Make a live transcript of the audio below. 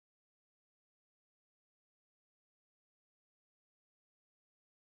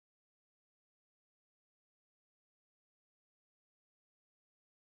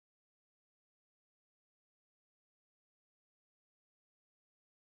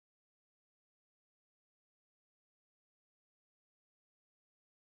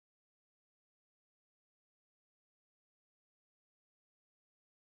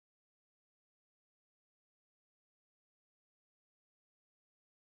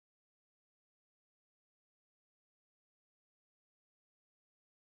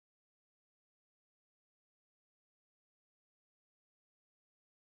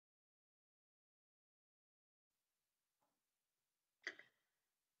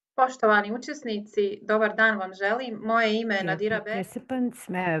Poštovani učesnici, dobar dan vam želim. Moje ime je Dear Nadira Berbić. participants,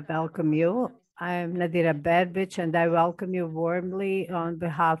 may I welcome you. I'm Nadira Berbich, and I welcome you warmly on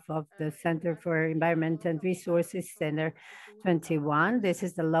behalf of the Center for Environment and Resources, Center 21. This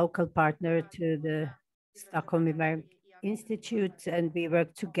is the local partner to the Stockholm Environment Institute, and we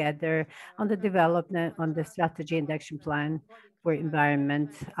work together on the development, on the strategy and action plan for environment.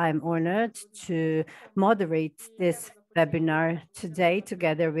 I'm honored to moderate this webinar today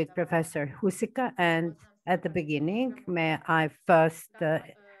together with Professor Husika. And at the beginning, may I first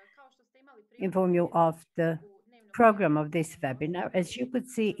inform you of the program of this webinar. As you could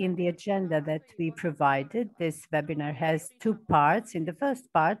see in the agenda that we provided, this webinar has two parts. In the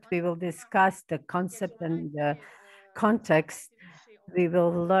first part, we will discuss the concept and the context. We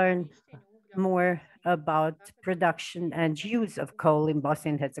will learn more about production and use of coal in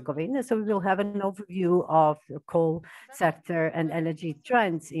Bosnia and Herzegovina. So we will have an overview of the coal sector and energy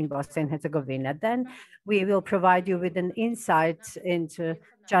trends in Bosnia and Herzegovina. Then we will provide you with an insight into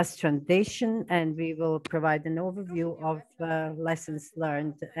just transition, and we will provide an overview of lessons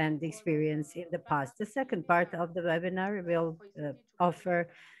learned and experience in the past. The second part of the webinar will offer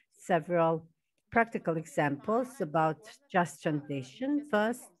several practical examples about just transition.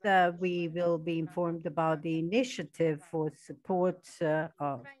 First, we will be informed about the initiative for support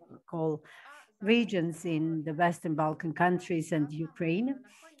of coal regions in the Western Balkan countries and Ukraine.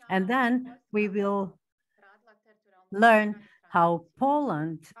 And then we will learn how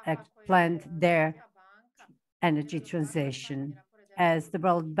Poland planned their energy transition. As the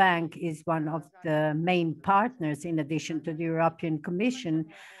World Bank is one of the main partners, in addition to the European Commission,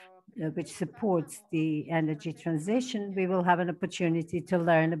 which supports the energy transition, we will have an opportunity to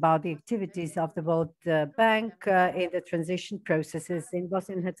learn about the activities of the World Bank in the transition processes in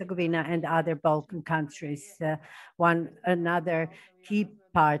Bosnia and Herzegovina and other Balkan countries. Another key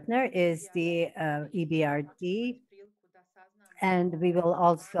partner is the EBRD, and we will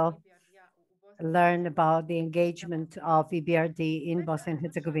also learn about the engagement of EBRD in Bosnia and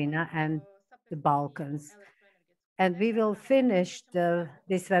Herzegovina and the Balkans. And we will finish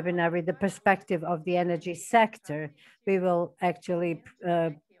this webinar with the perspective of the energy sector. We will actually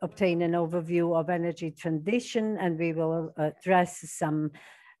obtain an overview of energy transition, and we will address some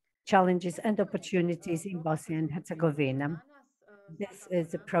challenges and opportunities in Bosnia and Herzegovina. This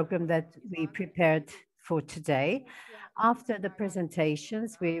is a program that we prepared for today. After the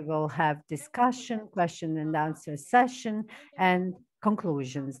presentations, we will have discussion, question and answer session, and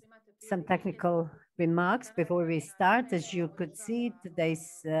conclusions. Some technical remarks before we start. As you could see,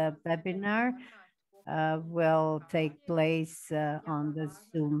 today's webinar will take place on the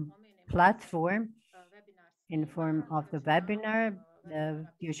Zoom platform in form of the webinar.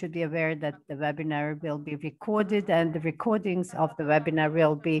 You should be aware that the webinar will be recorded, and the recordings of the webinar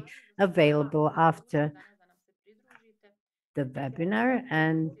will be available after the webinar.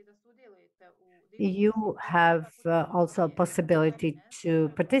 And you have also a possibility to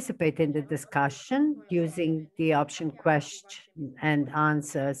participate in the discussion using the option question and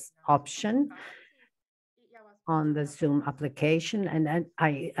answers option on the Zoom application. And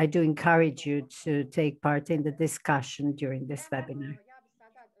I do encourage you to take part in the discussion during this webinar.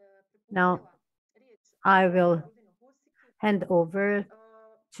 Now, I will hand over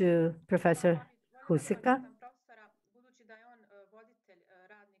to Professor Husika.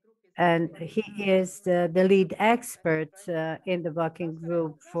 And he is the lead expert in the working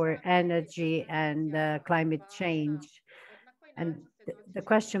group for energy and climate change. And the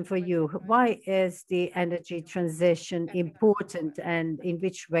question for you, why is the energy transition important, and in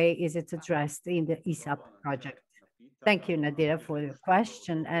which way is it addressed in the ESAP project? Thank you, Nadira, for your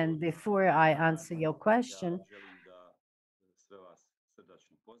question. And before I answer your question,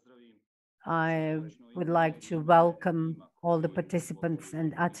 I would like to welcome all the participants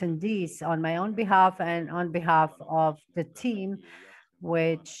and attendees on my own behalf and on behalf of the team,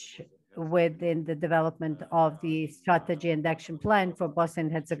 which within the development of the strategy and action plan for Bosnia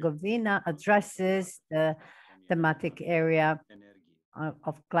and Herzegovina addresses the thematic area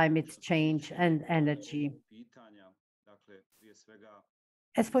of climate change and energy.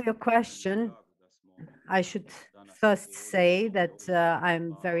 As for your question, I should first say that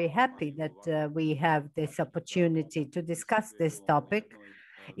I'm very happy that we have this opportunity to discuss this topic,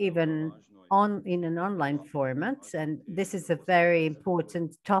 even in an online format. And this is a very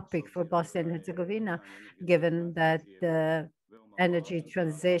important topic for Bosnia and Herzegovina, given that the energy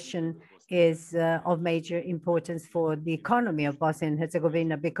transition is of major importance for the economy of Bosnia and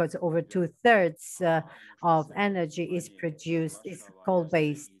Herzegovina, because over 2/3 of energy is produced, is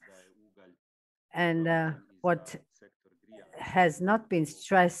coal-based. And what has not been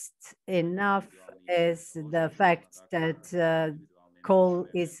stressed enough is the fact that coal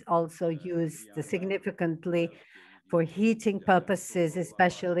is also used significantly for heating purposes,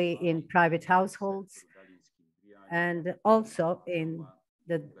 especially in private households and also in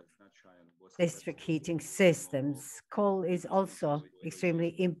the district heating systems. Coal is also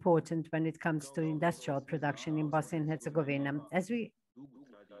extremely important when it comes to industrial production in Bosnia and Herzegovina. As we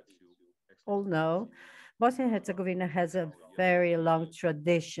all know, Bosnia and Herzegovina has a very long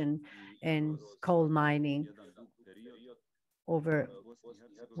tradition in coal mining, over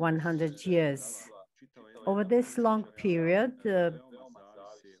 100 years. Over this long period, the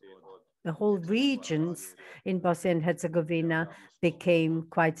whole regions in Bosnia and Herzegovina became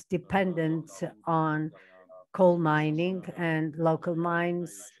quite dependent on coal mining and local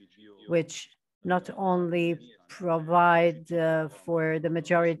mines, which not only provide for the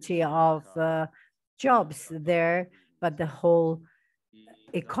majority of jobs there, but the whole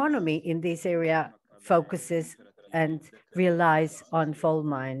economy in this area focuses and relies on coal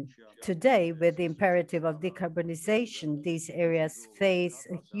mine. Today, with the imperative of decarbonization, these areas face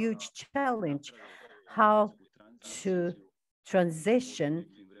a huge challenge, how to transition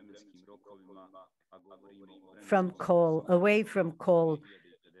from coal, away from coal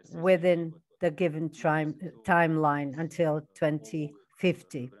within the given timeline until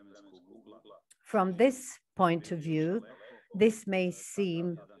 2050. From this point of view, this may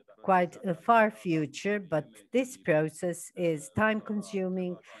seem quite a far future, but this process is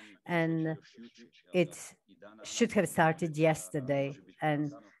time-consuming and it should have started yesterday,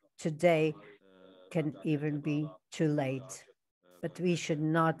 and today can even be too late. But we should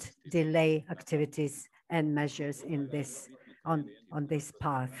not delay activities and measures in this on this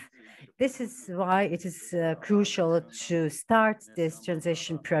path. This is why it is crucial to start this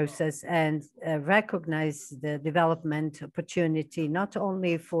transition process and recognize the development opportunity, not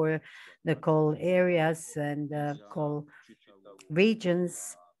only for the coal areas and coal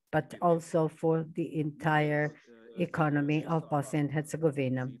regions, but also for the entire economy of Bosnia and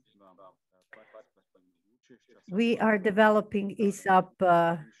Herzegovina. We are developing ESOP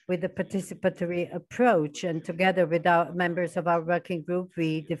with a participatory approach, and together with our members of our working group,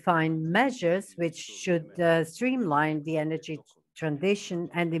 we define measures which should streamline the energy transition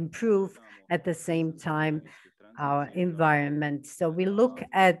and improve at the same time our environment. So we look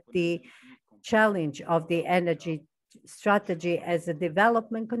at the challenge of the energy strategy as a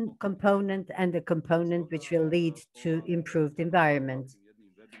development component and a component which will lead to improved environment.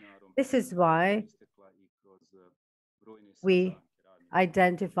 This is why we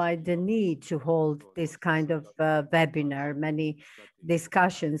identified the need to hold this kind of webinar. Many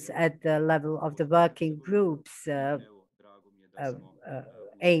discussions at the level of the working groups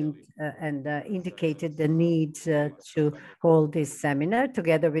aimed and indicated the need to hold this seminar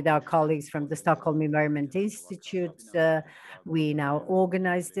together with our colleagues from the Stockholm Environment Institute. We now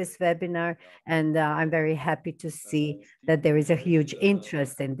organize this webinar, and I'm very happy to see that there is a huge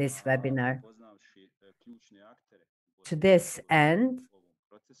interest in this webinar. To this end,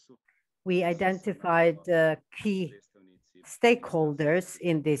 we identified key stakeholders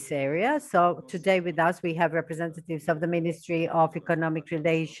in this area. So today with us, we have representatives of the Ministry of Economic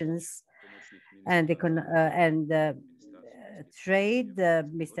Relations and Trade,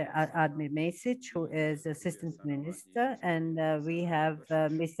 Mr. Admir Mesic, who is Assistant Minister, and we have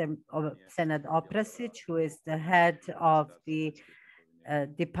Mr. Senad Oprasic, who is the head of the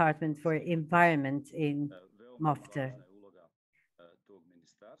Department for Environment in MOFTER.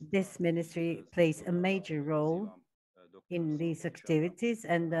 This ministry plays a major role in these activities,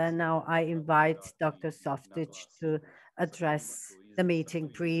 and now I invite Dr. Softic to address the meeting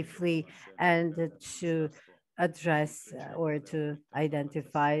briefly and to address or to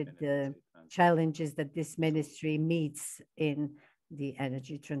identify the challenges that this ministry meets in the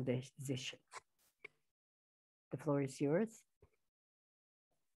energy transition. The floor is yours.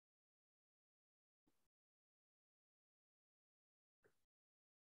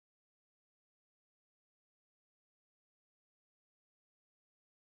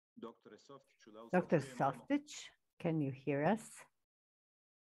 Dr. Softic, can you hear us?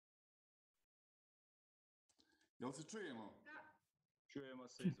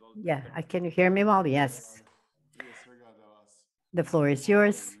 Yeah, can you hear me well? Yes. The floor is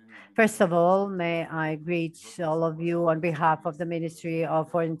yours. First of all, may I greet all of you on behalf of the Ministry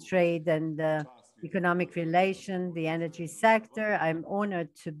of Foreign Trade and Economic Relations, the energy sector. I'm honored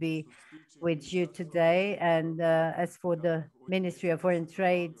to be with you today. And as for the Ministry of Foreign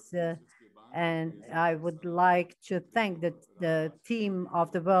Trade, And I would like to thank the team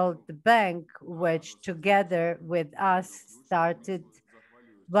of the World Bank, which together with us started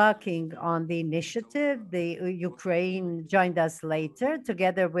working on the initiative. The Ukraine joined us later,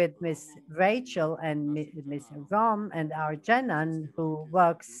 together with Ms. Rachel and Ms. Rom and our Jenan, who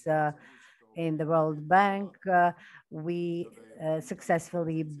works in the World Bank. We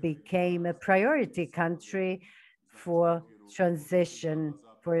successfully became a priority country for transition,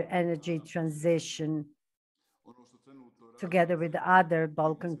 for energy transition, together with other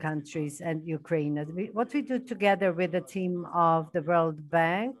Balkan countries and Ukraine. What we do together with the team of the World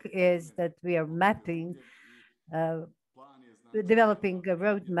Bank is that we are mapping, developing a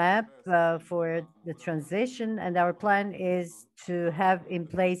roadmap for the transition, and our plan is to have in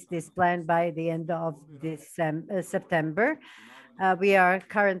place this plan by the end of September. We are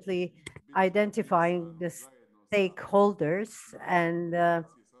currently identifying the stakeholders, and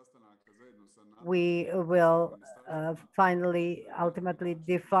we will finally ultimately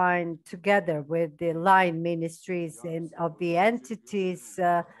define together with the line ministries and of the entities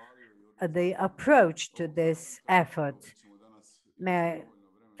the approach to this effort. May I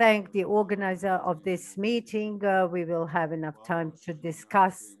thank the organizer of this meeting. We will have enough time to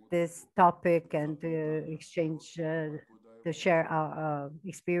discuss this topic and to exchange, to share our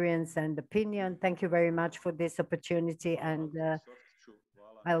experience and opinion. Thank you very much for this opportunity, and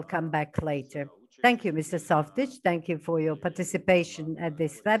I'll come back later. Thank you, Mr. Softic. Thank you for your participation at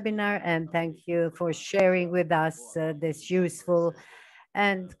this webinar, and thank you for sharing with us this useful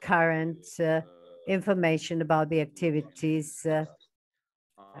and current information about the activities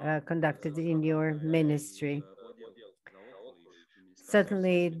conducted in your ministry.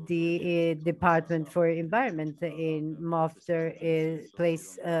 Certainly, the Department for Environment in MOFTER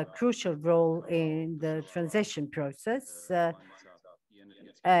plays a crucial role in the transition process.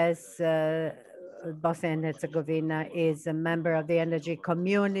 As Bosnia and Herzegovina is a member of the energy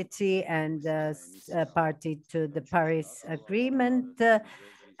community and a party to the Paris Agreement,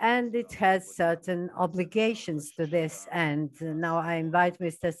 and it has certain obligations to this. And now I invite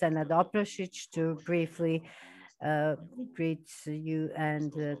Mr. Senad Oprosic to briefly greet you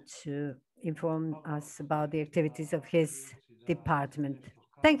and to inform us about the activities of his department.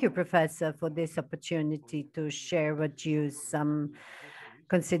 Thank you, Professor, for this opportunity to share with you some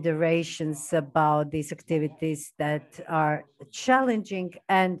considerations about these activities that are challenging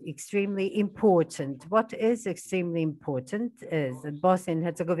and extremely important. What is extremely important is that Bosnia and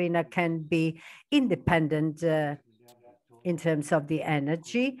Herzegovina can be independent in terms of the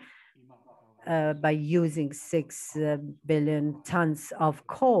energy by using 6 billion tons of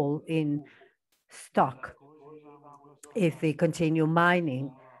coal in stock if we continue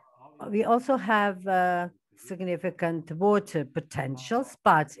mining. We also have significant water potentials,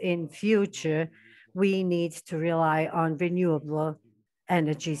 but in future, we need to rely on renewable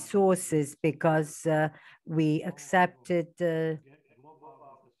energy sources because we accepted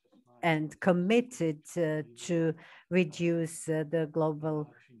and committed to reduce the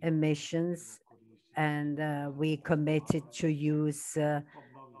global emissions, and we committed to use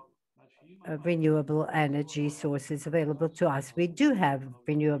renewable energy sources available to us. We do have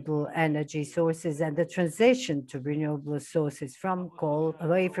renewable energy sources, and the transition to renewable sources from coal,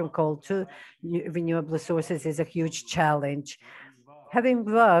 away from coal to renewable sources is a huge challenge. Having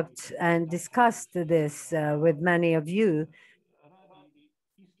worked and discussed this with many of you,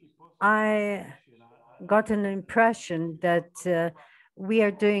 I got an impression that we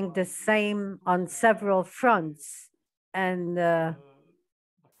are doing the same on several fronts, and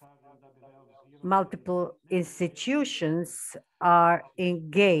multiple institutions are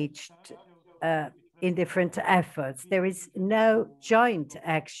engaged in different efforts. There is no joint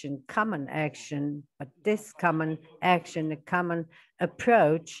action, common action, but this common action, a common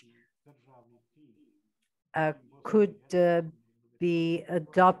approach could be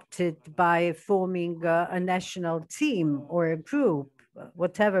adopted by forming a national team or a group,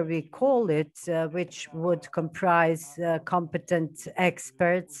 whatever we call it, which would comprise competent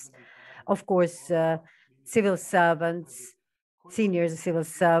experts, of course, civil servants, senior civil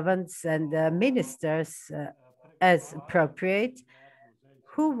servants, and ministers as appropriate,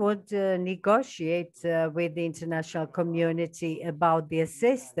 who would negotiate with the international community about the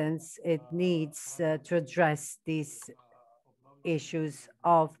assistance it needs to address these issues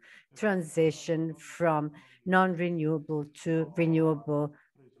of transition from non-renewable to renewable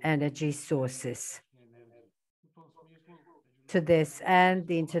energy sources. To this end,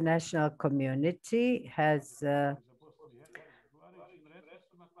 the international community has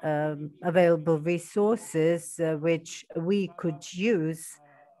available resources which we could use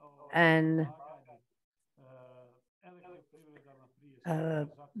and uh,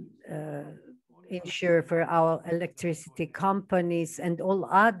 uh, ensure for our electricity companies and all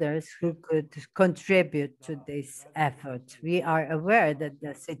others who could contribute to this effort. We are aware that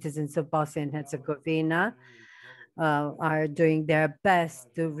the citizens of Bosnia and Herzegovina are doing their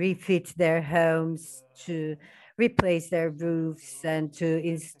best to refit their homes, to replace their roofs, and to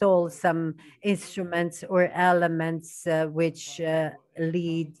install some instruments or elements which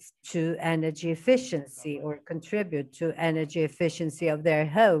lead to energy efficiency or contribute to energy efficiency of their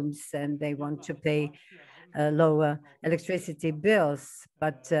homes, and they want to pay lower electricity bills.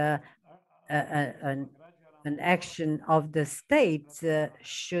 But an action of the state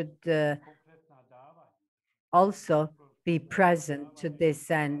should also be present to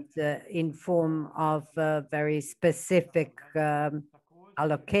this end in form of very specific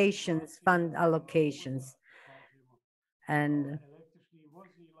allocations, fund allocations, and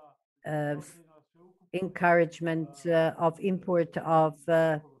uh, encouragement of import of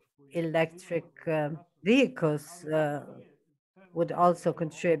electric vehicles would also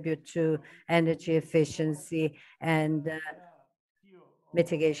contribute to energy efficiency and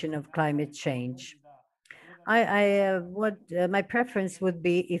mitigation of climate change. My preference would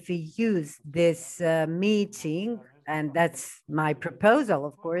be if we use this meeting, and that's my proposal,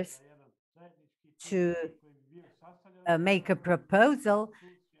 of course, to make a proposal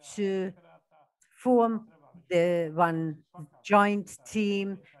to form the one joint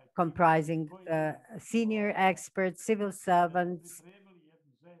team comprising senior experts, civil servants,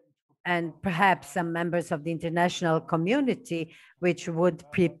 and perhaps some members of the international community, which would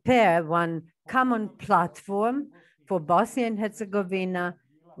prepare one common platform for Bosnia and Herzegovina,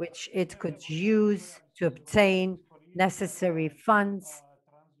 which it could use to obtain necessary funds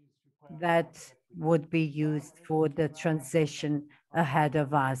that would be used for the transition ahead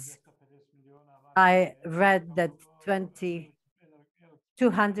of us. I read that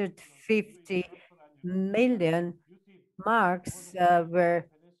 250 million marks were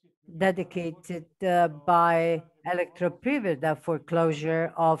dedicated by Elektroprivreda for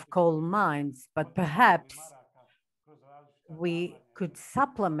closure of coal mines, but perhaps we could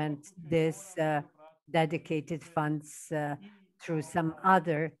supplement this dedicated funds through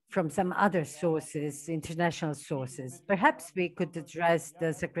from some other sources, international sources. Perhaps we could address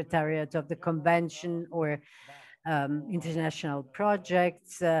the Secretariat of the Convention or international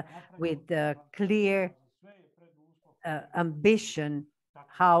projects with a clear ambition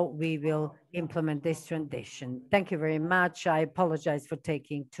how we will implement this transition. Thank you very much. I apologize for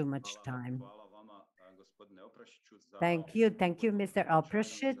taking too much time. Thank you. Thank you, Mr.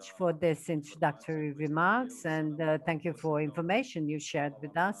 Oprosic, for this introductory remarks, and thank you for information you shared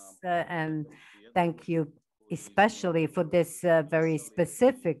with us. And thank you especially for this very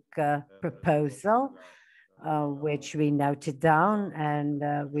specific proposal, which we noted down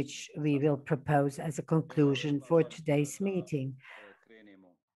and which we will propose as a conclusion for today's meeting.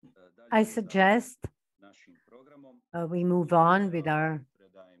 I suggest we move on with our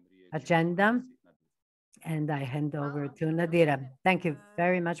agenda, and I hand over to Nadira. Thank you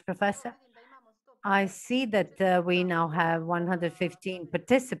very much, Professor. I see that we now have 115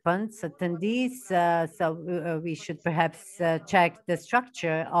 participants, attendees, so we should perhaps check the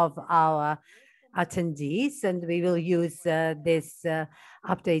structure of our attendees, and we will use this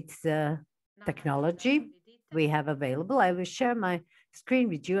updates technology we have available. I will share my screen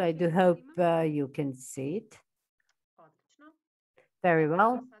with you. I do hope you can see it. Very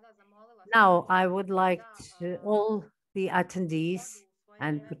well. Now, I would like all the attendees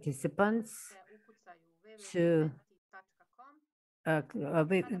and participants to type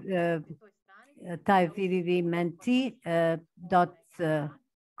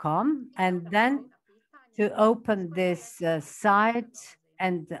www.menti.com and then to open this site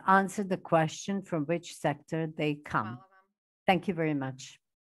and answer the question from which sector they come. Thank you very much.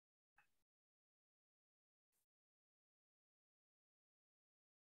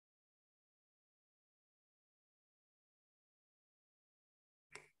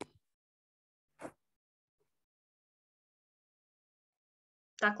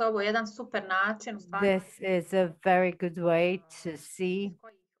 Dakle, ovo je jedan super način. This is a very good way to see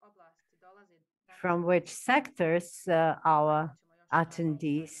from which sectors our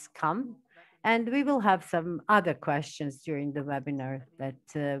attendees come. And we will have some other questions during the webinar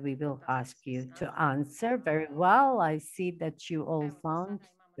that we will ask you to answer. Very well. I see that you all found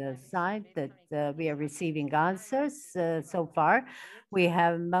the site that we are receiving answers so far. We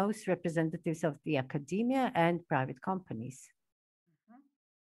have most representatives of the academia and private companies.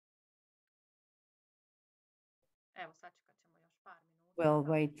 We'll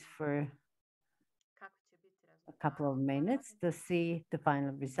wait for a couple of minutes to see the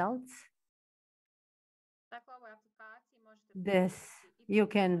final results. You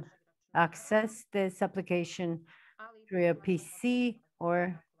can access this application through your PC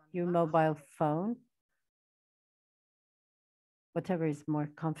or your mobile phone, whatever is more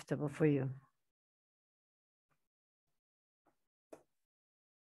comfortable for you.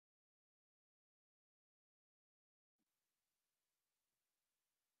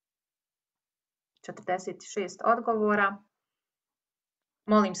 odgovora.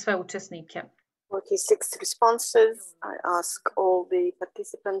 Molim sve učesnike. 46 responses. I ask all the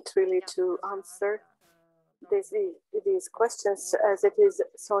participants really to answer these questions, as it is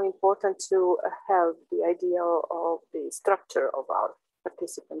so important to have the idea of the structure of our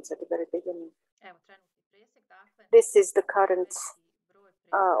participants at the very beginning. This is the current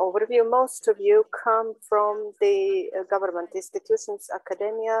overview. Most of you come from the government institutions,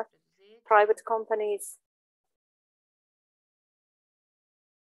 academia, private companies.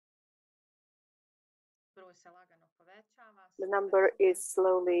 The number is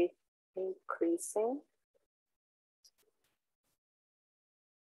slowly increasing.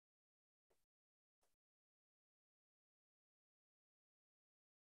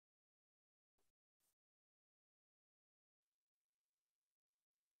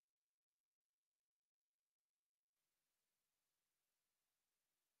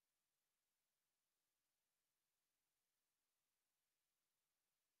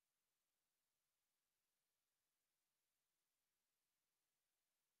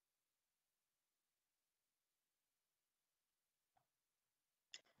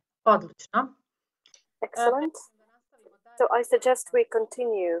 Odlično. Excellent. So I suggest we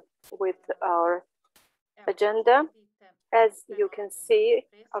continue with our agenda. As you can see,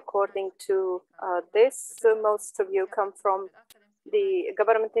 according to this, most of you come from the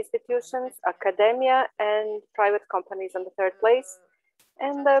government institutions, academia, and private companies on the third place.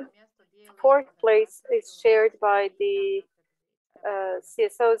 And the fourth place is shared by the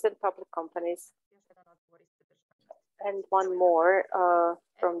CSOs and public companies. And one more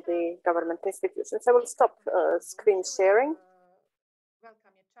from the government institutions. I will stop screen sharing.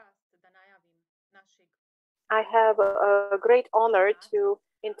 I have a great honor to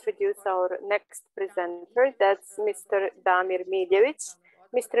introduce our next presenter. That's Mr. Damir Miljević.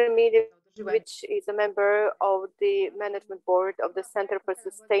 Mr. Miljević is a member of the management board of the Center for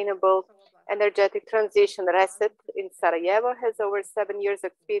Sustainable Energetic Transition, RESET, in Sarajevo, has over 7 years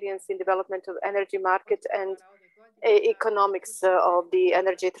experience in development of energy market and economics of the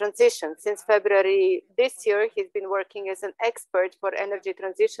energy transition. Since February this year, he's been working as an expert for energy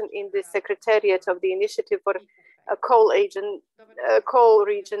transition in the Secretariat of the Initiative for Coal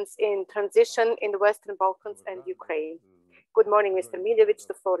Regions in Transition in the Western Balkans and Ukraine. Good morning, Mr. Miljević,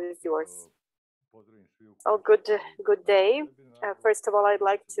 the floor is yours. Oh, good day. First of all, I'd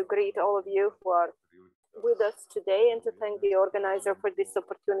like to greet all of you who are with us today and to thank the organizer for this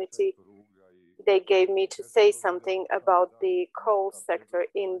opportunity they gave me to say something about the coal sector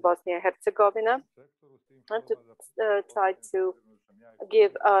in Bosnia and Herzegovina, and to try to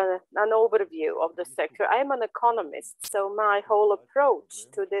give an overview of the sector. I'm an economist, so my whole approach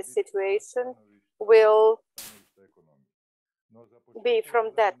to this situation will be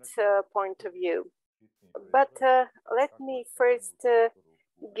from that point of view. But let me first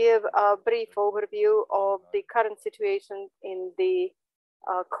give a brief overview of the current situation in the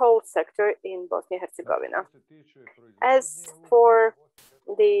coal sector in Bosnia and Herzegovina. As for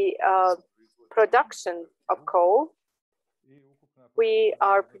the production of coal, we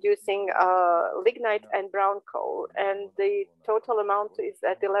are producing lignite and brown coal, and the total amount is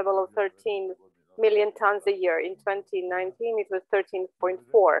at the level of 13 million tons a year. In 2019, it was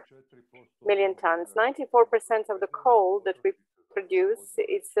 13.4 million tons. 94% of the coal that we produce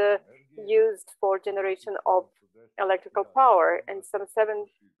is used for generation of electrical power, and some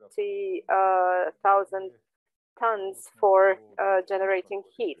 70,000 tons for generating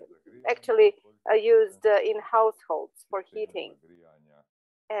heat. Actually used in households for heating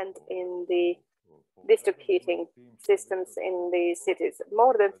and in the district heating systems in the cities.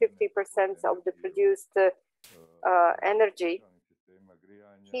 More than 50% of the produced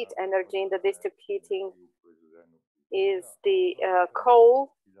heat energy in the district heating is the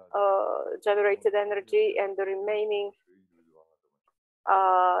coal generated energy, and the remaining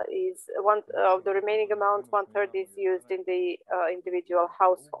amount, 1/3 is used in the individual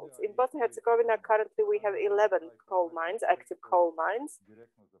households. In Bosnia and Herzegovina, currently we have 11 coal mines, active coal mines,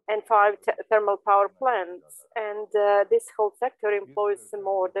 and 5 thermal power plants. And this whole sector employs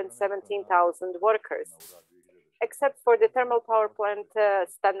more than 17,000 workers. except for the thermal power plant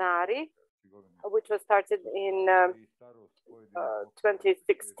Stanari, which was started in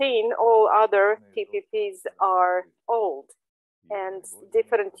 2016, all other TPPs are old, and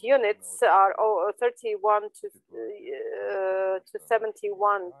different units are 31 to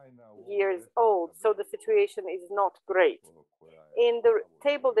 71 years old. So the situation is not great. In the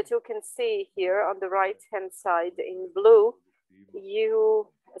table that you can see here on the right-hand side in blue, you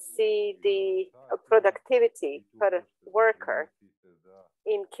see the productivity per worker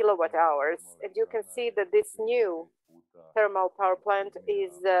in kilowatt hours. And you can see that this new thermal power plant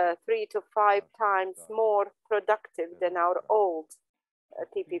is 3 to 5 times more productive than our old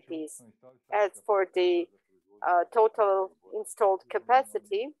TPPs. As for the total installed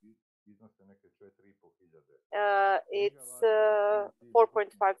capacity, it's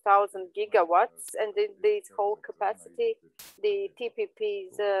 4.5 thousand gigawatts, and in this whole capacity, the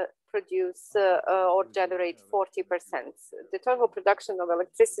TPPs produce or generate 40%. The total production of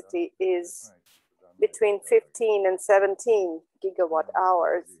electricity is between 15 and 17 gigawatt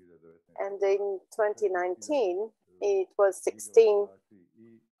hours, and in 2019, it was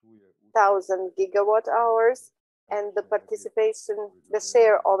 16,000 gigawatt hours, and the participation, the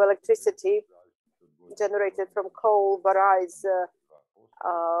share of electricity generated from coal varies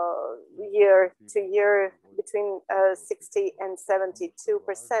year to year between 60 and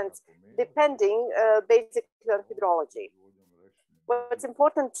 72%, depending basically on hydrology. What's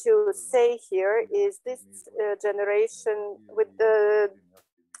important to say here is this generation, with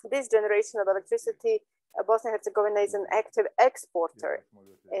this generation of electricity, Bosnia and Herzegovina is an active exporter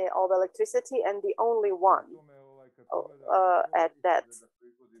of electricity, and the only one at that.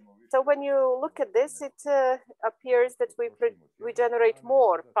 So when you look at this, it appears that we generate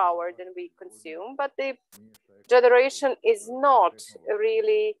more power than we consume, but the generation is not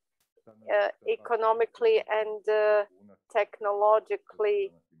really economically and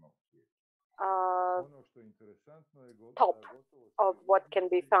technologically top of what can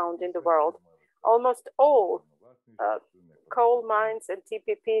be found in the world. Almost all coal mines and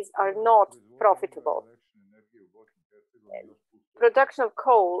TPPs are not profitable. Production of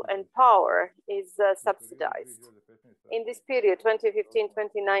coal and power is subsidized. In this period,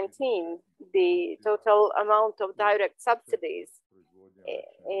 2015-2019, the total amount of direct subsidies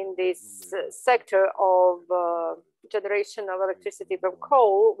in this sector of generation of electricity from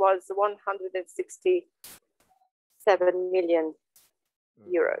coal was 167 million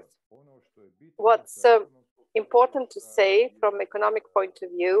euros. What's important to say from economic point of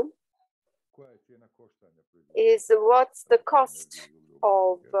view is what's the cost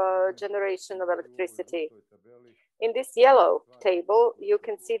of generation of electricity. In this yellow table, you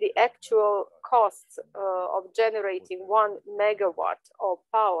can see the actual costs of generating 1 megawatt of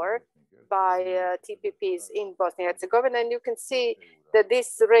power by TPPs in Bosnia and Herzegovina, and you can see that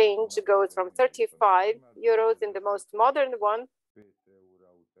this range goes from 35 euros in the most modern one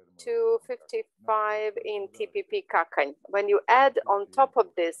to 55 in TPP Kakanj. When you add on top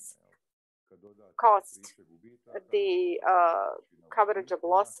of this cost the coverage of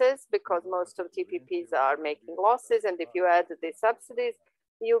losses, because most of TPPs are making losses, and if you add the subsidies,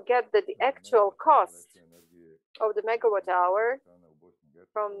 you get that the actual cost of the megawatt hour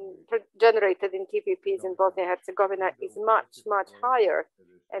from generated in TPPs in Bosnia and Herzegovina is much, much higher.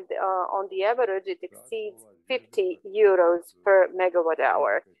 And on the average, it exceeds 50 euros per megawatt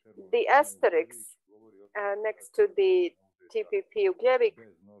hour. The asterisk next to the TPP Ugljevik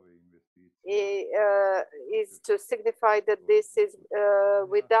is to signify that this is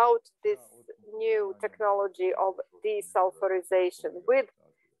without this new technology of desulfurization. With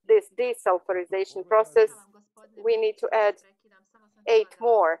this desulfurization process, we need to add 8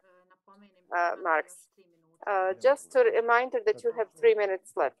 more marks. Just a reminder that you have 3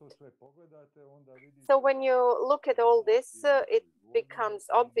 minutes left. So when you look at all this, it becomes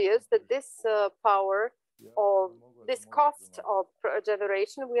obvious that this power of this cost of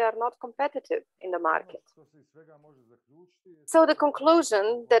generation, we are not competitive in the market. So the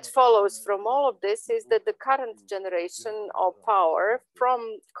conclusion that follows from all of this is that the current generation of power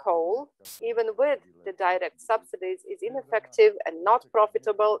from coal, even with the direct subsidies, is ineffective and not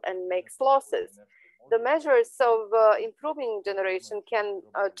profitable and makes losses. The measures of improving generation can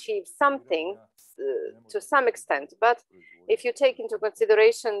achieve something to some extent, but if you take into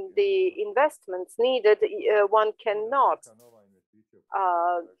consideration the investments needed, one cannot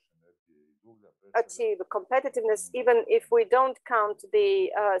achieve competitiveness even if we don't count the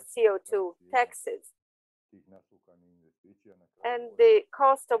CO2 taxes. And the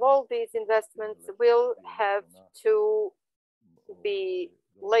cost of all these investments will have to be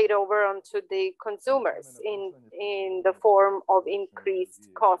laid over onto the consumers in the form of increased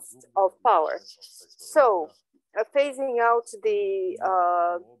cost of power. So phasing out the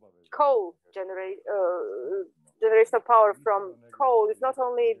coal generation of power from coal is not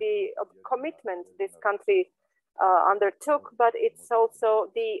only the commitment this country undertook, but it's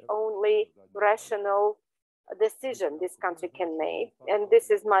also the only rational decision this country can make. And this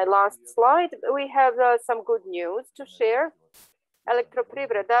is my last slide. We have some good news to share.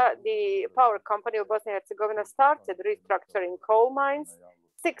 Elektroprivreda, the power company of Bosnia and Herzegovina, started restructuring coal mines.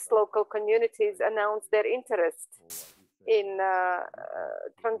 6 local communities announced their interest in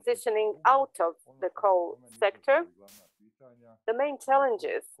transitioning out of the coal sector. The main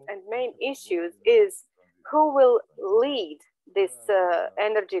challenges and main issues is who will lead this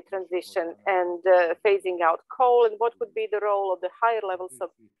energy transition and phasing out coal, and what would be the role of the higher levels of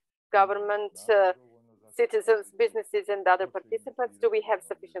government, citizens, businesses, and other participants. Do we have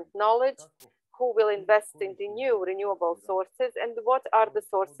sufficient knowledge? Who will invest in the new renewable sources, and what are the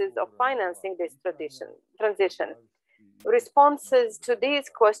sources of financing this transition? Responses to these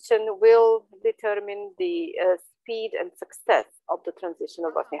questions will determine the speed and success of the transition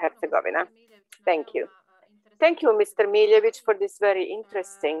of Bosnia and Herzegovina. Thank you. Thank you, Mr. Miljevic, for this very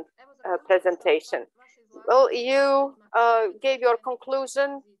interesting presentation. Well, you gave your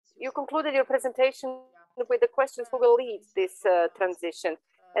conclusion. You concluded your presentation with the questions: who will lead this transition,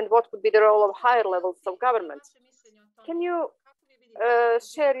 and what would be the role of higher levels of government? Can you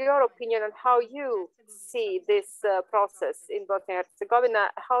share your opinion on how you see this process in Bosnia and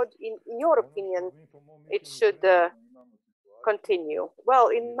Herzegovina? How, in your opinion, it should continue? Well,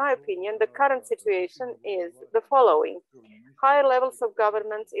 in my opinion, the current situation is the following. Higher levels of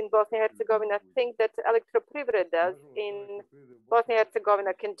government in Bosnia and Herzegovina think that Elektroprivredas in Bosnia and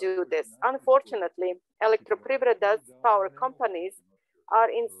Herzegovina can do this. Unfortunately, Elektroprivredas power companies are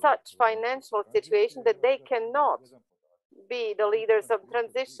in such financial situation that they cannot be the leaders of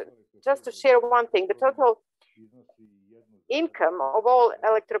transition. Just to share one thing, the total income of all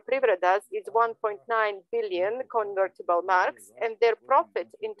Elektroprivredas is 1.9 billion convertible marks, and their profit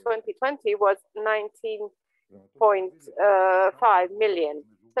in 2020 was 19.5 million.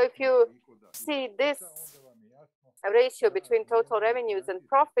 So if you see this ratio between total revenues and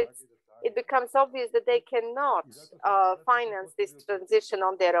profits, it becomes obvious that they cannot finance this transition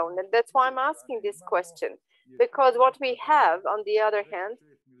on their own. And that's why I'm asking this question, because what we have, on the other hand,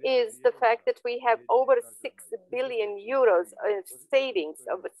 is the fact that we have over 6 billion euros of savings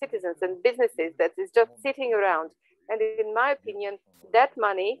of citizens and businesses that is just sitting around. And in my opinion, that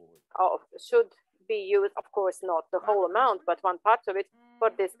money should be used, of course, not the whole amount, but one part of it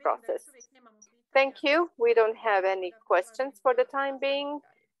for this process. Thank you. We don't have any questions for the time being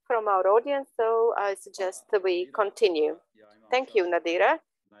from our audience, so I suggest that we continue. Thank you, Nadira.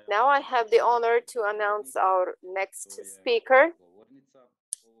 Now I have the honor to announce our next speaker,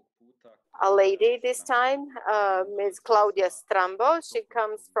 a lady this time, Ms. Claudia Strambo. She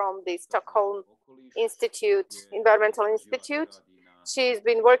comes from the Stockholm Environmental Institute. She's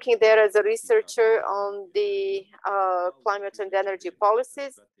been working there as a researcher on the climate and energy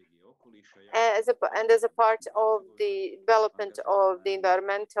policies. As a part of the development of the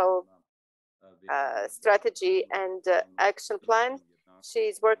environmental strategy and action plan.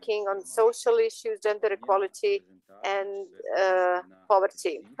 She's working on social issues, gender equality, and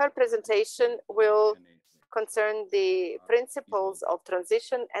poverty. Her presentation will concern the principles of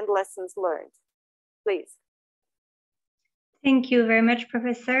transition and lessons learned. Please. Thank you very much,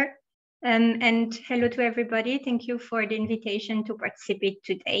 Professor. And hello to everybody. Thank you for the invitation to participate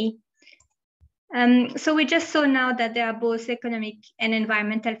today. So we just saw now that there are both economic and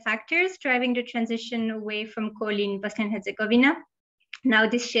environmental factors driving the transition away from coal in Bosnia and Herzegovina. Now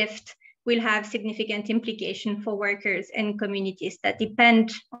this shift will have significant implication for workers and communities that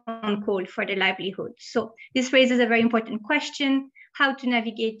depend on coal for their livelihood. So this raises a very important question: how to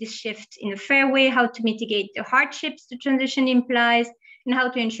navigate this shift in a fair way, how to mitigate the hardships the transition implies, and how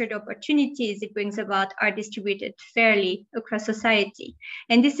to ensure the opportunities it brings about are distributed fairly across society.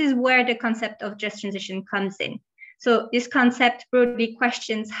 And this is where the concept of just transition comes in. So this concept broadly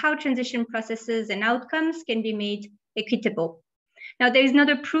questions how transition processes and outcomes can be made equitable. Now, there is not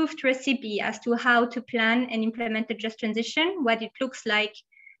a proved recipe as to how to plan and implement a just transition. What it looks like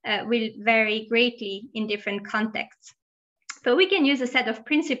will vary greatly in different contexts. But we can use a set of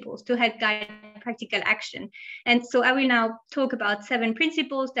principles to help guide practical action. And so I will now talk about 7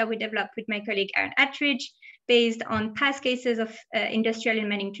 principles that we developed with my colleague Aaron Attridge, based on past cases of industrial and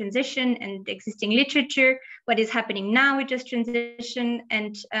mining transition and existing literature, what is happening now with just transition,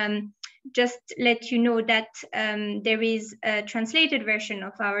 and just let you know that there is a translated version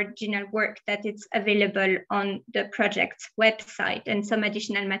of our original work that is available on the project's website, and some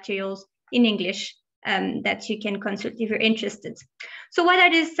additional materials in English that you can consult if you're interested. So what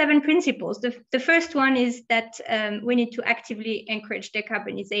are these 7 principles? The first one is that we need to actively encourage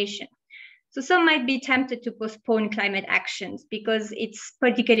decarbonization. So some might be tempted to postpone climate actions because it's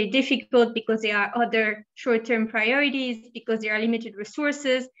politically difficult, because there are other short-term priorities, because there are limited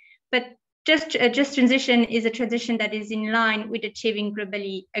resources. But just transition is a transition that is in line with achieving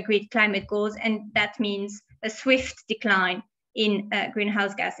globally agreed climate goals, and that means a swift decline in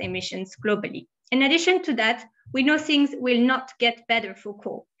greenhouse gas emissions globally. In addition to that, we know things will not get better for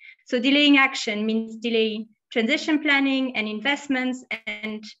coal. So delaying action means delaying transition planning and investments,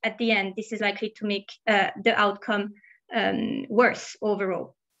 and at the end, this is likely to make the outcome worse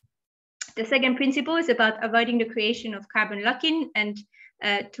overall. The second principle is about avoiding the creation of carbon lock-in and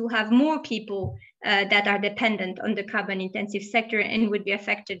to have more people that are dependent on the carbon-intensive sector and would be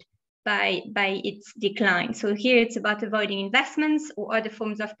affected by its decline. So here it's about avoiding investments or other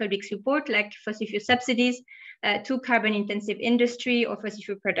forms of public support like fossil fuel subsidies to carbon-intensive industry or fossil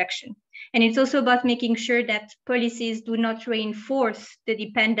fuel production. And it's also about making sure that policies do not reinforce the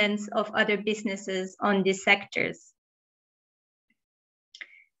dependence of other businesses on these sectors.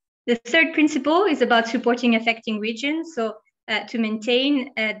 The third principle is about supporting affecting regions, so to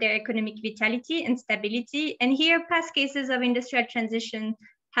maintain their economic vitality and stability. And here, past cases of industrial transition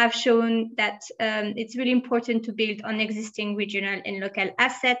have shown that it's really important to build on existing regional and local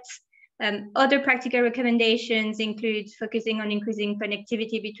assets. Other practical recommendations include focusing on increasing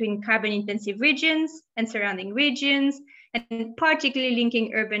connectivity between carbon-intensive regions and surrounding regions, and particularly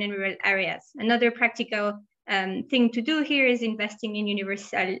linking urban and rural areas. Another practical thing to do here is investing in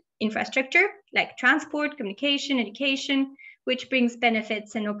universal infrastructure like transport, communication, education, which brings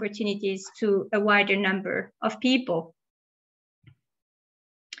benefits and opportunities to a wider number of people.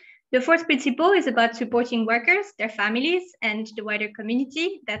 The fourth principle is about supporting workers, their families, and the wider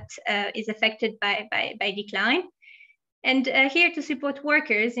community that is affected by decline. And here, to support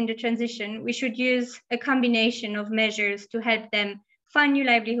workers in the transition, we should use a combination of measures to help them find new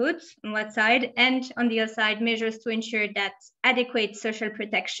livelihoods on one side, and on the other side, measures to ensure that adequate social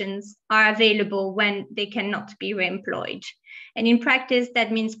protections are available when they cannot be reemployed. And in practice,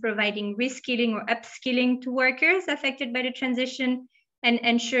 that means providing reskilling or upskilling to workers affected by the transition, and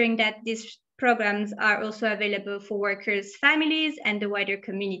ensuring that these programs are also available for workers' families and the wider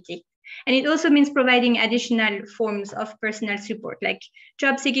community. And it also means providing additional forms of personal support, like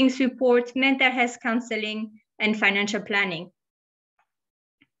job-seeking support, mental health counseling, and financial planning.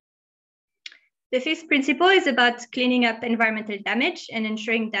 The fifth principle is about cleaning up environmental damage and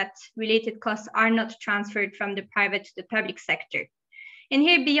ensuring that related costs are not transferred from the private to the public sector. And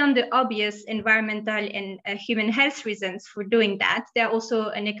here, beyond the obvious environmental and human health reasons for doing that, there are also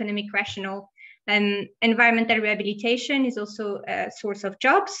an economic rationale. Environmental rehabilitation is also a source of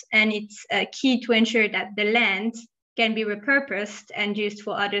jobs, and it's key to ensure that the land can be repurposed and used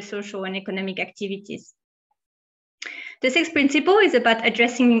for other social and economic activities. The sixth principle is about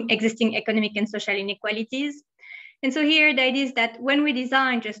addressing existing economic and social inequalities. And so here, the idea is that when we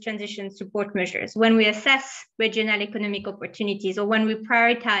design just transition support measures, when we assess regional economic opportunities, or when we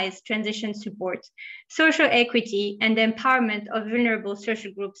prioritize transition support, social equity and the empowerment of vulnerable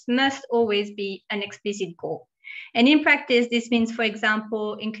social groups must always be an explicit goal. And in practice, this means, for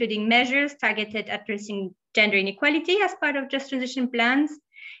example, including measures targeted at addressing gender inequality as part of just transition plans.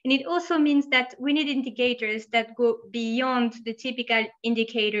 And it also means that we need indicators that go beyond the typical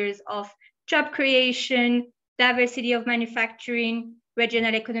indicators of job creation, diversity of manufacturing,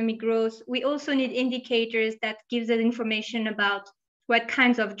 regional economic growth. We also need indicators that gives us information about what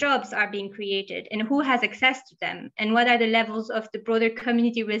kinds of jobs are being created and who has access to them, and what are the levels of the broader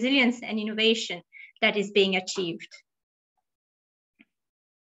community resilience and innovation that is being achieved.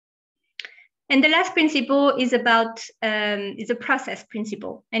 And the last principle is about is a process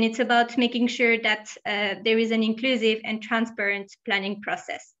principle, and it's about making sure that there is an inclusive and transparent planning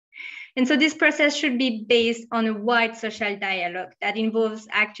process. And so this process should be based on a wide social dialogue that involves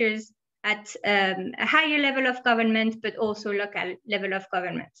actors at a higher level of government, but also local level of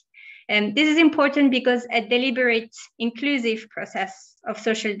government. And this is important because a deliberate, inclusive process of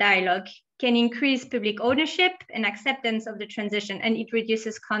social dialogue can increase public ownership and acceptance of the transition, and it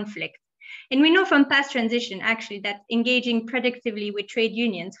reduces conflict. And we know from past transition, actually, that engaging productively with trade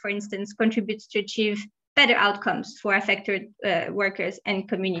unions, for instance, contributes to achieve better outcomes for affected workers and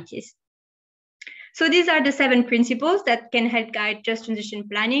communities. So these are the 7 principles that can help guide just transition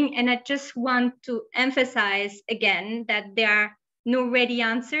planning. And I just want to emphasize again that they are no ready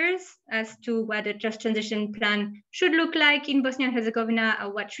answers as to what a just transition plan should look like in Bosnia and Herzegovina,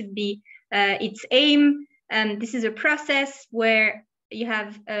 or what should be its aim. This is a process where you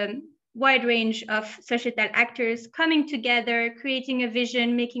have a wide range of societal actors coming together, creating a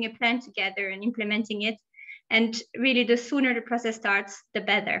vision, making a plan together and implementing it. And really, the sooner the process starts, the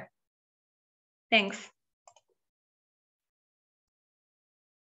better. Thanks.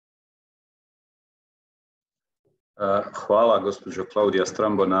 Hvala, gospođo Klaudija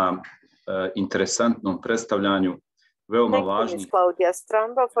Strambo, na interesantnom predstavljanju veoma važnih. Thank you, Ms. Claudia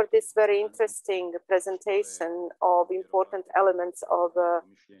Strambo, for this very interesting presentation of important elements of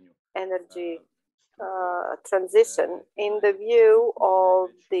energy transition. In the view of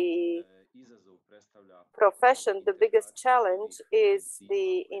the profession, the biggest challenge is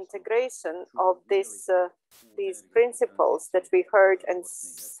the integration of these principles that we heard and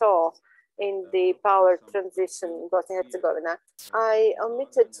saw in the power transition in Bosnia and Herzegovina. I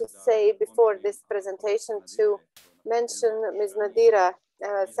omitted to say before this presentation to mention, Ms. Nadira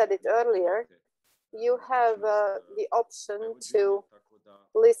said it earlier, you have the option to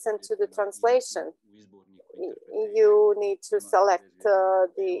listen to the translation. You need to select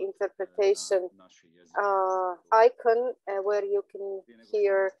the interpretation icon where you can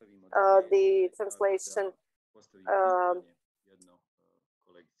hear the translation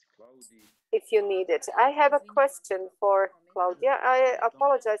if you need it. I have a question for Claudia. I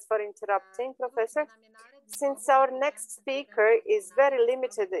apologize for interrupting, Professor. Since our next speaker is very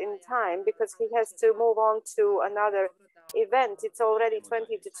limited in time because he has to move on to another event, it's already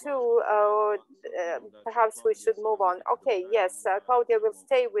 20 to 2, perhaps we should move on. Okay, yes, Claudia will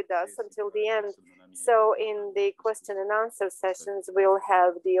stay with us until the end. So in the question and answer sessions, we'll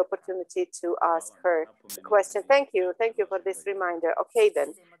have the opportunity to ask her the question. Thank you for this reminder. Okay,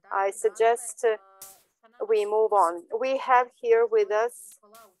 then, I suggest we move on. We have here with us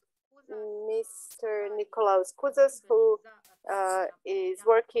Mr. Nikolaos Kouzas, who is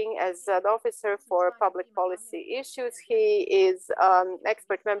working as an officer for public policy issues. He is an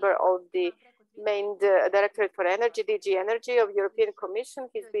expert member of the main Directorate for Energy, DG Energy of European Commission.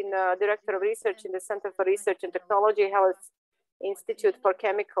 He's been Director of Research in the Center for Research and Technology, Health Institute for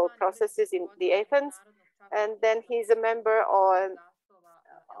Chemical Processes in the Athens. And then he's a member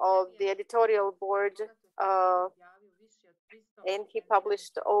of the editorial board, and he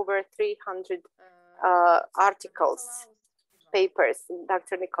published over 300 articles, papers.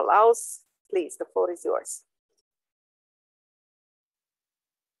 Dr. Nikolaos, please, the floor is yours.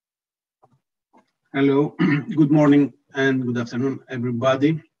 Hello, good morning and good afternoon,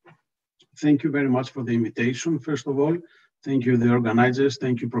 everybody. Thank you very much for the invitation. First of all, thank you, the organizers.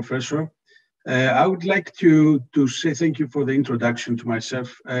 Thank you, Professor. I would like to say thank you for the introduction to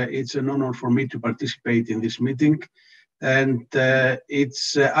myself. It's an honor for me to participate in this meeting. And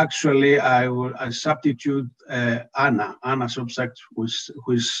it's actually, I substitute Anna Sobczak,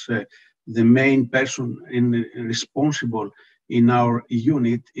 who is the main person responsible in our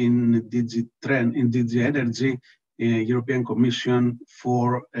unit in DG Energy, European Commission,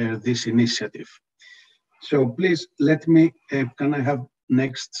 for this initiative. So please let me, can I have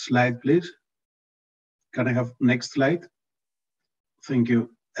next slide, please? Can I have next slide? Thank you.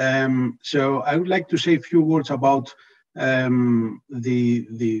 So I would like to say a few words about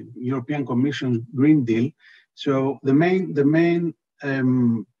the European Commission's Green Deal. So the main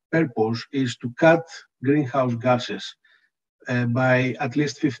purpose is to cut greenhouse gases by at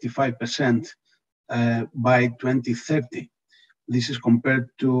least 55% by 2030. This is compared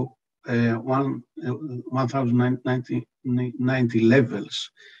to 1990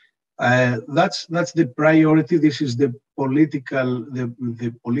 levels. That's the priority. This is the political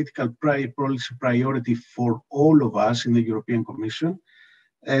policy priority for all of us in the European Commission,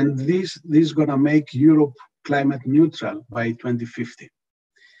 and this is going to make Europe climate neutral by 2050.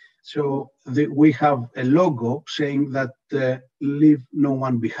 So we have a logo saying that leave no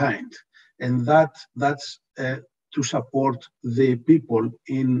one behind, and that's to support the people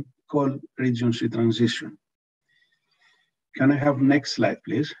in coal regency transition. Can I have next slide,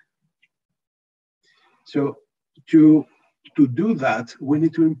 please? So to do that, we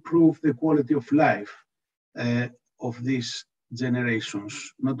need to improve the quality of life of these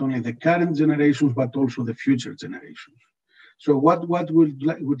generations, not only the current generations, but also the future generations. So what we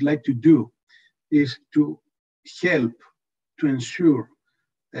would like to do is to help to ensure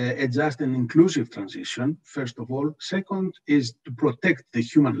a just and inclusive transition, first of all. Second is to protect the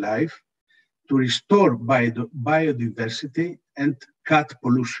human life, to restore biodiversity and cut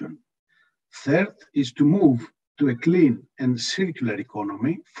pollution. Third is to move to a clean and circular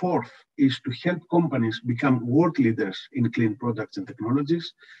economy. Fourth is to help companies become world leaders in clean products and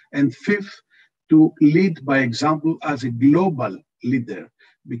technologies. And fifth, to lead by example as a global leader,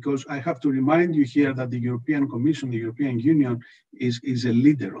 because I have to remind you here that the European Commission, the European Union is a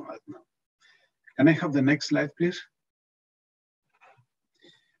leader on that now. Can I have the next slide, please?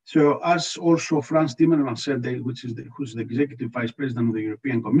 So as also Frans Timmermans said, who's the Executive Vice President of the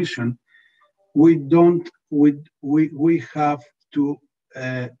European Commission, we have to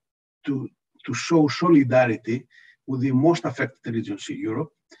show solidarity with the most affected regions in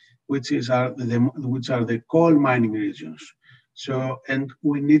Europe, which are the coal mining regions. So, and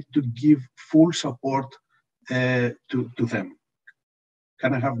we need to give full support to them.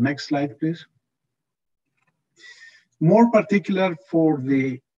 Can I have next slide, please? More particular for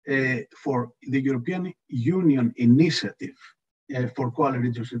the European Union initiative for coal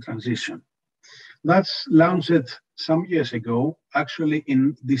regions in transition. That's launched some years ago, actually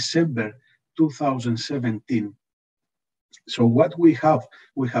in December 2017. So what we have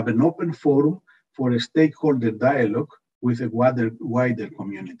an open forum for a stakeholder dialogue with a wider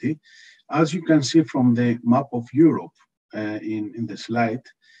community. As you can see from the map of Europe in the slide,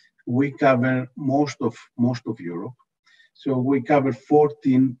 we cover most of Europe. So we cover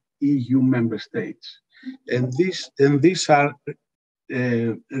 14 EU member states, and these are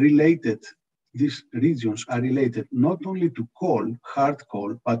related. These regions are related not only to coal, hard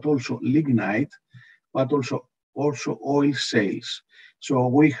coal, but also lignite, but also oil sales. So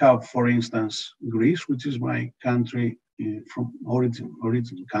we have, for instance, Greece, which is my country from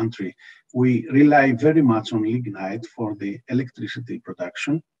origin country. We rely very much on lignite for the electricity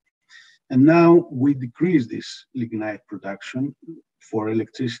production. And now we decrease this lignite production for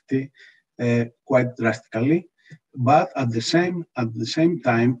electricity quite drastically. But at the same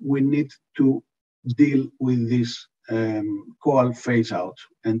time, we need to deal with this coal phase out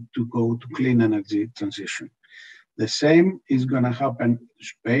and to go to clean energy transition. The same is going to happen in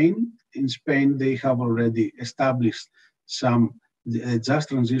Spain. In Spain, they have already established some just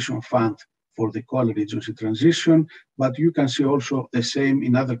transition fund for the coal regions in transition, but you can see also the same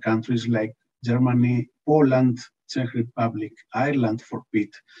in other countries like Germany, Poland, Czech Republic, Ireland for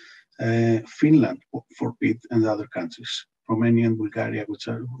peat, Finland for peat, and other countries, Romania and Bulgaria, which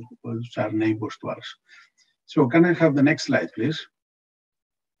are neighbors to us. So can I have the next slide, please?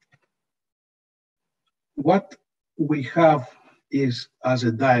 What we have is as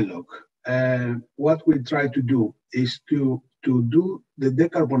a dialogue. What we try to do is to do the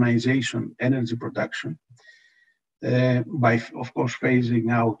decarbonization energy production by, of course,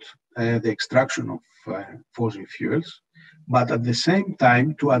 phasing out the extraction of fossil fuels, but at the same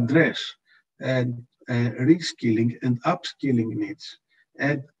time to address reskilling and upskilling needs,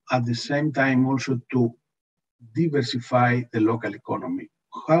 and at the same time also to diversify the local economy.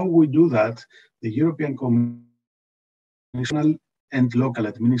 How we do that, the European Commission and local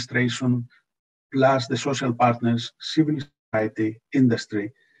administration, plus the social partners, civil society,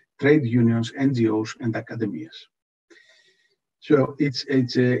 industry, trade unions, NGOs, and academias. So it's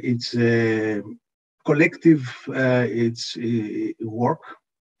a collective work,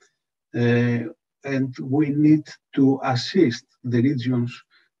 and we need to assist the regions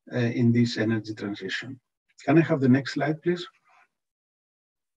in this energy transition. Can I have the next slide, please?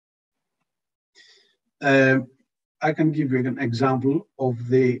 I can give you an example of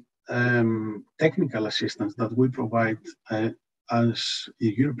the technical assistance that we provide as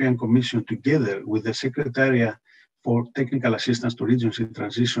the European Commission together with the Secretariat for Technical Assistance to Regions in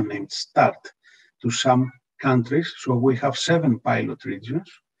Transition named START to some countries. So we have 7 pilot regions.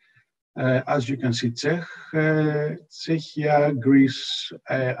 As you can see, Czechia, Greece,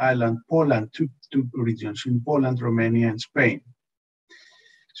 Ireland, Poland, two regions in Poland, Romania, and Spain.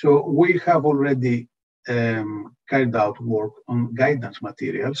 So we have already carried out work on guidance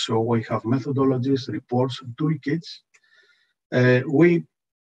materials. So we have methodologies, reports, and toolkits. We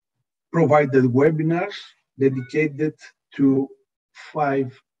provided webinars dedicated to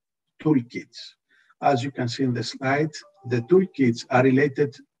 5 toolkits. As you can see in the slide, the toolkits are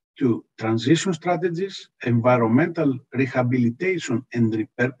related to transition strategies, environmental rehabilitation and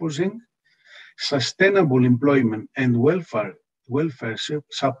repurposing, sustainable employment and welfare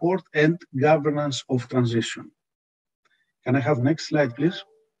support, and governance of transition. Can I have next slide, please?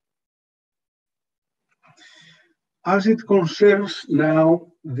 As it concerns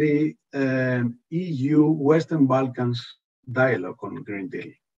now the EU Western Balkans dialogue on Green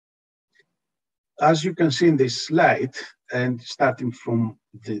Deal. As you can see in this slide, and starting from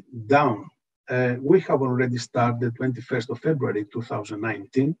the down, we have already started 21st of February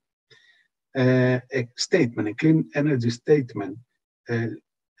 2019. a statement, a clean energy statement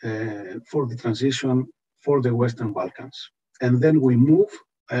for the transition for the Western Balkans. And then we move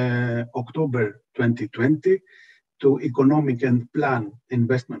October 2020 to economic and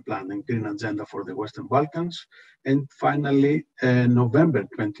investment plan and green agenda for the Western Balkans. And finally, November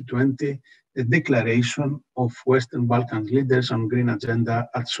 2020, a declaration of Western Balkans leaders on green agenda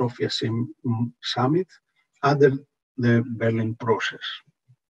at Sofia Summit under the Berlin process.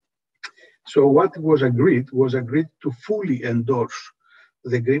 So what was agreed to fully endorse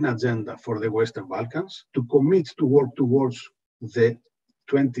the green agenda for the Western Balkans, to commit to work towards the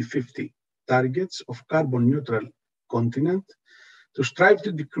 2050 targets of carbon neutral continent, to strive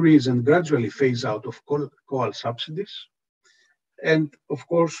to decrease and gradually phase out of coal subsidies, and of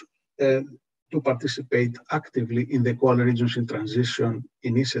course, to participate actively in the Coal Regions in Transition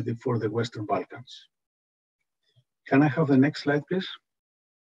initiative for the Western Balkans. Can I have the next slide, please?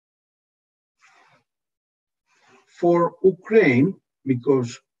 For Ukraine,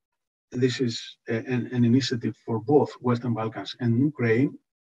 because this is an initiative for both Western Balkans and Ukraine,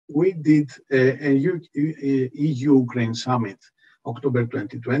 we did a EU-Ukraine summit, October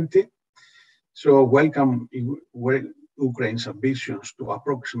 2020. So welcome Ukraine's ambitions to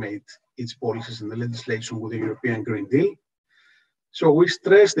approximate its policies and the legislation with the European Green Deal. So we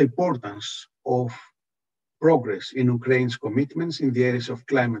stress the importance of progress in Ukraine's commitments in the areas of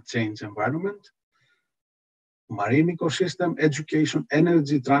climate change, environment, marine ecosystem, education,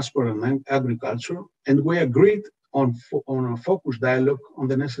 energy, transport, and agriculture. And we agreed on a focused dialogue on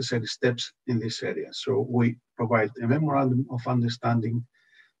the necessary steps in this area. So we provide a memorandum of understanding.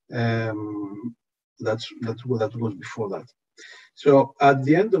 That was before that. So at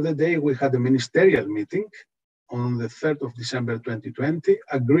the end of the day, we had a ministerial meeting on the 3rd of December 2020,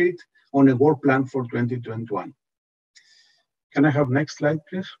 agreed on a work plan for 2021. Can I have next slide,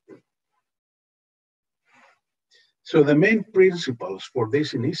 please? So the main principles for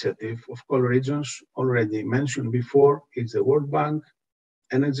this initiative of Coal Regions, already mentioned before, is the World Bank,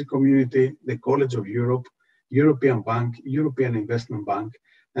 Energy Community, the College of Europe, European Bank, European Investment Bank,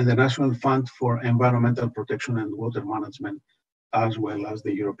 and the National Fund for Environmental Protection and Water Management, as well as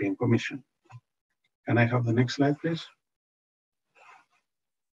the European Commission. Can I have the next slide, please?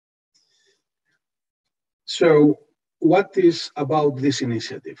 So what is about this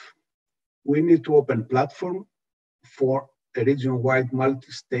initiative? We need to open platform for a region-wide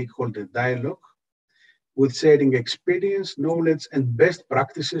multi-stakeholder dialogue with sharing experience, knowledge, and best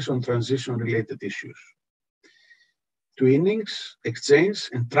practices on transition-related issues. Twinnings, exchange,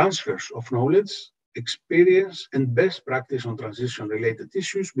 and transfers of knowledge, experience, and best practice on transition-related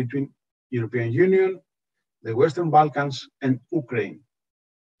issues between European Union, the Western Balkans, and Ukraine.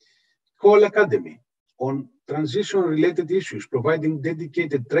 Coal Academy on transition-related issues, providing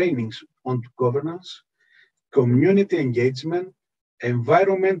dedicated trainings on governance, community engagement,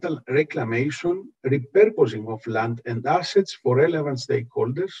 environmental reclamation, repurposing of land and assets for relevant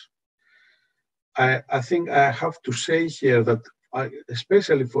stakeholders. I think I have to say here that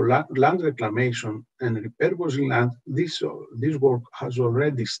especially for land reclamation and repurposing land, this work has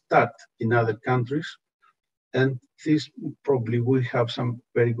already started in other countries, and this probably we have some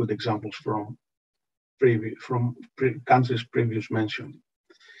very good examples from countries previously mentioned.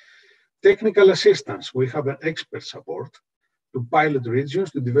 Technical assistance, we have an expert support to pilot regions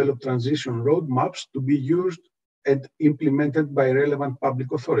to develop transition roadmaps to be used and implemented by relevant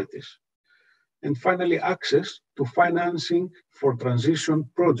public authorities. And finally, access to financing for transition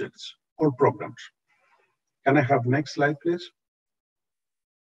projects or programs. Can I have next slide, please?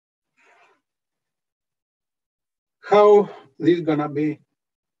 How this is gonna be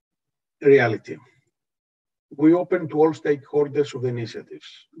reality? We open to all stakeholders of the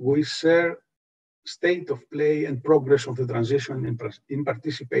initiatives. We share state of play and progress of the transition in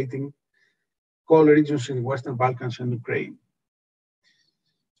participating coal regions in Western Balkans and Ukraine.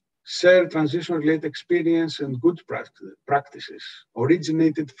 Share transition-related experience and good practices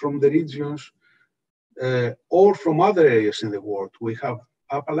originated from the regions or from other areas in the world. We have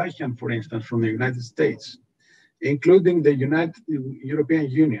Appalachian, for instance, from the United States, including the European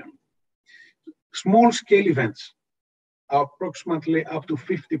Union. Small-scale events, approximately up to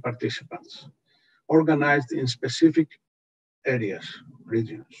 50 participants, organized in specific areas,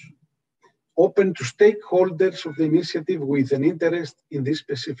 regions. Open to stakeholders of the initiative with an interest in this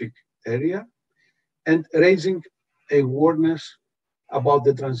specific area, and raising awareness about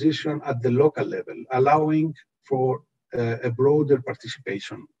the transition at the local level, allowing for a broader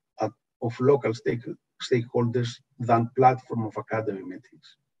participation of local stakeholders than platform of academy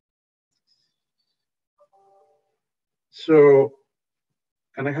meetings. So,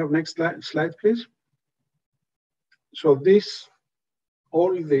 Can I have next slide, please? So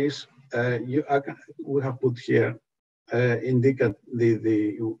all this, we have put here, indicate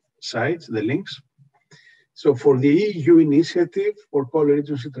the sites, the links. So for the EU initiative for coal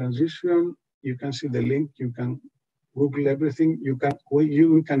agency transition, you can see the link, you can Google everything, you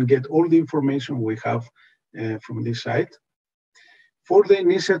can get all the information we have from this site. For the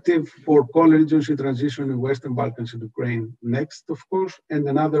initiative for coal agency transition in Western Balkans and Ukraine, next, of course, and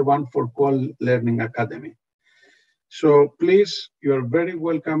another one for Coal Learning Academy. So please, you are very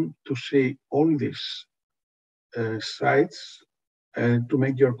welcome to see all these sites and to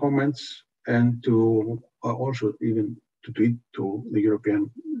make your comments and to also even to tweet to the European,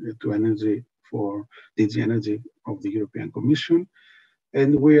 to Energy for DG Energy of the European Commission.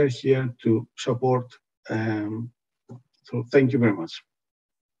 And we are here to support. So thank you very much.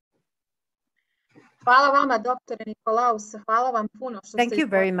 Thank you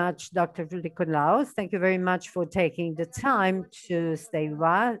very much, Dr. Nikolaos. Thank you very much for taking the time to stay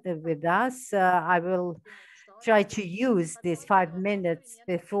with us. I will try to use these 5 minutes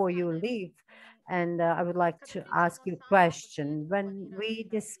before you leave. And I would like to ask you a question. When we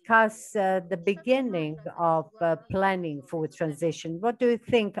discuss the beginning of planning for transition, what do you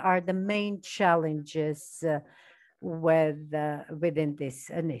think are the main challenges within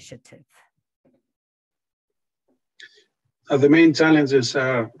this initiative? The main challenges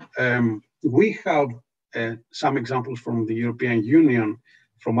are, we have some examples from the European Union,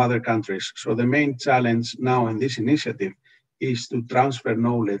 from other countries. So the main challenge now in this initiative is to transfer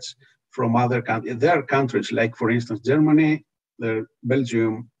knowledge from other countries. There are countries like, for instance, Germany,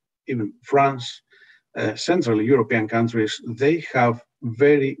 Belgium, even France, Central European countries, they have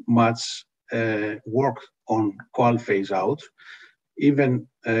very much work on coal phase out, even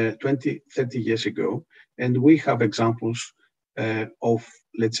 20, 30 years ago. And we have examples of,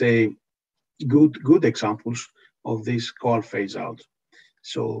 let's say, good examples of this coal phase out.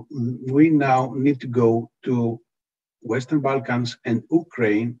 So we now need to go to Western Balkans and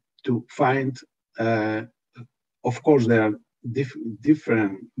Ukraine to find, of course, there are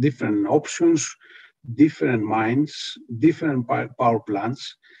different options, different mines, different power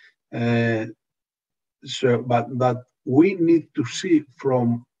plants. But we need to see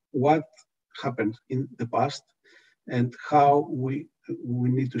from what happened in the past and how we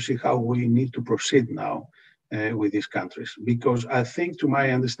need to see how we need to proceed now with these countries. Because I think, to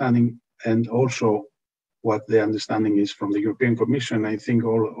my understanding, and also what the understanding is from the European Commission, I think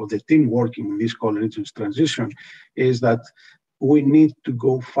all of the team working in this coal regions transition is that we need to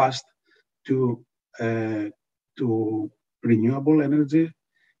go fast to renewable energy.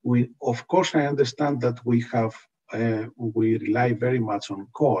 Of course, I understand that we rely very much on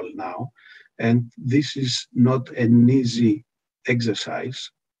coal now, and this is not an easy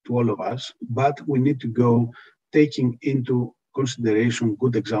exercise to all of us, but we need to go taking into consideration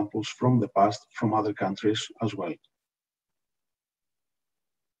good examples from the past, from other countries as well.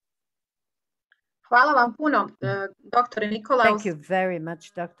 Thank you very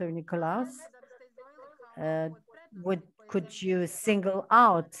much, Dr. Nikolaos. Could you single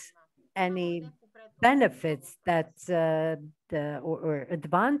out any benefits that or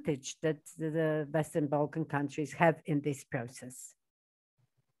advantage that the Western Balkan countries have in this process?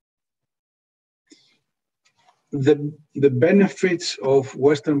 The benefits of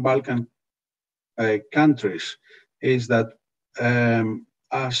Western Balkan countries is that,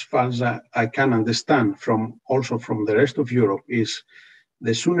 as far as I can understand also from the rest of Europe, is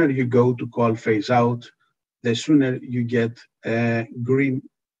the sooner you go to coal phase out, the sooner you get green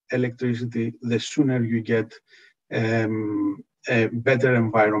electricity, the sooner you get a better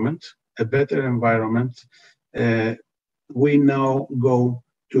environment. A better environment. We now go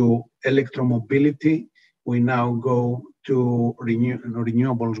to electromobility. We now go to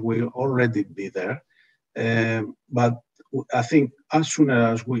renewables will already be there. But I think as soon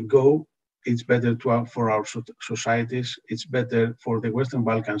as we go, it's better for our societies. It's better for the Western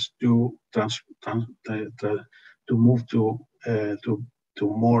Balkans to move to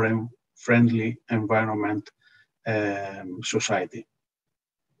more friendly environment society.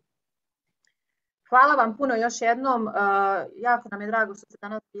 Hvala vam puno još jednom. Jako nam je drago što ste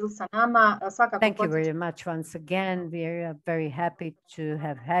danas bili sa nama. Thank you very much once again. We are very happy to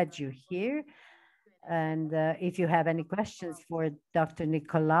have had you here. And if you have any questions for Dr.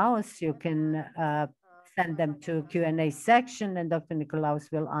 Nikolaos, you can send them to Q&A section, and Dr.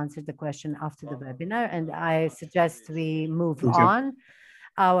 Nikolaos will answer the question after the webinar. And I suggest we move on.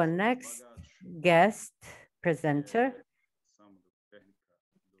 Our next guest presenter.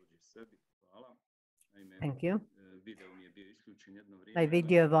 Thank you. My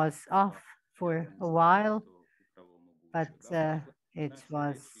video was off for a while, but it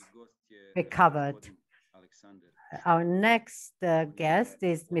was recovered. Our next guest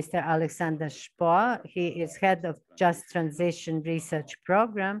is Mr. Alexander Spohr. He is head of Just Transition Research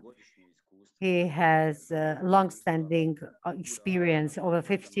Program. He has long-standing experience, over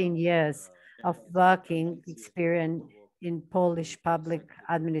 15 years of working experience in Polish public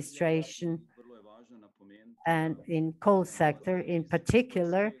administration and in coal sector in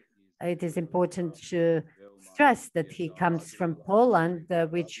particular. It is important to stress that he comes from Poland,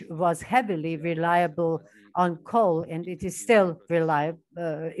 which was heavily reliable on coal, and it is still reliable.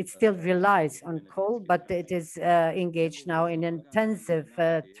 It still relies on coal, but it is engaged now in an intensive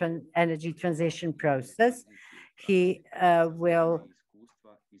energy transition process. He will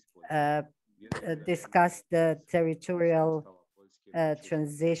discuss the territorial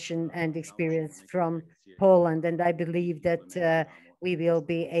transition and experience from Poland, and I believe that we will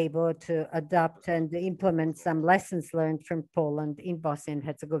be able to adopt and implement some lessons learned from Poland in Bosnia and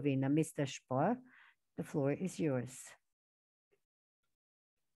Herzegovina. Mr. Spohr, the floor is yours.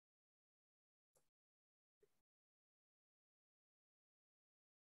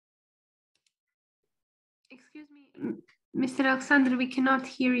 Excuse me, Mr. Alexander, we cannot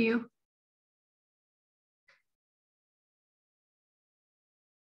hear you.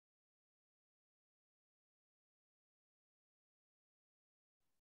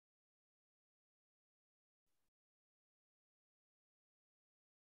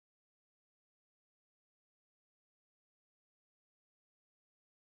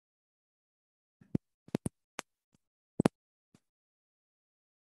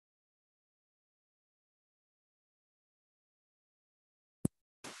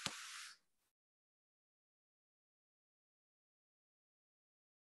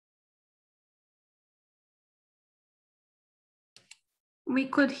 We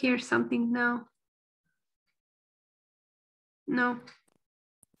could hear something now. No.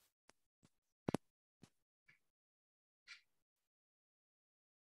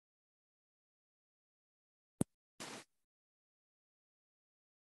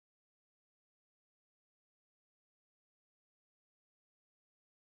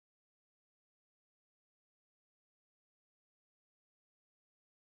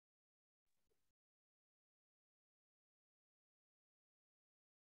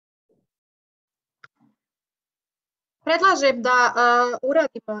 Predlažem da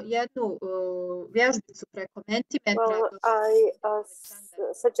uradimo jednu vježbicu preko Mentimetra. Well, I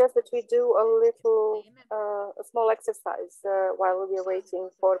suggest that we do a little, a small exercise while we are waiting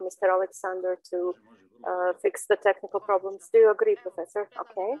for Mr. Alexander to fix the technical problems. Do you agree, Professor?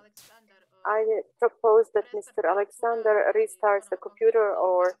 Okay. I propose that Mr. Alexander restarts the computer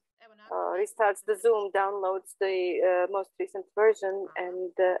or restarts the Zoom, downloads the most recent version,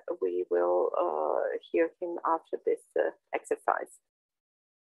 and we will hear him after this exercise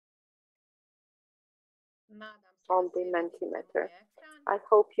on the Mentimeter. I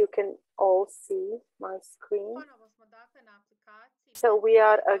hope you can all see my screen. So we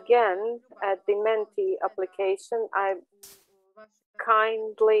are again at the Menti application. I'm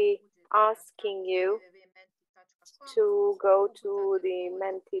kindly asking you to go to the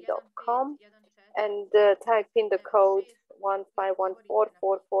menti.com and type in the code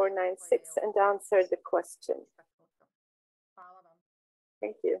 15144496 and answer the question.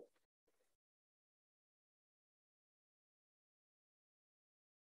 Thank you.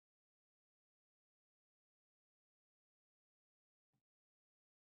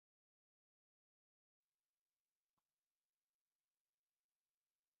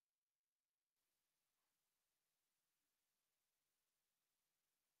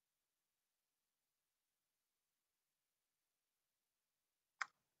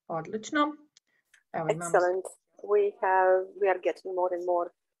 Odlično. Evo, excellent. We are getting more and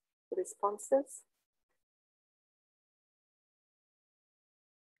more responses.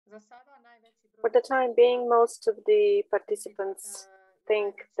 For the time being, most of the participants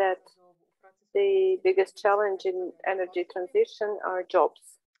think that the biggest challenge in energy transition are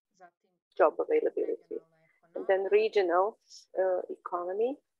jobs, job availability, and then regional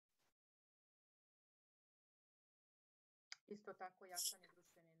economy.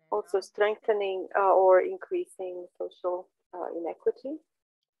 Also strengthening or increasing social inequity.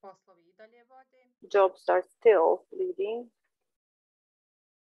 Jobs are still leading.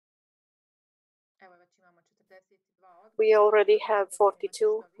 We already have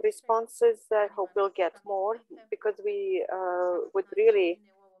 42 responses. I hope we'll get more because we would really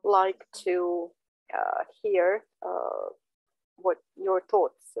like to hear what your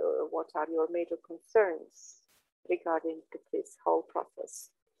thoughts, what are your major concerns regarding this whole process.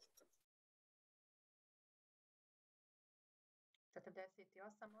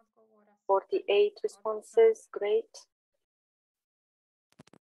 48 responses, great.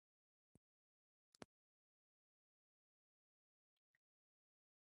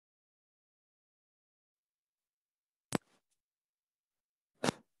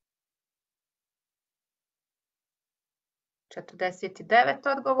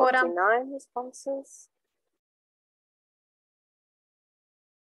 Odgovora. 49 responses.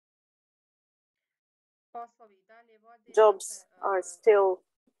 Jobs are still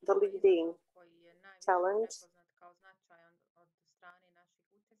the leading challenge.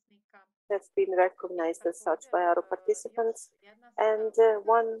 That's been recognized as such by our participants. And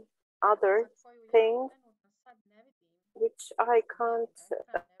one other thing which I can't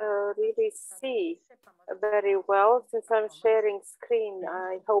really see very well since I'm sharing screen.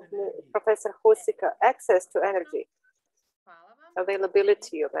 I hope Professor Husika, access to energy,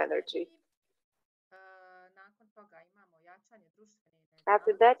 availability of energy.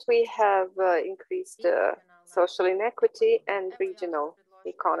 After that, we have increased social inequity and regional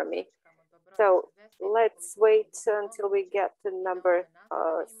economy. So let's wait until we get to number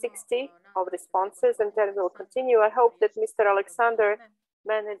 60 of responses, and then we'll continue. I hope that Mr. Alexander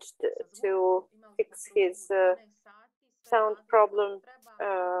managed to fix his sound problem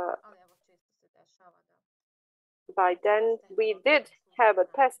by then. We did have a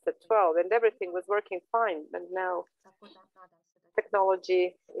test at 12 and everything was working fine, and now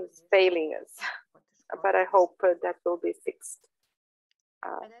technology is failing us. But I hope that will be fixed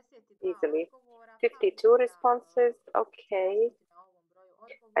easily. 52 responses, okay.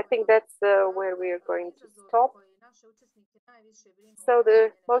 I think that's where we are going to stop. So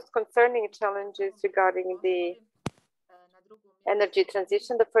the most concerning challenges regarding the energy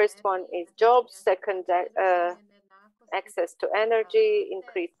transition, the first one is jobs, second, access to energy,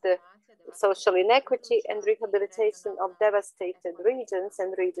 increased social inequity, and rehabilitation of devastated regions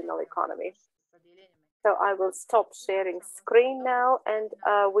and regional economy. So I will stop sharing screen now, and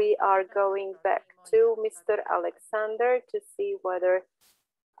we are going back to Mr. Alexander to see whether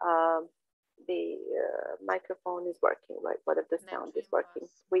the microphone is working, like whether the sound is working.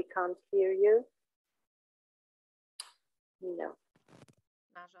 We can't hear you. No.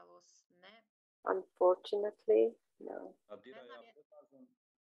 Unfortunately, no.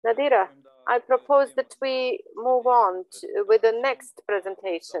 Nadira, I propose that we move on with the next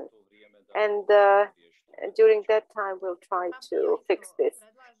presentation, and during that time we'll try to fix this.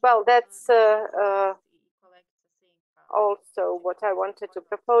 Well, that's also what I wanted to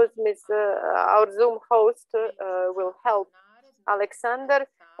propose. Our Zoom host will help Alexander,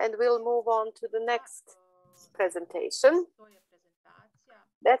 and we'll move on to the next presentation.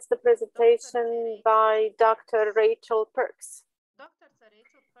 That's the presentation by Dr. Rachel Perks.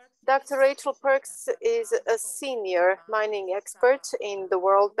 Dr. Rachel Perks is a senior mining expert in the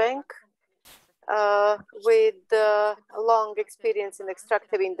World Bank with a long experience in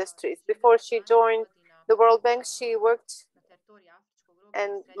extractive industries. Before she joined the World Bank, she worked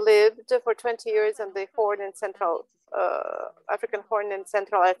and lived for 20 years on the Horn and Central African Horn and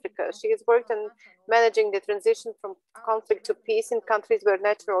Central Africa. She has worked on managing the transition from conflict to peace in countries where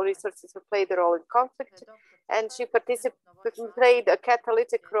natural resources have played a role in conflict, and she played a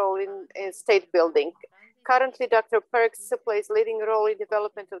catalytic role in state building. Currently, Dr. Perks plays a leading role in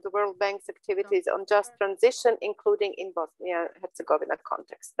development of the World Bank's activities on just transition, including in Bosnia-Herzegovina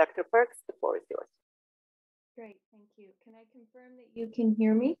context. Dr. Perks, the floor is yours. Great, thank you. Can I confirm that you can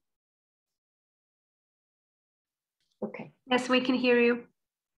hear me? Okay. Yes, we can hear you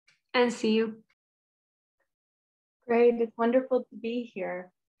and see you. Great, it's wonderful to be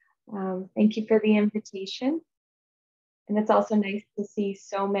here. Thank you for the invitation. And it's also nice to see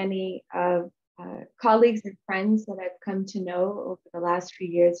so many colleagues and friends that I've come to know over the last few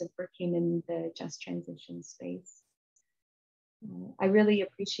years of working in the just transition space. I really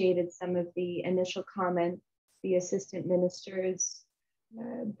appreciated some of the initial comments, the assistant minister's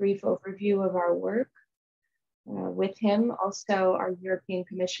brief overview of our work. With him, also our European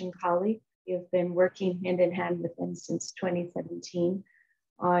Commission colleague. We have been working hand in hand with them since 2017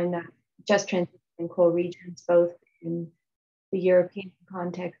 on just transition in coal regions, both in the European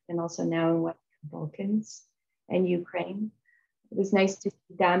context and also now in Western Balkans and Ukraine. It was nice to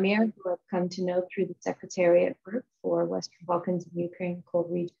see Damir, who I've come to know through the Secretariat Group for Western Balkans and Ukraine Coal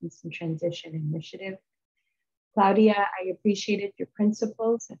Regions and Transition Initiative. Claudia, I appreciated your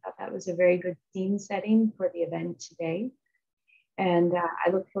principles. I thought that was a very good scene setting for the event today. And I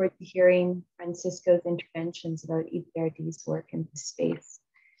look forward to hearing Francisco's interventions about EBRD's work in this space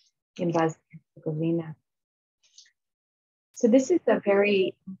in Bosnia and Herzegovina. So this is a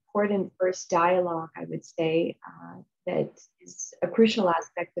very important first dialogue, I would say, that is a crucial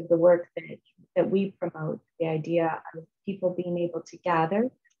aspect of the work that we promote, the idea of people being able to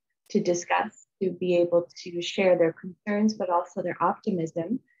gather, to discuss, to be able to share their concerns, but also their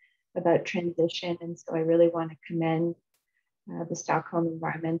optimism about transition. And so I really want to commend the Stockholm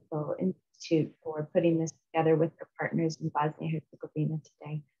Environmental Institute for putting this together with their partners in Bosnia-Herzegovina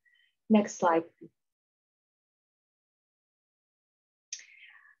today. Next slide, please.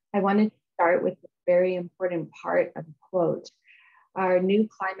 I wanted to start with a very important part of the quote. Our new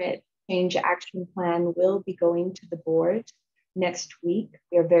climate change action plan will be going to the board next week.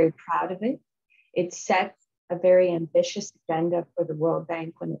 We are very proud of it. It sets a very ambitious agenda for the World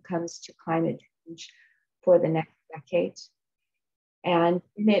Bank when it comes to climate change for the next decade. And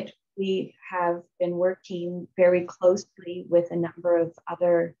in it, we have been working very closely with a number of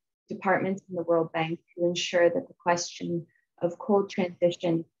other departments in the World Bank to ensure that the question of coal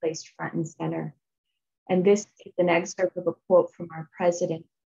transition is placed front and center. And this is an excerpt of a quote from our president,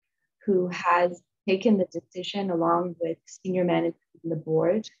 who has taken the decision along with senior management and the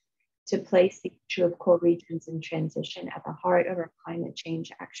board to place the issue of coal regions in transition at the heart of our climate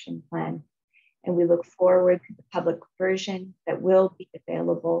change action plan. And we look forward to the public version that will be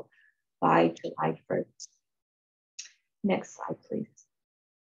available by July 1st. Next slide, please.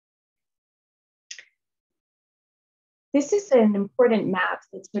 This is an important map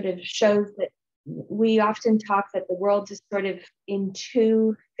that sort of shows that we often talk that the world is sort of in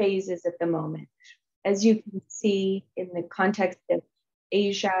two phases at the moment. As you can see in the context of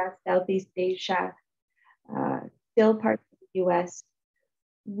Asia, Southeast Asia, still parts of the US,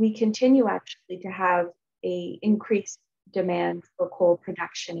 we continue actually to have an increased demand for coal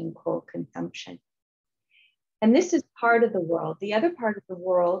production and coal consumption. And this is part of the world. The other part of the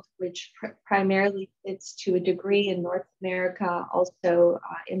world, which primarily sits to a degree in North America, also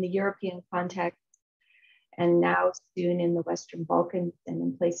in the European context, and now soon in the Western Balkans and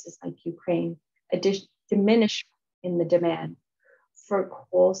in places like Ukraine, diminish in the demand for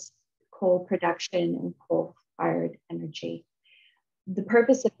coal production and coal-fired energy. The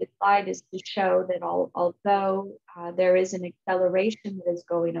purpose of this slide is to show that although there is an acceleration that is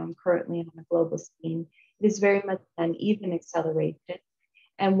going on currently on a global scene, it is very much an uneven acceleration,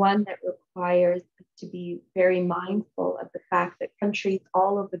 and one that requires us to be very mindful of the fact that countries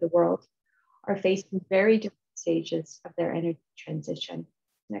all over the world are facing very different stages of their energy transition.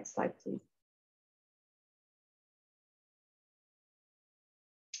 Next slide, please.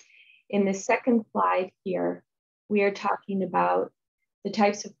 In the second slide here, we are talking about the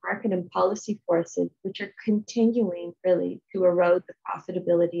types of market and policy forces which are continuing really to erode the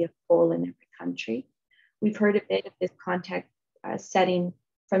profitability of coal in every country. We've heard a bit of this context setting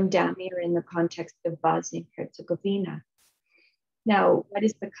from Damir in the context of Bosnia and Herzegovina. Now, what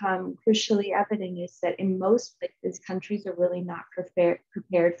has become crucially evident is that in most places, countries are really not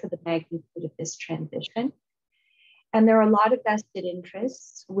prepared for the magnitude of this transition. And there are a lot of vested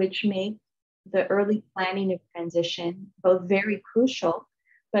interests which make the early planning of transition both very crucial,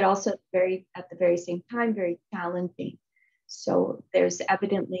 but also at the very same time, very challenging. So there's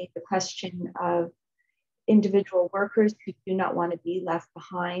evidently the question of individual workers who do not want to be left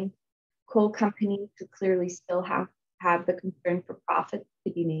behind, coal companies who clearly still have the concern for profits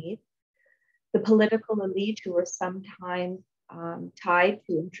to be made, the political elite who are sometimes tied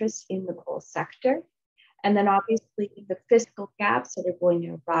to interests in the coal sector, and then obviously the fiscal gaps that are going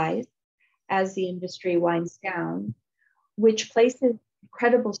to arise as the industry winds down, which places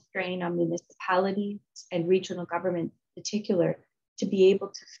incredible strain on municipalities and regional governments in particular to be able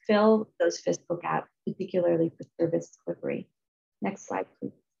to fill those fiscal gaps, particularly for service delivery. Next slide,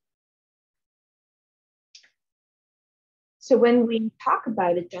 please. So when we talk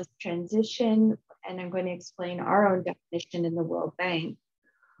about a just transition, and I'm going to explain our own definition in the World Bank,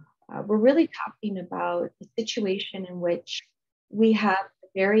 we're really talking about a situation in which we have a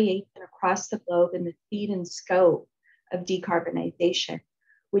variation across the globe in the speed and scope of decarbonization,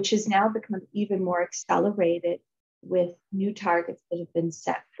 which has now become even more accelerated with new targets that have been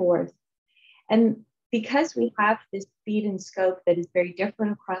set forth. And because we have this speed and scope that is very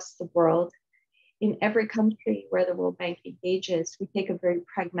different across the world, in every country where the World Bank engages, we take a very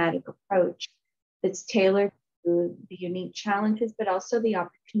pragmatic approach that's tailored to the unique challenges, but also the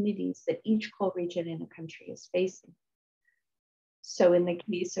opportunities that each coal region in a country is facing. So in the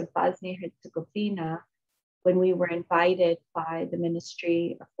case of Bosnia-Herzegovina, when we were invited by the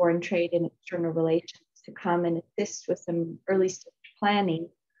Ministry of Foreign Trade and External Relations to come and assist with some early stage planning,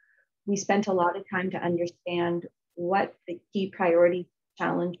 we spent a lot of time to understand what the key priority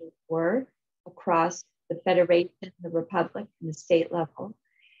challenges were across the federation, the republic, and the state level.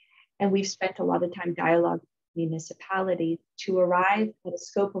 And we've spent a lot of time dialoguing with municipalities to arrive at a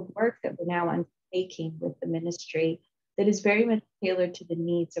scope of work that we're now undertaking with the ministry that is very much tailored to the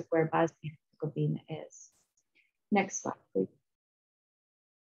needs of where Bosnia-Herzegovina is. Next slide, please.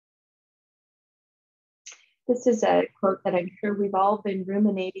 This is a quote that I'm sure we've all been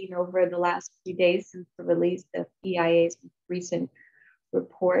ruminating over the last few days since the release of EIA's recent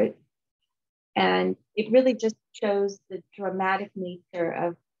report. And it really just shows the dramatic nature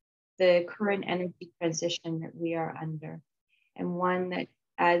of the current energy transition that we are under. And one that,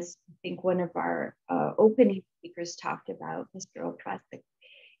 as I think one of our opening speakers talked about, Mr. Okrasik,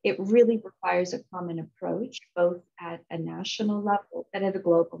 it really requires a common approach, both at a national level and at a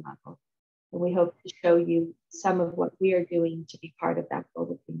global level. And we hope to show you some of what we are doing to be part of that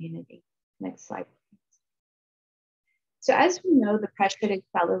global community. Next slide, please. So as we know, the pressure to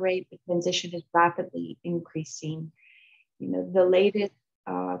accelerate the transition is rapidly increasing. You know, the latest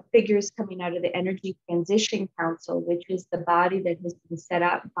figures coming out of the Energy Transition Council, which is the body that has been set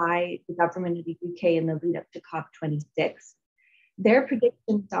up by the government of the UK in the lead up to COP26. Their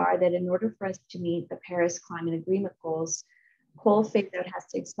predictions are that in order for us to meet the Paris Climate Agreement goals, coal phase out has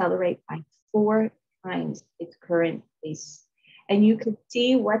to accelerate by 4 times its current pace. And you can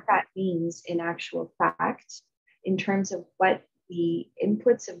see what that means in actual fact in terms of what the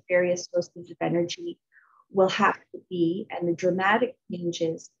inputs of various sources of energy will have to be, and the dramatic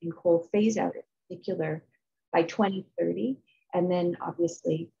changes in coal phase out in particular by 2030, and then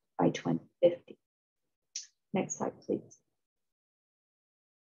obviously by 2050. Next slide, please.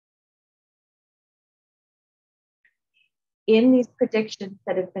 In these predictions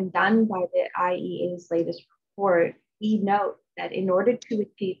that have been done by the IEA's latest report, we note that in order to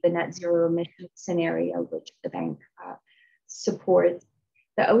achieve the net zero emission scenario, which the bank supports,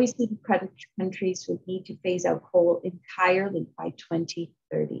 the OECD countries would need to phase out coal entirely by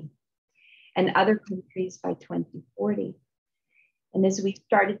 2030, and other countries by 2040. And as we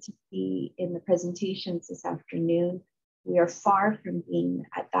started to see in the presentations this afternoon, we are far from being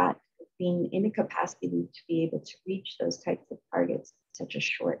at that, being in a capacity to be able to reach those types of targets in such a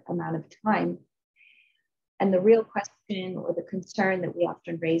short amount of time. And the real question or the concern that we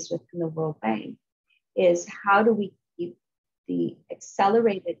often raise within the World Bank is, how do we keep the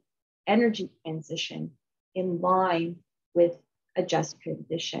accelerated energy transition in line with a just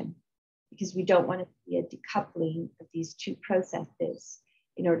transition? Because we don't want to see a decoupling of these two processes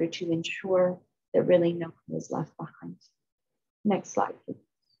in order to ensure that really no one is left behind. Next slide, please.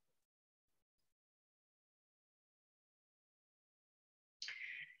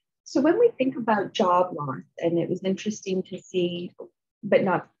 So when we think about job loss, and it was interesting to see, but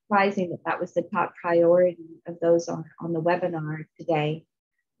not surprising that that was the top priority of those on the webinar today,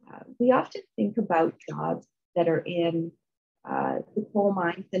 we often think about jobs that are in the coal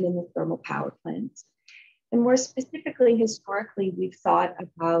mines and in the thermal power plants. And more specifically, historically, we've thought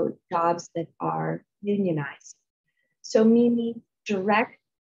about jobs that are unionized. So meaning direct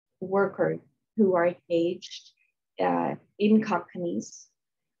workers who are engaged in companies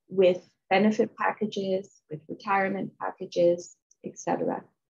with benefit packages, with retirement packages, etc.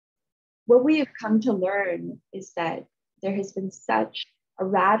 What we have come to learn is that there has been such a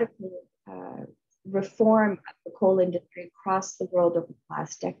radical reform of the coal industry across the world over the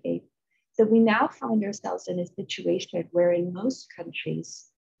last decade that we now find ourselves in a situation where in most countries,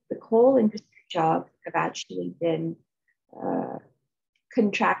 the coal industry jobs have actually been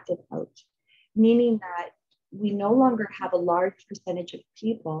contracted out, meaning that we no longer have a large percentage of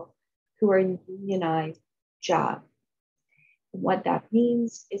people who are in unionized jobs. And what that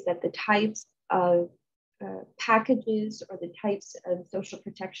means is that the types of packages or the types of social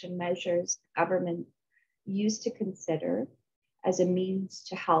protection measures government used to consider as a means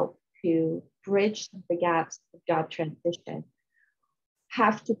to help to bridge the gaps of job transition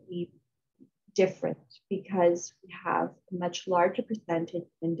have to be different, because we have a much larger percentage of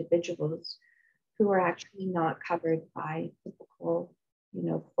individuals who are actually not covered by typical,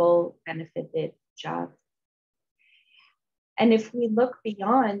 full benefited jobs. And if we look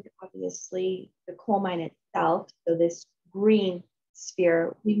beyond, obviously, the coal mine itself, so this green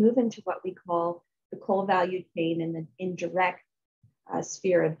sphere, we move into what we call the coal value chain and the indirect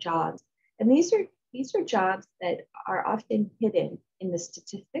sphere of jobs. And these are jobs that are often hidden in the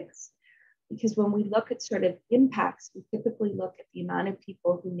statistics, because when we look at sort of impacts, we typically look at the amount of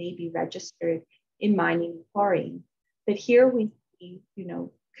people who may be registered in mining and quarrying. But here we see,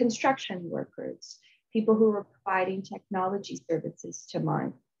 construction workers, people who are providing technology services to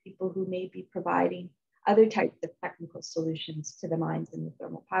mines, people who may be providing other types of technical solutions to the mines and the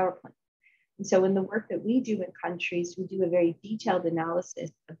thermal power plant. And so in the work that we do in countries, we do a very detailed analysis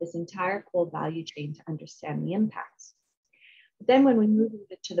of this entire coal value chain to understand the impacts. But then when we move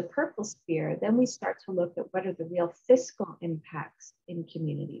to the purple sphere, then we start to look at what are the real fiscal impacts in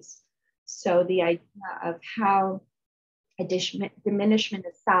communities. So the idea of how a diminishment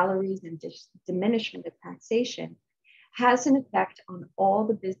of salaries and diminishment of taxation has an effect on all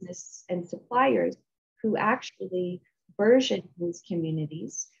the business and suppliers who actually burgeon these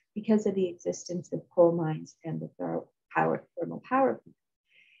communities because of the existence of coal mines and the thermal power plant.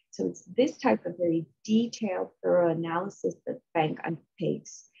 So it's this type of very detailed, thorough analysis that the bank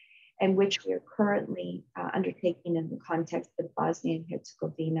undertakes, and which we are currently undertaking in the context of Bosnia and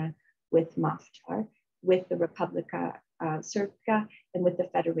Herzegovina with Maftar, with the Republika Srpska, and with the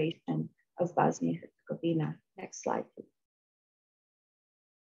Federation of Bosnia and Herzegovina. Next slide, please.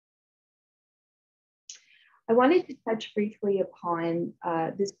 I wanted to touch briefly upon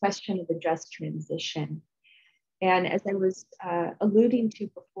this question of a just transition. And as I was alluding to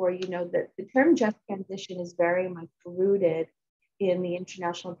before, you know, that the term just transition is very much rooted in the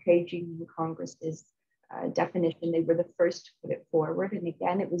International Trade Union Congress's definition. They were the first to put it forward. And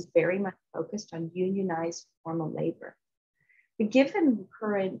again, it was very much focused on unionized formal labor. But given the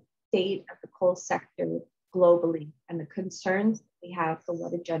current state of the coal sector globally and the concerns we have for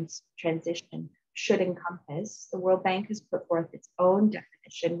what a just transition should encompass, the World Bank has put forth its own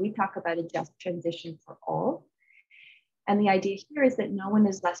definition. We talk about a just transition for all. And the idea here is that no one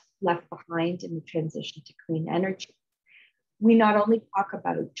is left behind in the transition to clean energy. We not only talk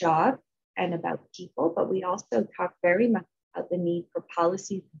about jobs and about people, but we also talk very much about the need for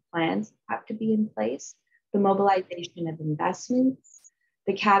policies and plans that have to be in place, the mobilization of investments,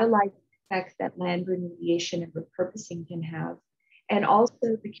 the catalyzing effects that land remediation and repurposing can have, and also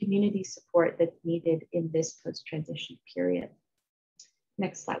the community support that's needed in this post-transition period.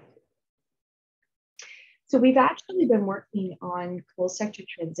 Next slide. So we've actually been working on coal sector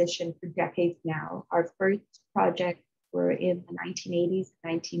transition for decades now. Our first projects were in the 1980s,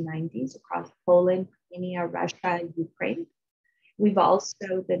 1990s across Poland, Romania, Russia, Ukraine. We've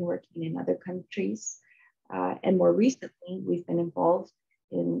also been working in other countries. And more recently, we've been involved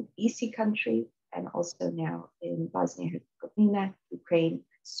in EC countries and also now in Bosnia and Herzegovina, Ukraine,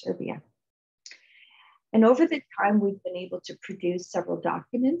 Serbia. And over the time, we've been able to produce several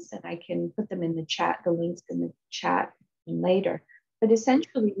documents, and I can put them in the chat, the links in the chat later. But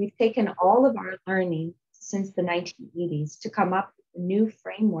essentially, we've taken all of our learning since the 1980s to come up with a new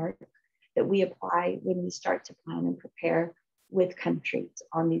framework that we apply when we start to plan and prepare with countries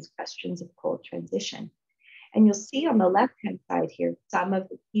on these questions of coal transition. And you'll see on the left-hand side here, some of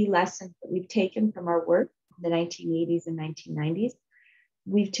the key lessons that we've taken from our work in the 1980s and 1990s.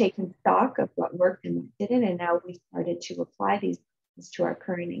 We've taken stock of what worked and what didn't, and now we've started to apply these to our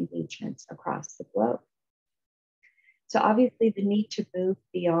current engagements across the globe. So obviously the need to move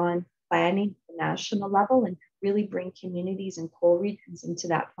beyond planning at the national level and really bring communities and coal regions into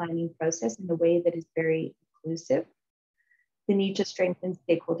that planning process in a way that is very inclusive. The need to strengthen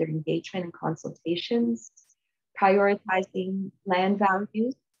stakeholder engagement and consultations, prioritizing land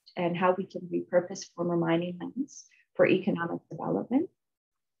values and how we can repurpose former mining lands for economic development,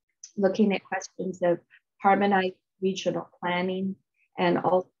 looking at questions of harmonized regional planning, and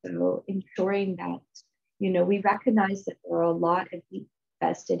also ensuring that, you know, we recognize that there are a lot of deep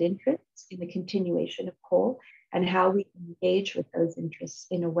vested interests in the continuation of coal and how we can engage with those interests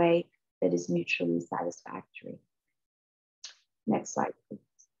in a way that is mutually satisfactory. Next slide, please.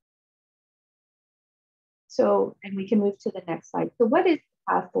 So, and we can move to the next slide. So what is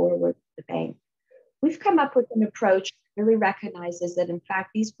the path forward for the bank? We've come up with an approach that really recognizes that, in fact,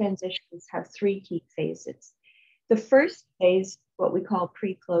 these transitions have three key phases. The first phase, what we call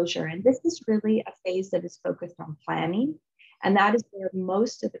pre-closure, and this is really a phase that is focused on planning, and that is where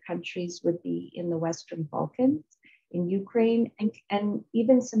most of the countries would be in the Western Balkans, in Ukraine, and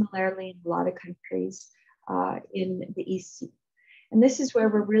even similarly in a lot of countries in the EC. And this is where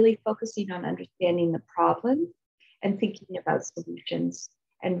we're really focusing on understanding the problem and thinking about solutions,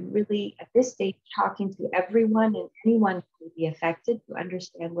 and really at this stage talking to everyone and anyone who will be affected to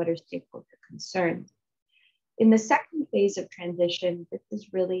understand what are stakeholder concerns. In the second phase of transition, this is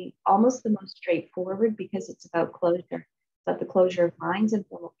really almost the most straightforward because it's about closure. It's about the closure of mines and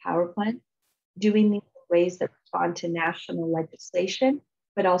thermal power plants, doing these in ways that respond to national legislation,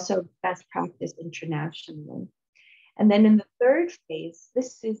 but also best practice internationally. And then in the third phase,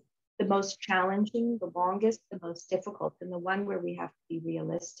 this is the most challenging, the longest, the most difficult, and the one where we have to be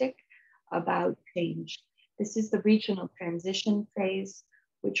realistic about change. This is the regional transition phase,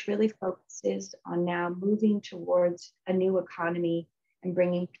 which really focuses on now moving towards a new economy and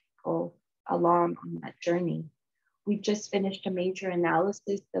bringing people along on that journey. We've just finished a major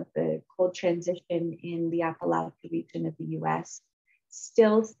analysis of the coal transition in the Appalachia region of the US,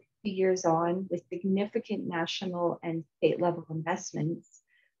 still 60 years on with significant national and state level investments.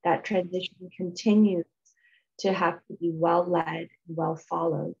 That transition continues to have to be well led, well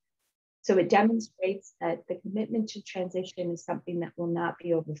followed. So it demonstrates that the commitment to transition is something that will not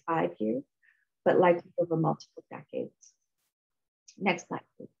be over 5 years, but likely over multiple decades. Next slide,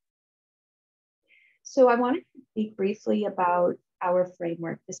 please. So I wanted to speak briefly about our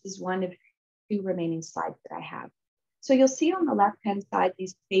framework. This is one of 2 remaining slides that I have. So you'll see on the left-hand side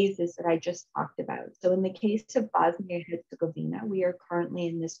these phases that I just talked about. So in the case of Bosnia and Herzegovina, we are currently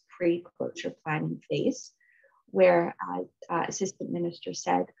in this pre-closure planning phase, where, as Assistant Minister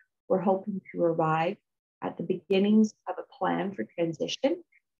said, we're hoping to arrive at the beginnings of a plan for transition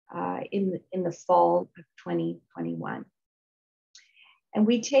in the fall of 2021. And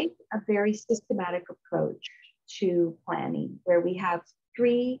we take a very systematic approach to planning, where we have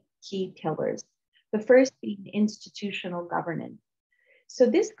 3 key pillars. The first being institutional governance. So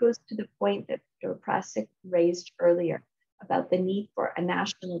this goes to the point that Dr. Prasik raised earlier about the need for a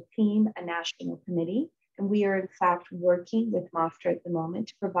national team, a national committee. And we are in fact working with MOFTRA at the moment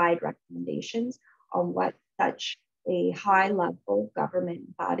to provide recommendations on what such a high-level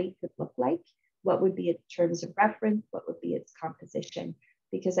government body could look like, what would be its terms of reference, what would be its composition,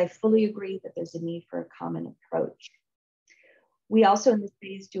 because I fully agree that there's a need for a common approach. We also in this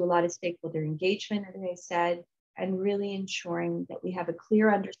phase do a lot of stakeholder engagement, as I said, and really ensuring that we have a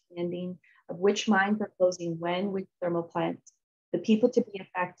clear understanding of which mines are closing when, which thermal plants, the people to be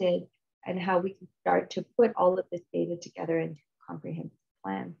affected, and how we can start to put all of this data together into a comprehensive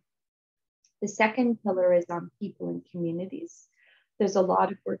plan. The second pillar is on people and communities. There's a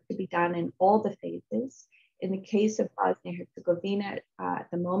lot of work to be done in all the phases. In the case of Bosnia and Herzegovina, at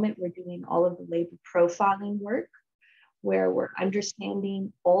the moment, we're doing all of the labor profiling work, where we're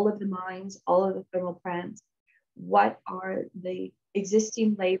understanding all of the mines, all of the thermal plants, what are the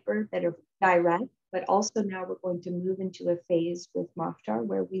existing labor that are direct, but also now we're going to move into a phase with MOFTAR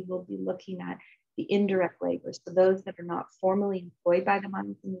where we will be looking at the indirect labor, so those that are not formally employed by the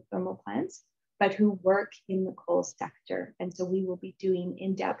mines and the thermal plants, but who work in the coal sector. And so we will be doing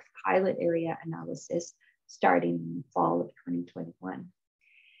in-depth pilot area analysis starting in the fall of 2021.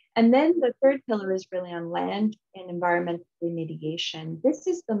 And then the third pillar is really on land and environmental remediation. This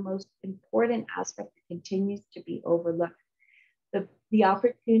is the most important aspect that continues to be overlooked. The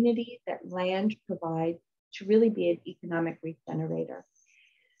opportunity that land provides to really be an economic regenerator.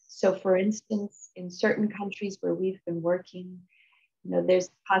 So for instance, in certain countries where we've been working, there's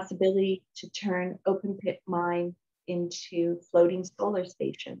the possibility to turn open pit mines into floating solar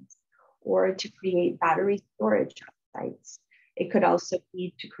stations or to create battery storage sites. It could also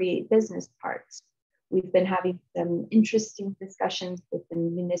be to create business parks. We've been having some interesting discussions with the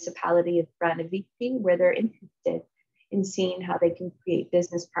municipality of Branovici, where they're interested in seeing how they can create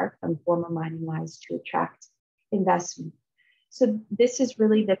business parks on former mining lands to attract investment. So this is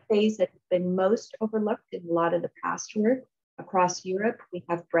really the phase that has been most overlooked in a lot of the past work. Across Europe, we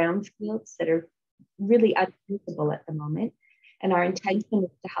have brownfields that are really unusable at the moment. And our intention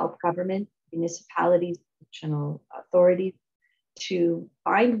is to help governments, municipalities, regional authorities to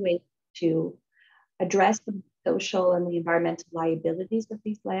find ways to address the social and the environmental liabilities of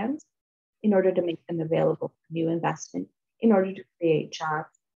these lands in order to make them available for new investment, in order to create jobs.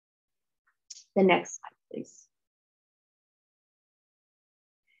 The next slide, please.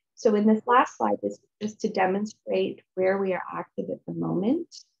 So in this last slide, this is just to demonstrate where we are active at the moment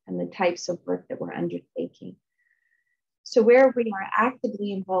and the types of work that we're undertaking. So where we are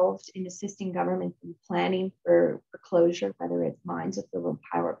actively involved in assisting governments in planning for closure, whether it's mines or thermal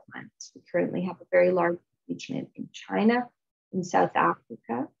power plants. We currently have a very large engagement in China, in South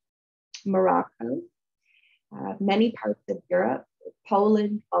Africa, Morocco, many parts of Europe,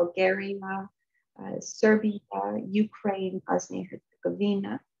 Poland, Bulgaria, Serbia, Ukraine, Bosnia and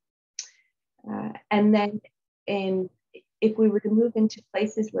Herzegovina. And then if we were to move into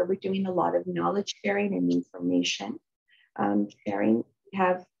places where we're doing a lot of knowledge sharing and information sharing, we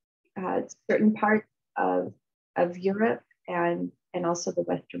have certain parts of Europe and also the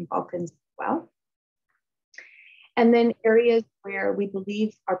Western Balkans as well. And then areas where we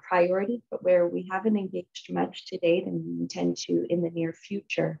believe are priorities, but where we haven't engaged much to date and we intend to in the near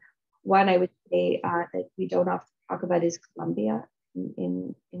future. One I would say that we don't often talk about is Colombia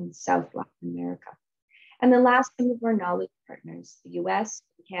in South Latin America. And then last, some of our knowledge partners, the US,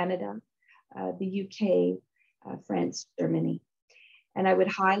 Canada, the UK, France, Germany. And I would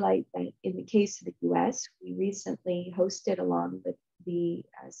highlight that in the case of the US, we recently hosted, along with the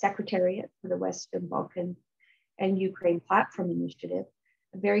Secretariat for the Western Balkans and Ukraine Platform Initiative,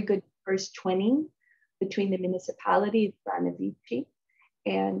 a very good first twinning between the municipality of BiH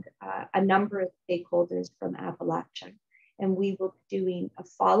and a number of stakeholders from Appalachia. And we will be doing a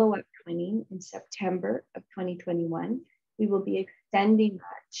follow-up twinning in September of 2021. We will be extending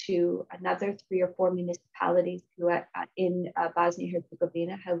that to another 3 or 4 municipalities who in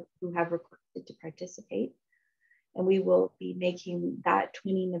Bosnia-Herzegovina who have requested to participate. And we will be making that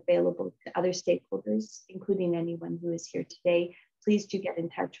twinning available to other stakeholders, including anyone who is here today. Please do get in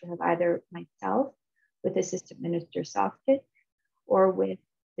touch with either myself, with Assistant Minister Softit, or with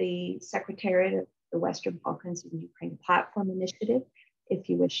the Secretariat of the Western Balkans and Ukraine Platform Initiative if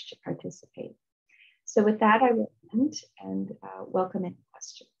you wish to participate. So with that, I will end and welcome any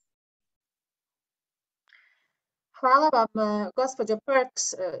questions. Hvala vam, gospođo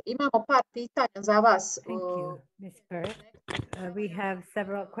Perks. Imamo par pitanja za vas. Thank you, Ms. Perks. We have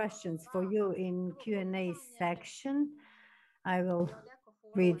several questions for you in Q&A section. I will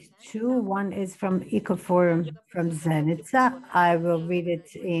read 2. One is from Ecoforum from Zenica. I will read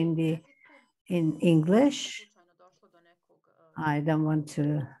it in English. I don't want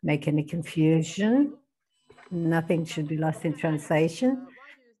to make any confusion. Nothing should be lost in translation.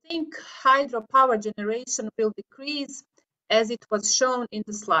 Think hydropower generation will decrease as it was shown in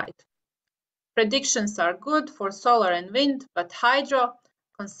the slide. Predictions are good for solar and wind, but hydro,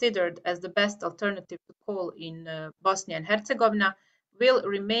 considered as the best alternative to coal in Bosnia and Herzegovina, will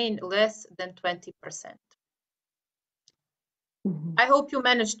remain less than 20%. I hope you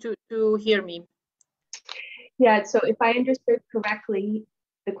managed to hear me. Yeah, so if I understood correctly,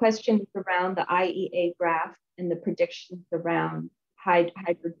 the question is around the IEA graph and the predictions around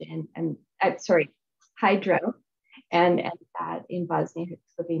hydrogen and hydro and that in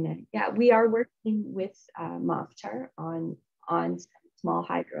Bosnia-Herzegovina. Yeah, we are working with Moftar on small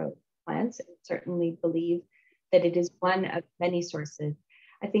hydro plants and certainly believe that it is one of many sources.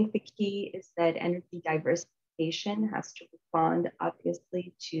 I think the key is that energy diversification has to respond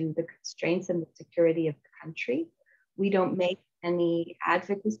obviously to the constraints and the security of the country. We don't make any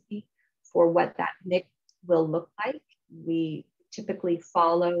advocacy for what that mix will look like. We typically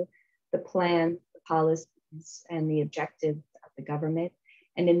follow the plans, the policies, and the objectives of the government.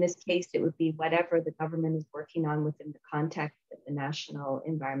 And in this case, it would be whatever the government is working on within the context of the national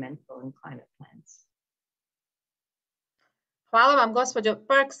environmental and climate plans. Hvala vam, gospođo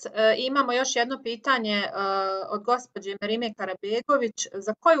Perks. Imamo još jedno pitanje od gospođe Marime Karabegović.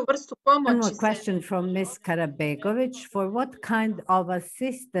 Za koju vrstu pomoći One more question from Ms. Karabegović. For what kind of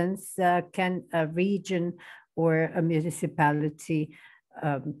assistance can a region or a municipality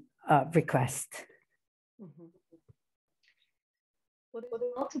request? Well, there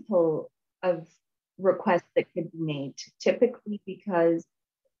are multiple of requests that could be made, typically because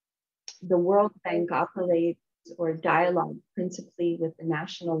the World Bank operates or dialogue principally with the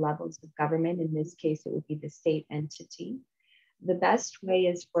national levels of government. In this case, it would be the state entity. The best way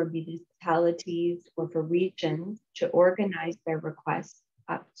is for municipalities or for regions to organize their requests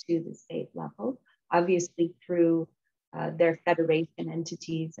up to the state level, obviously through their federation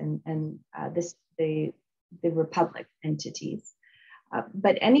entities and the republic entities.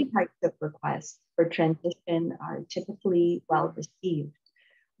 But any types of requests for transition are typically well received.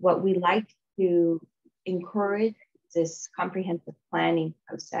 What we like to encourage this comprehensive planning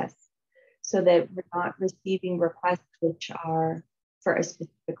process so that we're not receiving requests which are for a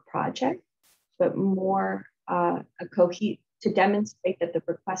specific project, but more to demonstrate that the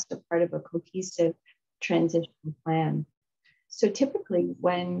requests are part of a cohesive transition plan. So typically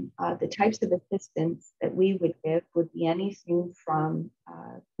when the types of assistance that we would give would be anything from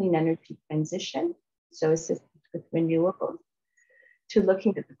clean energy transition, so assistance with renewables, to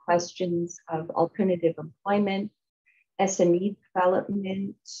looking at the questions of alternative employment, SME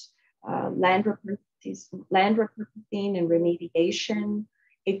development, land repurposing and remediation.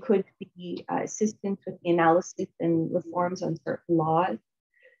 It could be assistance with the analysis and reforms on certain laws.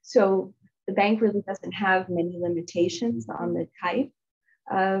 So the bank really doesn't have many limitations on the type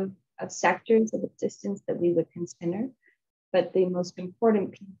of sectors of assistance that we would consider. But the most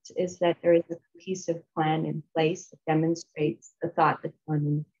important piece is that there is a cohesive plan in place that demonstrates the thought that's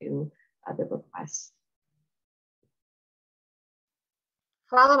gone into the requests.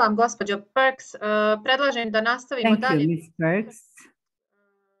 Hvala vam, gospođo Perks. Predlažem da nastavimo dalje. Thank you, Ms. Perks.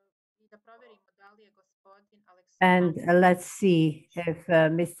 And let's see if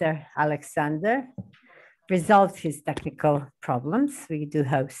Mr. Alexander resolved his technical problems. We do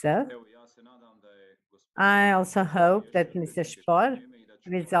hope so. I also hope that Mr. Spor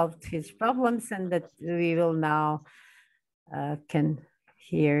resolved his problems and that we will now can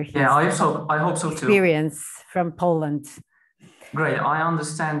hear his I hope so too. Experience from Poland. Great. I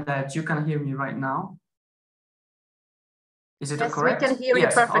understand that you can hear me right now. Is it correct? Yes, we can hear you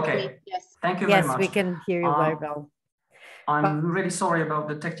perfectly. Okay. Yes. Thank you very much. Yes, we can hear you very well. I'm really sorry about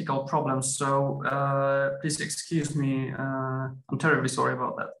the technical problems, so please excuse me. I'm terribly sorry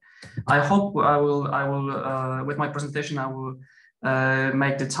about that. I hope I will with my presentation, I will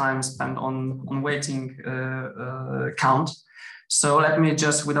make the time spent on waiting count. So let me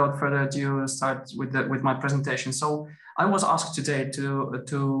just, without further ado, start with my presentation. So I was asked today to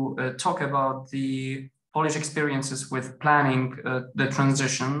talk about the Polish experiences with planning the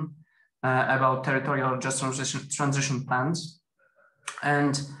transition, about territorial just transition plans.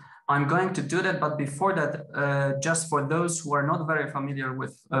 And I'm going to do that, but before that, just for those who are not very familiar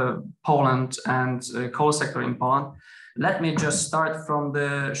with Poland and coal sector in Poland, let me just start from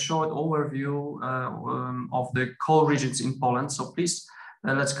the short overview of the coal regions in Poland. So please,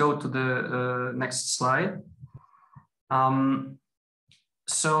 let's go to the next slide.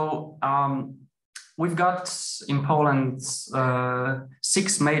 We've got in Poland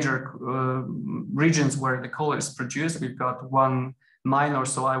 6 major regions where the coal is produced. We've got one minor,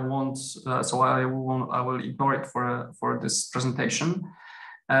 so I will ignore it for this presentation.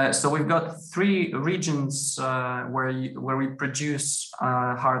 So we've got 3 regions where we produce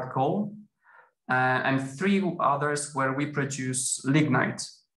hard coal, and 3 others where we produce lignite.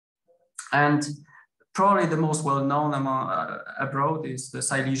 And probably the most well-known abroad is the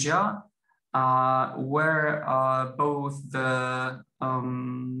Silesia, where both the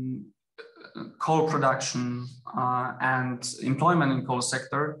coal production and employment in coal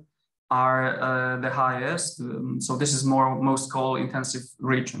sector are the highest. So this is most coal intensive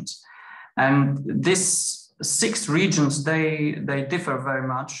regions. And these 6 regions, they differ very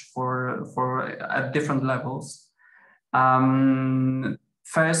much at different levels.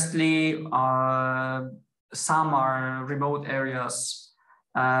 Firstly, some are remote areas,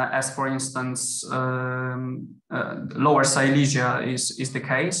 as for instance, Lower Silesia is the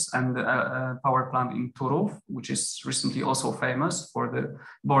case, and a power plant in Turów, which is recently also famous for the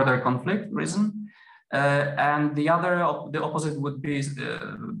border conflict reason. And the opposite would be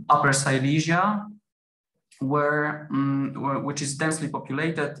Upper Silesia, which is densely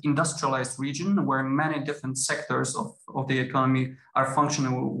populated, industrialized region where many different sectors of the economy are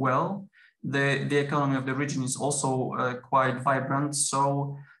functioning well. The economy of the region is also quite vibrant.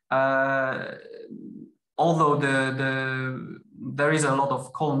 So although there is a lot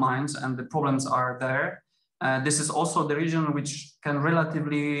of coal mines and the problems are there, this is also the region which can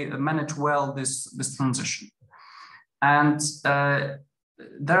relatively manage well this transition. And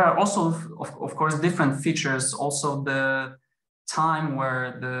there are also, of course, different features. Also, the time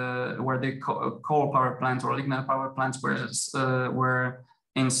where the coal power plants or lignite power plants were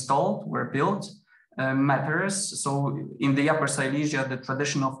installed, were built, matters. So in the Upper Silesia, the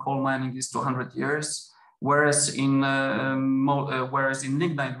tradition of coal mining is 200 years, whereas in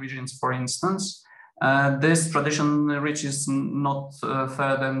lignite regions, for instance, this tradition reaches not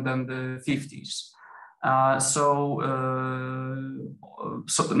further than the 50s. So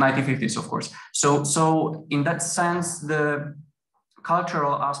 1950s, of course. So in that sense, the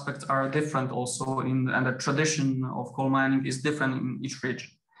cultural aspects are different also, and the tradition of coal mining is different in each region.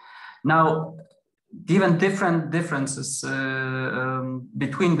 Now, given different differences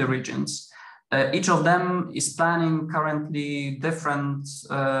between the regions, each of them is planning currently different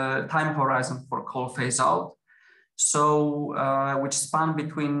time horizon for coal phase out. So which span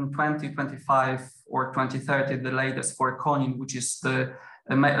between 2025 or 2030, the latest for Konin, which is the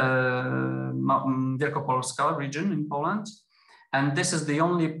Wielkopolska region in Poland. And this is the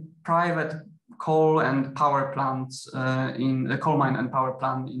only private coal and power plant in the coal mine and power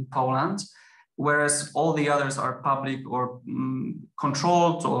plant in Poland, whereas all the others are public or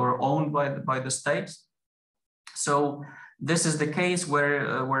controlled or owned by the state. So this is the case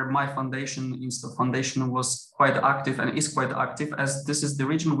where my foundation, Insta Foundation, was quite active and is quite active, as this is the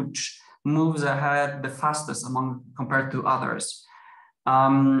region which moves ahead the fastest compared to others.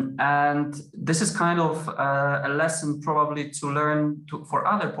 And this is kind of a lesson probably to learn for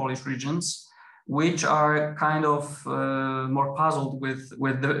other Polish regions, which are kind of more puzzled with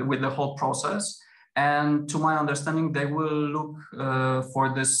the whole process. And to my understanding, they will look for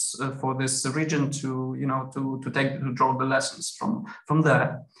this region to draw the lessons from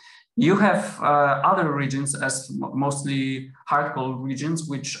there. You have other regions, as mostly hard coal regions,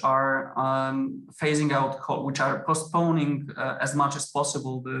 which are phasing out coal, which are postponing as much as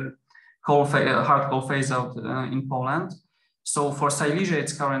possible the hard coal phase out in Poland. So for Silesia,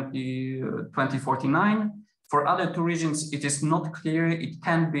 it's currently 2049. For other two regions, it is not clear. It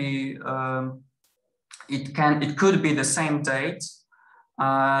can be, it could be the same date,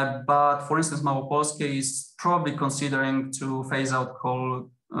 but for instance, Małopolskie is probably considering to phase out coal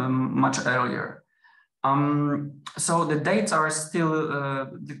much earlier. So the dates are still,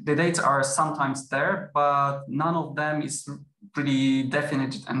 the dates are sometimes there, but none of them is pretty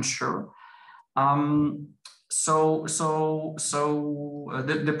definite and sure. The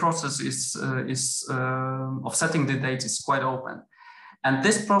process is of setting the date is quite open. And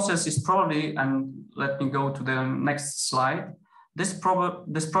this process is probably, and let me go to the next slide, this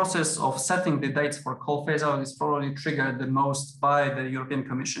process of setting the dates for coal phase out is probably triggered the most by the European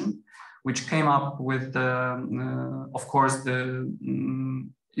Commission, which came up with, of course, the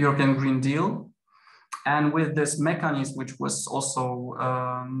European Green Deal. And with this mechanism, which was also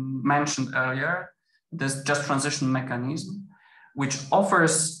mentioned earlier, this just transition mechanism, which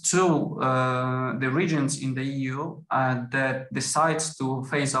offers to the regions in the EU that decides to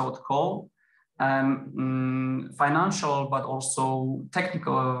phase out coal financial but also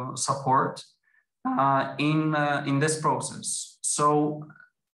technical support in this process. So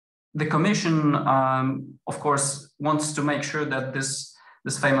the Commission, of course, wants to make sure that this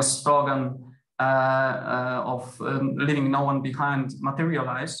famous slogan of leaving no one behind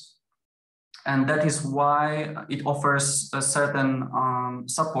materialize. And that is why it offers a certain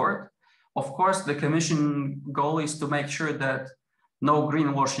support. Of course, the Commission goal is to make sure that no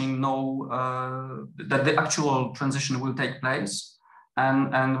greenwashing, that the actual transition will take place,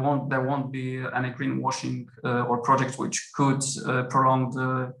 and there won't be any greenwashing or projects which could prolong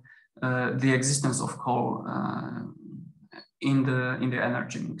the existence of coal in the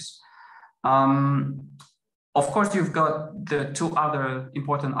energy mix. Of course, you've got the two other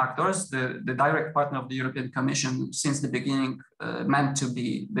important actors, the direct partner of the European Commission since the beginning, meant to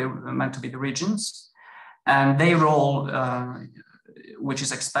be the regions, and their role, which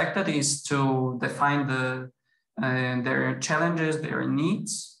is expected, is to define their challenges, their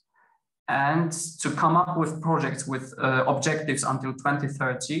needs, and to come up with projects with objectives until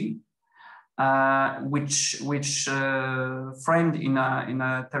 2030, which framed in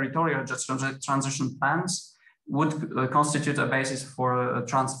a territorial transition plans would constitute a basis for a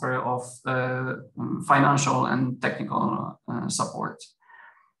transfer of financial and technical support.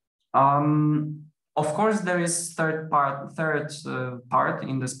 Of course, there is third part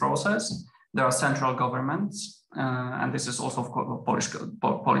in this process. There are central governments, and this is also a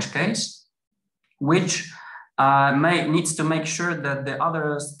Polish case, which needs to make sure that the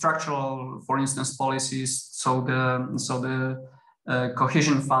other structural, for instance, policies, so the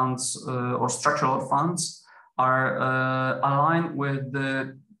cohesion funds or structural funds, are aligned with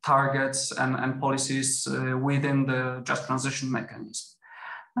the targets and policies within the just transition mechanism.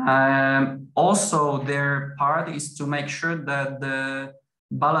 Also, their part is to make sure that the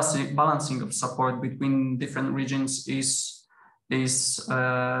balancing of support between different regions is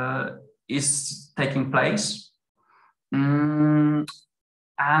taking place. And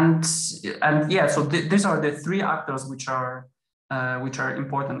yeah, so these are the three actors which are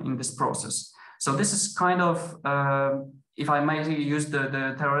important in this process. So this is kind of, if I may use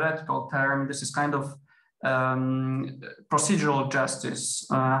the theoretical term, this is kind of procedural justice,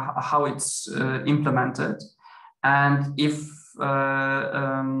 how it's implemented. And if,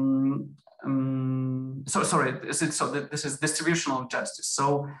 this is distributional justice.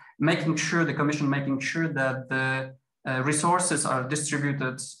 So making sure, the Commission making sure that the resources are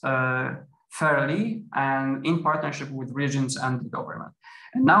distributed fairly and in partnership with regions and the government.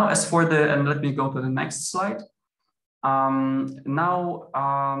 And now as for and let me go to the next slide. Now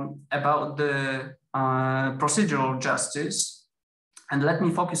about the procedural justice, and let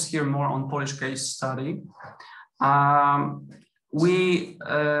me focus here more on Polish case study. We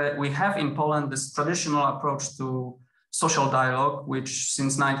have in Poland this traditional approach to social dialogue, which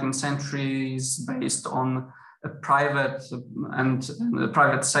since 19th century is based on a private and the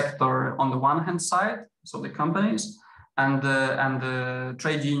private sector on the one hand side, so the companies, and the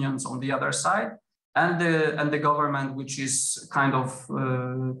trade unions on the other side, and the government, which is kind of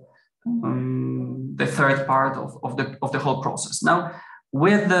the third part of the whole process. Now,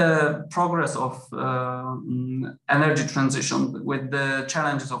 with the progress of energy transition, with the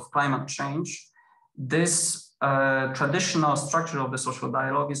challenges of climate change, this traditional structure of the social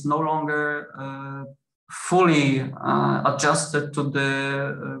dialogue is no longer fully adjusted to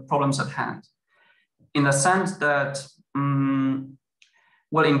the problems at hand. In the sense that,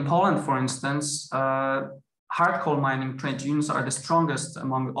 well, in Poland, for instance, hard coal mining trade unions are the strongest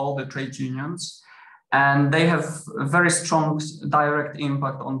among all the trade unions. And they have a very strong direct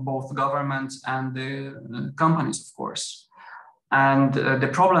impact on both governments and the companies, of course. And the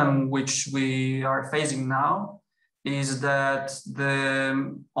problem which we are facing now is that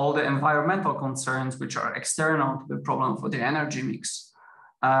all the environmental concerns which are external to the problem for the energy mix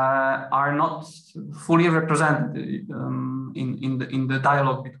are not fully represented in the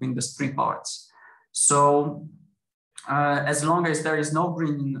dialogue between the three parts. So as long as there is no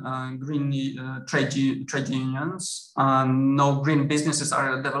green trade unions, no green businesses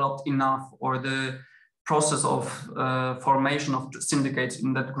are developed enough, or the process of formation of syndicates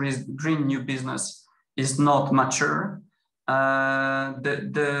in that green new business is not mature, the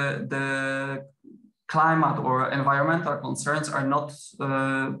climate or environmental concerns are not,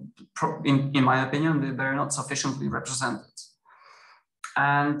 in my opinion, they're not sufficiently represented.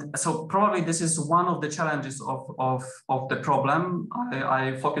 And so probably this is one of the challenges of the problem.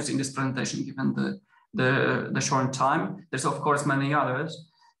 I focus in this presentation given the short time. There's of course many others,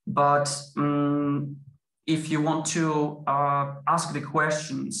 but if you want to ask the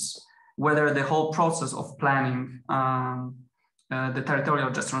questions whether the whole process of planning the territorial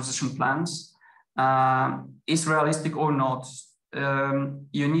just transition plans is realistic or not,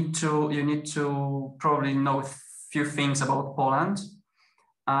 you need to probably know a few things about Poland,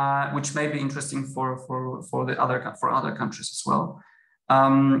 which may be interesting for other countries as well.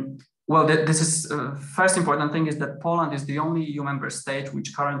 Well, this is first important thing is that Poland is the only EU member state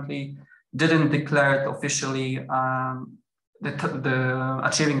which currently didn't declare officially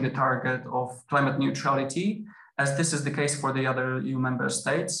achieving the target of climate neutrality, as this is the case for the other EU member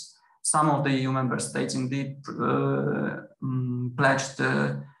states. Some of the EU member states indeed pledged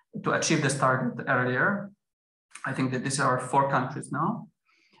to achieve this target earlier. I think that these are 4 countries now.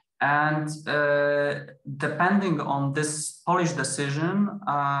 And depending on this Polish decision,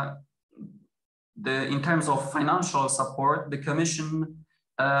 in terms of financial support, the Commission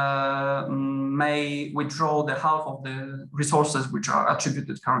may withdraw the half of the resources which are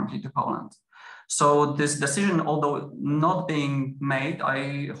attributed currently to Poland. So this decision, although not being made,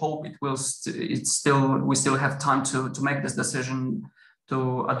 I hope we still have time to make this decision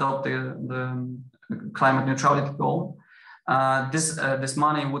to adopt the climate neutrality goal. This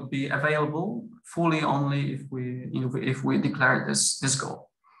money would be available fully only if we declare this goal.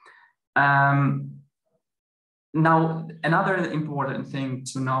 Now, another important thing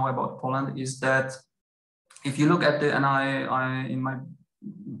to know about Poland is that if you look at and I in my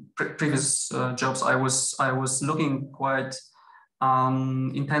previous jobs, I was looking quite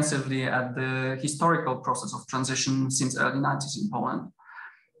intensively at the historical process of transition since early 90s in Poland.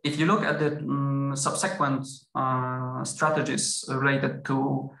 If you look at the subsequent strategies related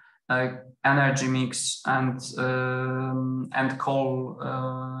to energy mix and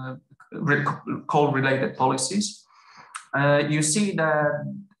coal-related policies, you see that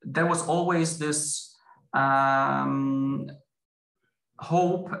there was always this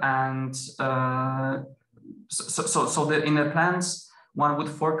hope, and in the plans one would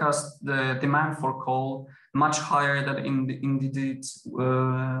forecast the demand for coal much higher than indeed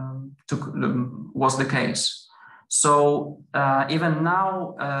was the case. So even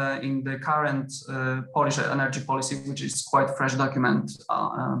now, in the current Polish energy policy, which is quite a fresh document,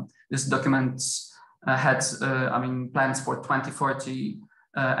 this document had, plans for 2040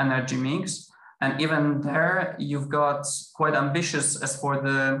 energy mix. And even there, you've got quite ambitious as for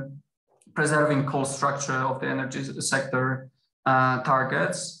the preserving coal structure of the energy sector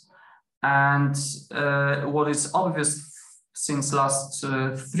targets. And what is obvious since last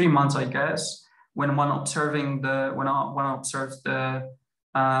 3 months, I guess, when one observes the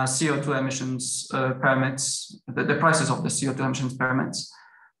CO2 emissions permits, the prices of the CO2 emissions permits,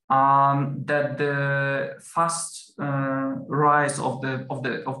 that the fast rise of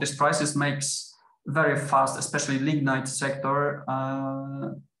these prices makes very fast, especially lignite sector,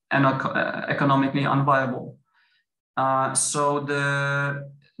 and economically unviable. So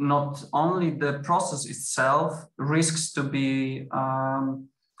not only the process itself risks to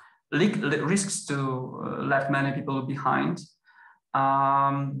let many people behind,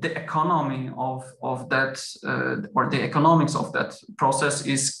 the economy of that or the economics of that process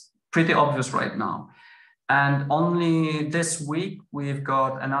is pretty obvious right now. And only this week we've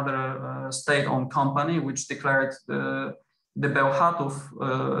got another state-owned company which declared the Bełchatów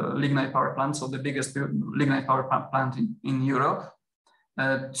lignite power plant, so the biggest lignite power plant in Europe,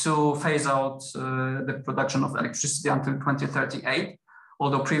 to phase out the production of electricity until 2038,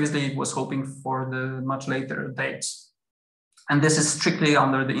 although previously it was hoping for the much later dates. And this is strictly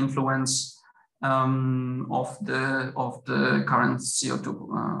under the influence of the current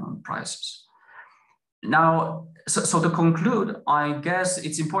CO2 prices. Now, so to conclude, I guess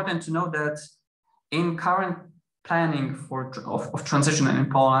it's important to know that in current planning of transition in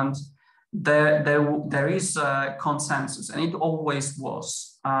Poland, there is a consensus, and it always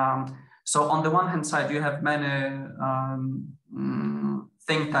was. So on the one hand side, you have many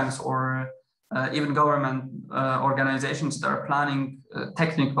think tanks or even government organizations that are planning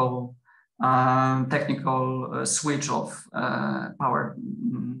technical switch of power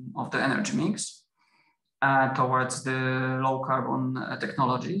of the energy mix towards the low carbon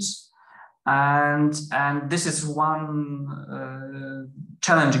technologies. And this is one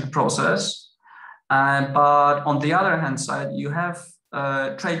challenging process. But on the other hand side, you have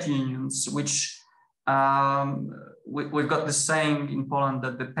trade unions, which we've got the saying in Poland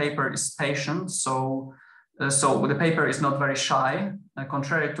that the paper is patient. So the paper is not very shy,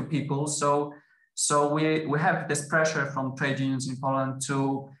 contrary to people. So we have this pressure from trade unions in Poland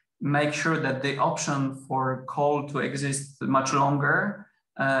to make sure that the option for coal to exist much longer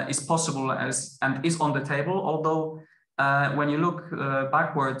is possible and is on the table. Although when you look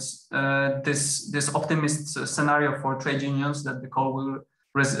backwards, this optimist scenario for trade unions that the coal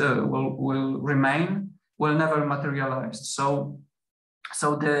will remain will never materialize. So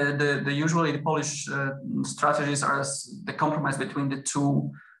usually the Polish strategies are the compromise between the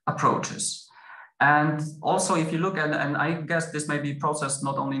two approaches. And also, if you look at, and I guess this may be processed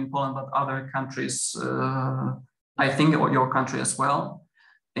not only in Poland, but other countries, I think, or your country as well,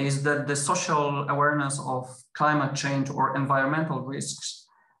 is that the social awareness of climate change or environmental risks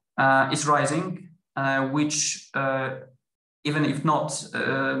is rising, which even if not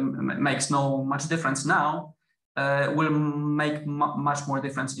makes no much difference now, will make much more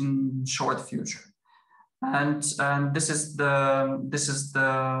difference in short future. And this is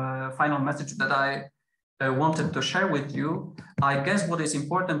the final message that I wanted to share with you. I guess what is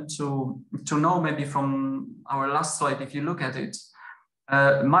important to know, maybe from our last slide, if you look at it,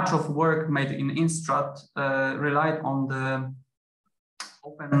 much of work made in Instrat relied on the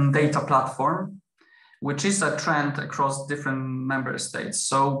open data platform, which is a trend across different member states.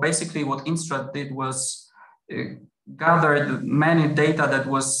 So basically what Instrat did was gathered many data that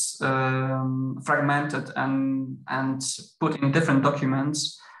was fragmented and put in different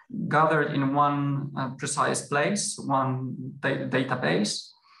documents, gathered in one precise place, one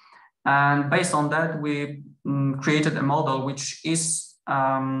database. And based on that, we created a model which is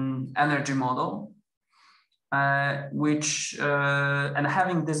energy model, which and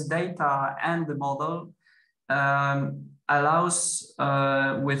having this data and the model allows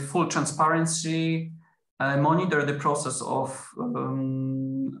with full transparency monitor the process of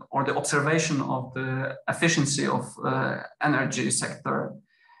or the observation of the efficiency of energy sector.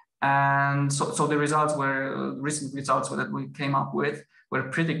 And so the results were, recent results that we came up with were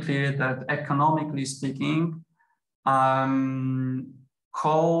pretty clear that economically speaking,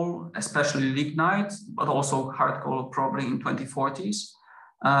 coal, especially lignite, but also hard coal probably in 2040s,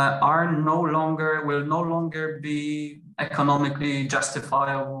 will no longer be economically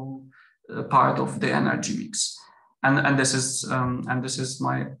justifiable part of the energy mix. And this is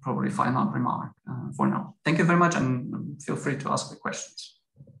my probably final remark for now. Thank you very much, and feel free to ask the questions.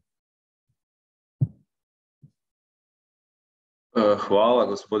 Hvala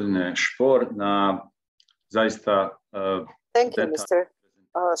gospodine Špor na zaista Thank you, Mr.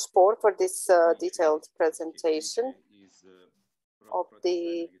 Špor, for this detailed presentation of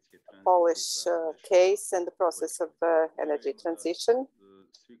the Polish case and the process of energy transition.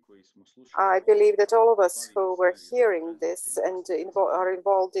 I believe that all of us who were hearing this and are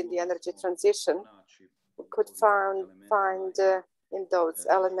involved in the energy transition could find in those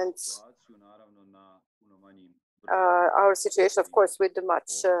elements our situation, of course, with the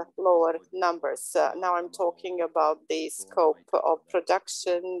much lower numbers. Now I'm talking about the scope of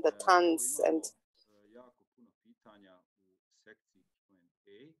production, the tons, and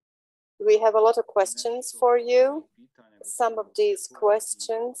we have a lot of questions for you. Some of these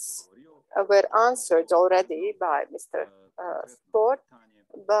questions were answered already by Mr. Špor,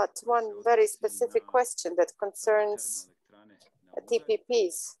 but one very specific question that concerns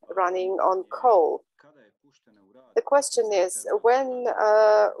TPPs running on coal. The question is, when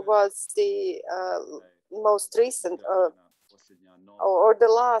was the most recent or the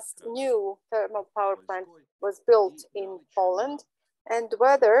last new thermal power plant was built in Poland, and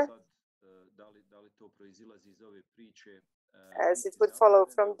whether, as it would follow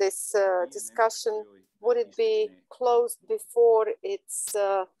from this discussion, would it be closed before its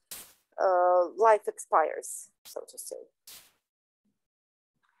life expires, so to say?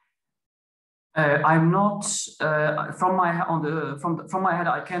 I'm not from my head.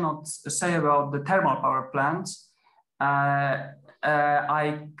 I cannot say about the thermal power plants.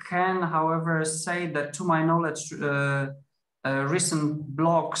 I can, however, say that to my knowledge, recent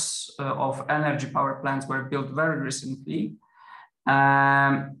blocks of energy power plants were built very recently.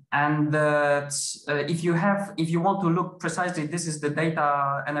 And that if you want to look precisely, this is the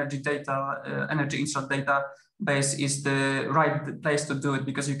energy instrat database is the right place to do it,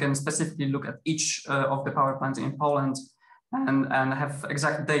 because you can specifically look at each of the power plants in Poland and have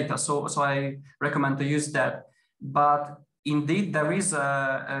exact data. So I recommend to use that. But indeed, there is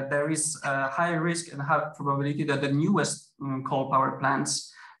a high risk and high probability that the newest coal power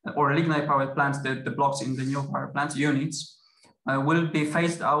plants or lignite power plants, the blocks in the new power plant units, will be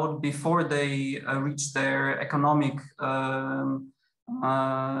phased out before they reach their economic,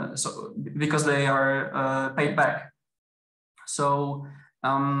 because they are paid back. So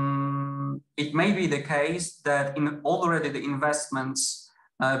it may be the case that already the investments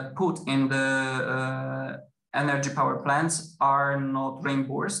put in the energy power plants are not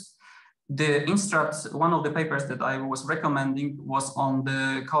reimbursed. The Instrat, one of the papers that I was recommending was on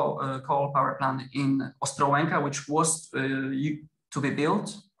the coal power plant in Ostrołęka, which was to be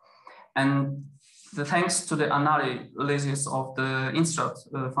built. And thanks to the analysis of the Instrat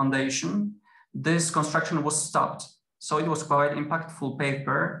Foundation, this construction was stopped. So it was quite impactful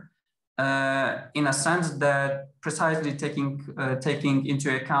paper in a sense that precisely taking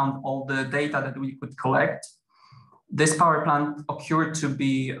into account all the data that we could collect, this power plant occurred to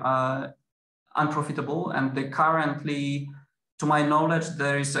be unprofitable, and currently, to my knowledge,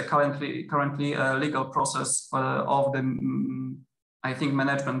 there is currently a legal process of the, I think,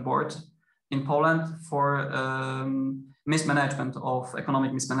 management board in Poland for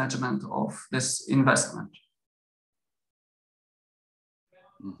economic mismanagement of this investment.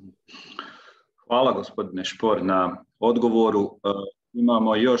 Hvala gospodine Špor na odgovoru.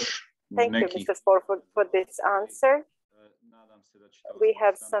 Imamo još Thank you, Mr. Spor, for this answer. We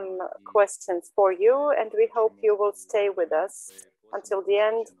have some questions for you, and we hope you will stay with us until the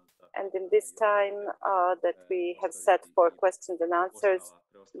end. And in this time that we have set for questions and answers,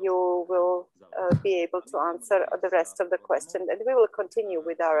 you will be able to answer the rest of the questions. And we will continue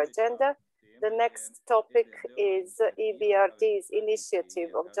with our agenda. The next topic is EBRD's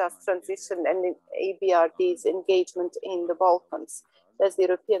initiative of just transition and EBRD's engagement in the Balkans. That's the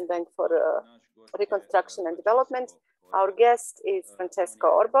European Bank for Reconstruction and Development. Our guest is Francesco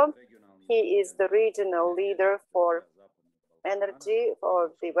Orbo. He is the regional leader for energy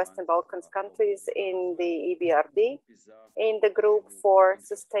for the Western Balkans countries in the EBRD, in the group for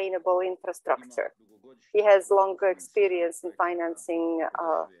sustainable infrastructure. He has longer experience in financing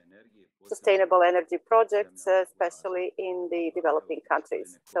sustainable energy projects, especially in the developing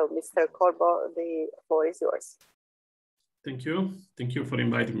countries. So, Mr. Corbo, the floor is yours. Thank you. Thank you for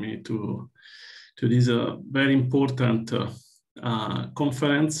inviting me to this very important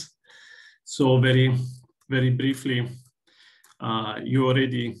conference. So very briefly, you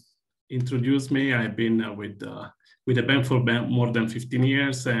already introduced me. I've been with the bank for more than 15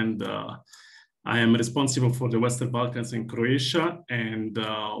 years, and I am responsible for the Western Balkans and Croatia. And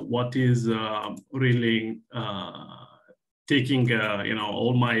what is really taking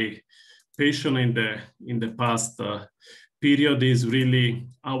all my passion in the past period is really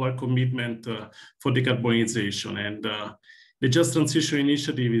our commitment for decarbonization. And the Just Transition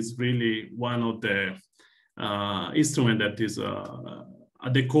Initiative is really one of the instruments that is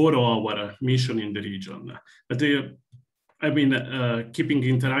at the core of our mission in the region. But I've been keeping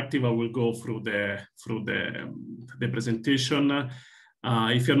interactive. I will go through the presentation.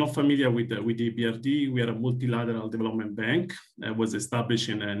 If you're not familiar with EBRD, we are a multilateral development bank that was established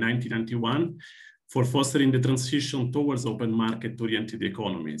in 1991 for fostering the transition towards open market-oriented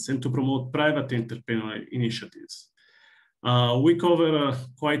economies and to promote private entrepreneurial initiatives. We cover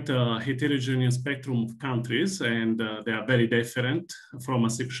quite a heterogeneous spectrum of countries, and they are very different from a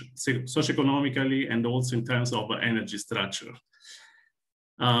socioeconomically and also in terms of energy structure.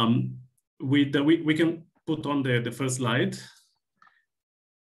 We can put on the first slide.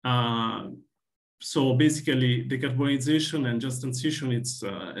 So basically, decarbonization and just transition, it's,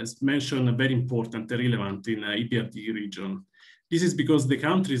 as mentioned, very important and relevant in EBRD region. This is because the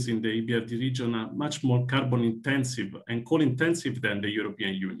countries in the EBRD region are much more carbon intensive and coal intensive than the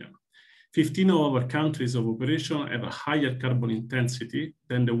European Union. 15 of our countries of operation have a higher carbon intensity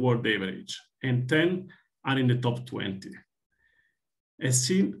than the world average, and 10 are in the top 20. As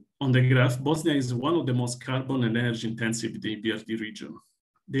seen on the graph, Bosnia is one of the most carbon and energy intensive in the EBRD region.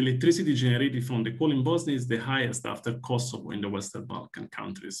 the electricity generated from the coal in Bosnia is the highest after Kosovo in the Western Balkan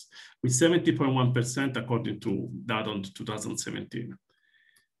countries, with 70.1% according to data on 2017.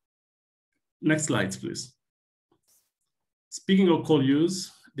 Next slides, please. Speaking of coal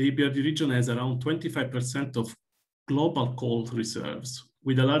use, the EBRD region has around 25% of global coal reserves,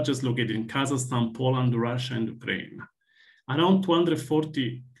 with the largest located in Kazakhstan, Poland, Russia, and Ukraine. Around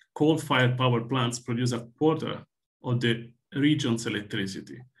 240 coal-fired power plants produce a quarter of the region's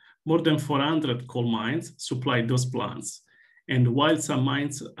electricity. More than 400 coal mines supply those plants. And while some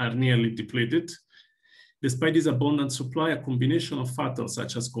mines are nearly depleted, despite this abundant supply, a combination of factors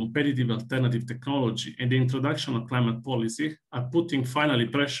such as competitive alternative technology and the introduction of climate policy are putting finally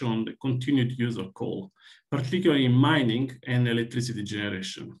pressure on the continued use of coal, particularly in mining and electricity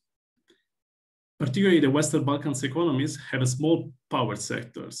generation. Particularly the Western Balkans economies have small power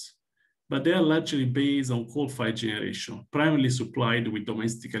sectors, but they are largely based on coal-fired generation, primarily supplied with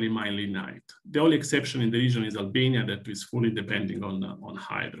domestically mined lignite. The only exception in the region is Albania, that is fully depending on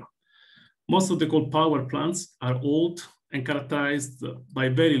hydro. Most of the coal power plants are old and characterized by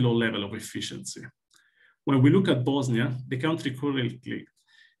very low level of efficiency. When we look at Bosnia, the country currently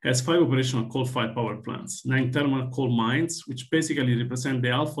has 5 operational coal-fired power plants, 9 thermal coal mines, which basically represent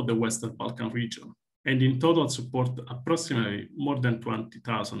the half of the Western Balkan region, and in total support approximately more than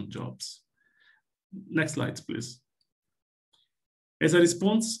 20,000 jobs. Next slide, please. As a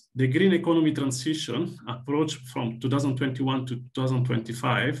response, the green economy transition approach from 2021 to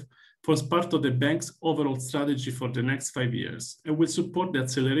 2025 was part of the bank's overall strategy for the next 5 years and will support the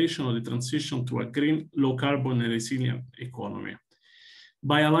acceleration of the transition to a green, low carbon and resilient economy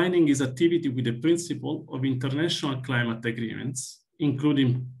by aligning its activity with the principle of international climate agreements,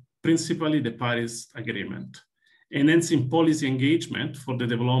 including principally the Paris Agreement, enhancing policy engagement for the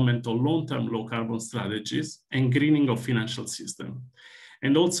development of long-term low carbon strategies and greening of financial system,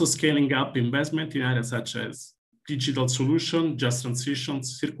 and also scaling up investment in areas such as digital solution, just transition,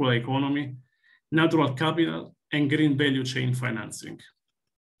 circular economy, natural capital, and green value chain financing.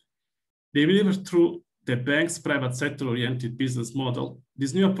 They deliver through the bank's private sector-oriented business model.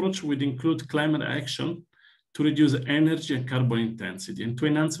 This new approach would include climate action to reduce energy and carbon intensity and to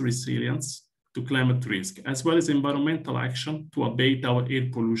enhance resilience to climate risk, as well as environmental action to abate our air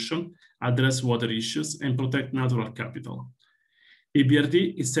pollution, address water issues, and protect natural capital.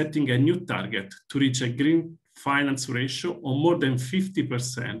 EBRD is setting a new target to reach a green finance ratio of more than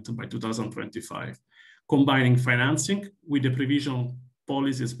 50% by 2025, combining financing with the provision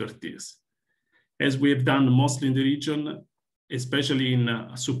policy expertise, as we have done mostly in the region, especially in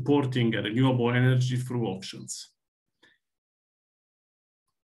supporting renewable energy through auctions.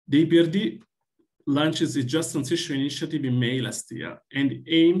 The EBRD launches its Just Transition initiative in May last year and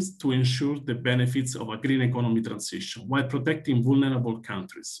aims to ensure the benefits of a green economy transition while protecting vulnerable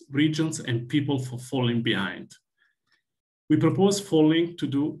countries, regions, and people from falling behind. We propose following to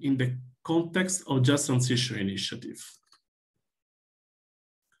do in the context of Just Transition initiative.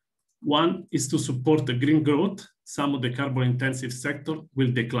 One is to support the green growth. Some of the carbon-intensive sector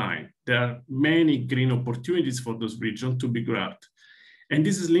will decline. There are many green opportunities for those regions to be grabbed. And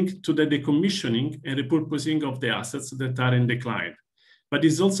this is linked to the decommissioning and repurposing of the assets that are in decline. But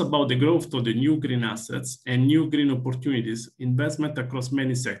it's also about the growth of the new green assets and new green opportunities, investment across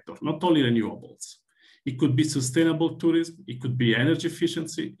many sectors, not only renewables. It could be sustainable tourism, it could be energy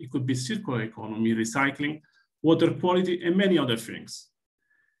efficiency, it could be circular economy, recycling, water quality, and many other things.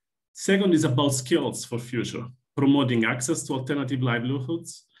 Second is about skills for future, promoting access to alternative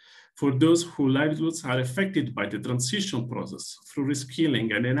livelihoods for those whose livelihoods are affected by the transition process through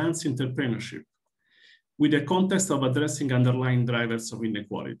reskilling and enhanced entrepreneurship, with the context of addressing underlying drivers of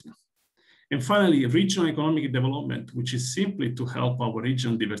inequality. And finally, regional economic development, which is simply to help our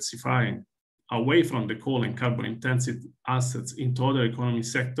region diversifying away from the coal and carbon-intensive assets into other economic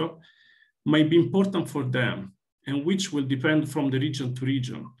sector, might be important for them, and which will depend from the region to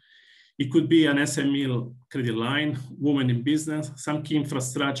region. It could be an SME credit line, women in business, some key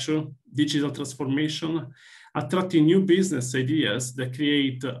infrastructure, digital transformation, attracting new business ideas that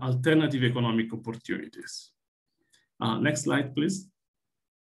create alternative economic opportunities. Next slide, please.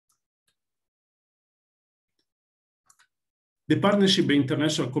 The partnership and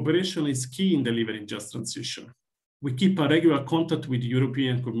international cooperation is key in delivering Just Transition. We keep a regular contact with the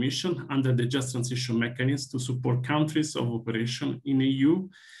European Commission under the Just Transition mechanism to support countries of operation in the EU,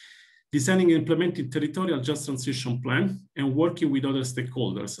 designing and implementing territorial Just Transition plan and working with other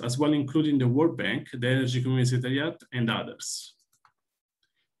stakeholders, as well including the World Bank, the Energy Commissariat, and others.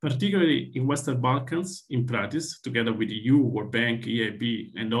 Particularly in Western Balkans, in practice, together with the EU, World Bank,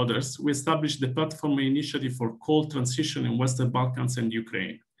 EIB, and others, we established the Platform Initiative for Coal Transition in Western Balkans and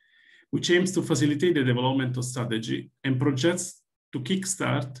Ukraine, which aims to facilitate the development of strategy and projects to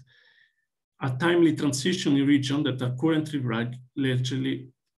kickstart a timely transition in regions that are currently largely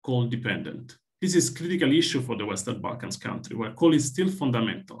coal dependent. This is a critical issue for the Western Balkans country, where coal is still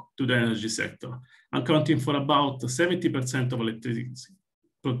fundamental to the energy sector, accounting for about 70% of electricity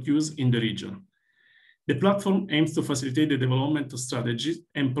produced in the region. The platform aims to facilitate the development of strategies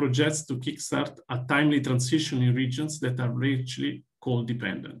and projects to kickstart a timely transition in regions that are largely coal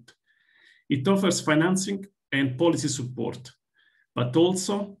dependent. It offers financing and policy support, but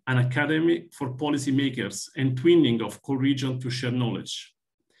also an academy for policymakers and twinning of coal regions to share knowledge.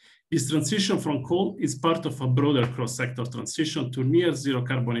 This transition from coal is part of a broader cross-sector transition to near zero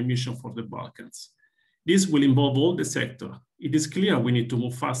carbon emission for the Balkans. This will involve all the sector. It is clear we need to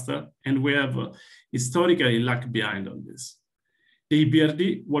move faster, and we have historically lagged behind on this. The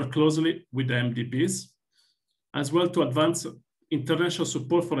EBRD worked closely with the MDBs, as well to advance international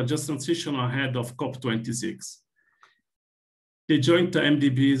support for a just transition ahead of COP26. The joint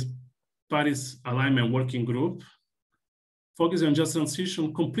MDBs Paris Alignment Working Group, focusing on just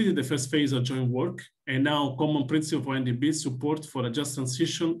transition, completed the first phase of joint work, and now common principle for MDB support for a just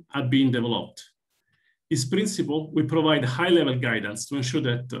transition are being developed. This principle will provide high-level guidance to ensure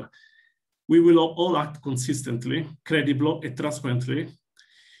that we will all act consistently, credibly, and transparently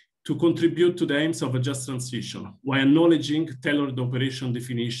to contribute to the aims of a just transition, while acknowledging tailored operation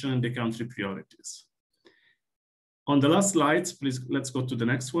definition and the country priorities. On the last slides, please, let's go to the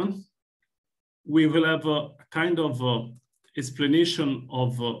next one. We will have a kind of explanation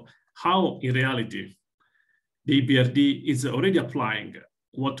of how, in reality, the EBRD is already applying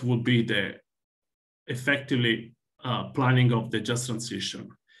what would be the effectively planning of the just transition.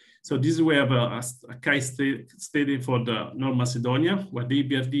 So this we have a case study for the North Macedonia, where the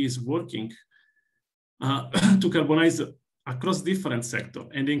EBRD is working to carbonize across different sectors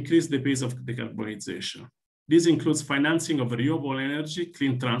and increase the pace of decarbonization. This includes financing of renewable energy,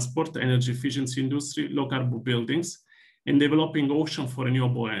 clean transport, energy efficiency industry, low carbon buildings, and developing ocean for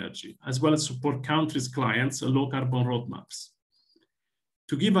renewable energy, as well as support countries' clients' low carbon roadmaps.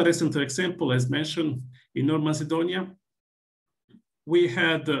 To give a recent example, as mentioned, in North Macedonia, we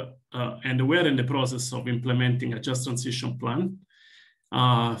had and we're in the process of implementing a just transition plan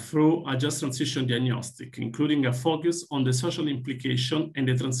through a just transition diagnostic, including a focus on the social implication and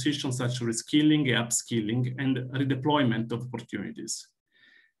the transition such as reskilling, upskilling, and redeployment of opportunities.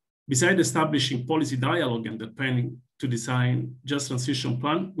 Besides establishing policy dialogue and depending to design just transition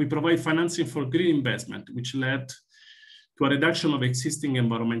plan, we provide financing for green investment, which led to a reduction of existing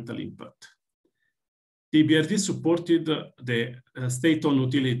environmental impact. The EBRD supported the state-owned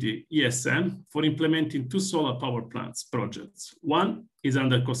utility ESM for implementing 2 solar power plants projects. One is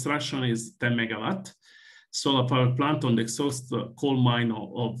under construction, is 10 megawatt solar power plant on the exhaust coal mine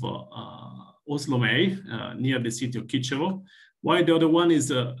of Oslomej, near the city of Kičevo, while the other one is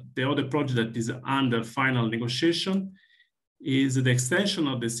the other project that is under final negotiation is the extension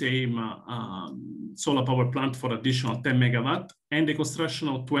of the same solar power plant for additional 10 megawatt and the construction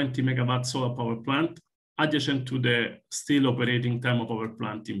of 20 megawatt solar power plant adjacent to the still operating thermopower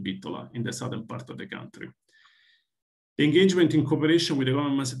plant in Bitola, in the southern part of the country. The engagement in cooperation with the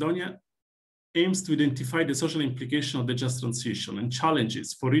government of Macedonia aims to identify the social implication of the just transition and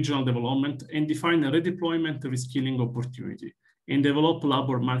challenges for regional development and define a redeployment reskilling opportunity and develop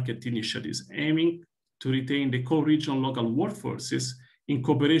labor market initiatives aiming to retain the core regional local workforces in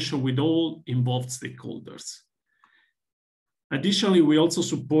cooperation with all involved stakeholders. Additionally, we also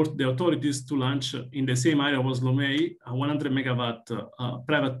support the authorities to launch in the same area of Oslomej a 100 megawatt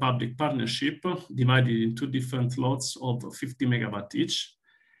private-public partnership divided in 2 different lots of 50 megawatt each,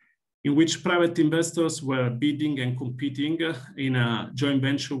 in which private investors were bidding and competing in a joint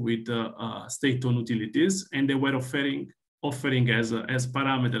venture with state-owned utilities, and they were offering as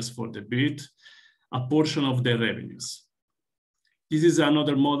parameters for the bid a portion of their revenues. This is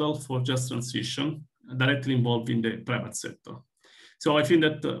another model for just transition directly involved in the private sector. So I think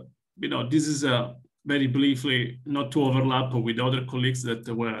that this is very briefly, not to overlap with other colleagues that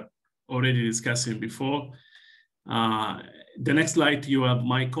were already discussing before. The next slide, you have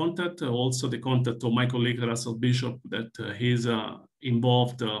my contact, also the contact of my colleague Russell Bishop, that he's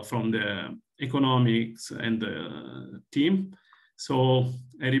involved from the economics and the team. So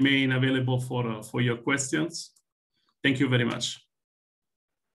I remain available for your questions. Thank you very much.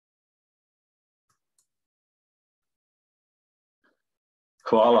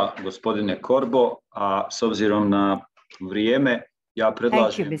 Hvala, gospodine Korbo. A s obzirom na vrijeme,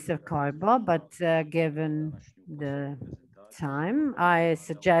 Thank you, Mr. Karbo, but given the time, I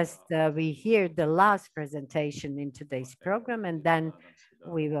suggest we hear the last presentation in today's program, and then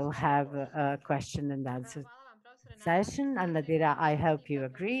we will have a question and answer session. And Nadira, I hope you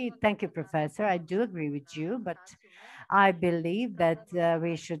agree. Thank you, Professor. I do agree with you, but I believe that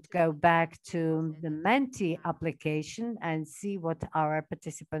we should go back to the Menti application and see what our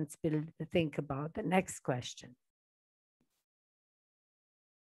participants will think about the next question.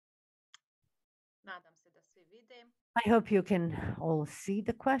 I hope you can all see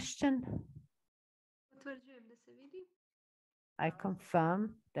the question. I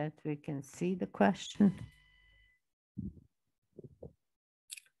confirm that we can see the question.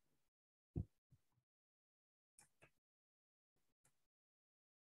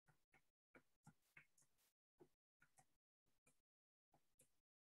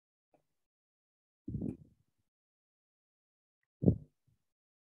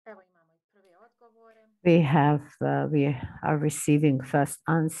 We are receiving first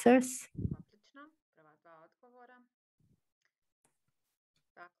answers.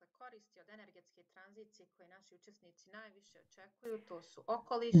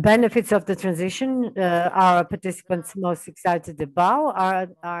 Benefits of the transition our participants most excited about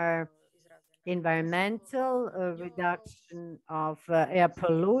are environmental reduction of air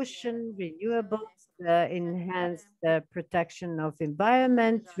pollution, renewables, enhanced protection of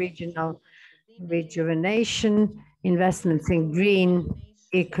environment, regional rejuvenation, investments in green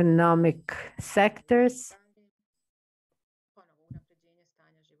economic sectors.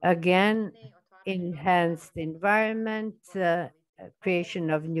 Again, enhanced environment, creation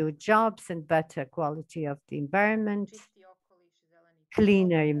of new jobs and better quality of the environment,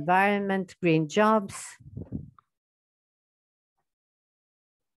 cleaner environment, green jobs.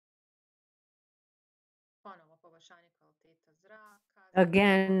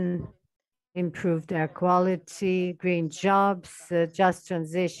 Again, improved air quality, green jobs, just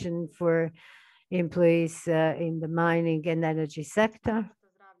transition for employees in the mining and energy sector,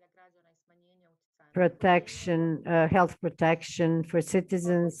 protection, health protection for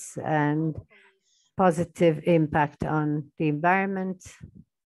citizens, and positive impact on the environment.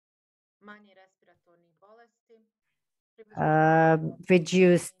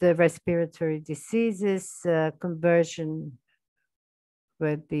 Reduce the respiratory diseases, conversion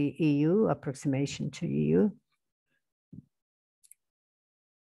with the EU, approximation to EU.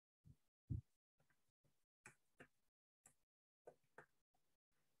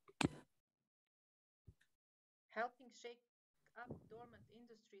 Helping shake up dormant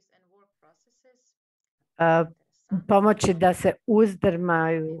industries and work processes. Pomoći da se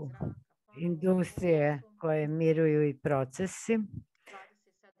uzdrmaju industrije koje miruju i procesi.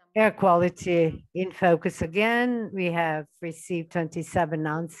 Air quality in focus again. We have received 27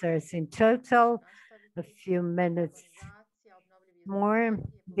 answers in total. A few minutes more.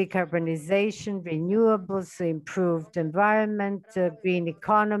 Decarbonization, renewables, improved environment, green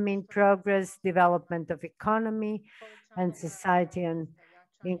economy in progress, development of economy and society, and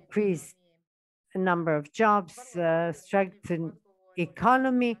increased number of jobs, strengthen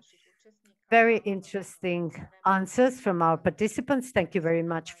economy. Very interesting answers from our participants. Thank you very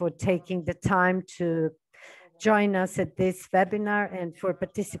much for taking the time to join us at this webinar and for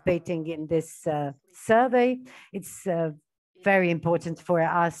participating in this survey. It's very important for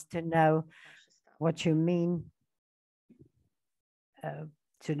us to know what you mean,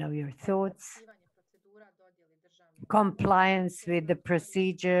 to know your thoughts. Compliance with the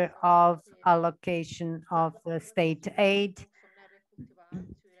procedure of allocation of the state aid.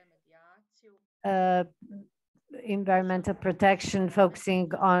 Environmental protection,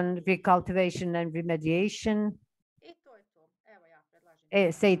 focusing on recultivation and remediation.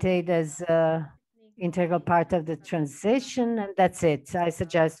 State aid as integral part of the transition, and that's it. I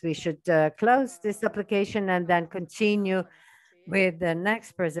suggest we should close this application and then continue with the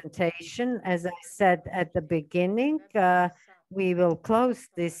next presentation. As I said at the beginning, we will close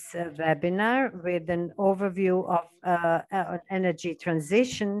this webinar with an overview of energy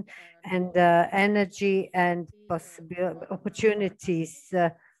transition and energy and possible opportunities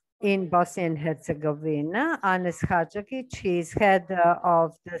in Bosnia and Herzegovina. Anes Hadžagić, he is head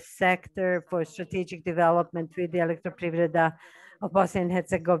of the sector for strategic development with the Elektroprivreda of Bosnia and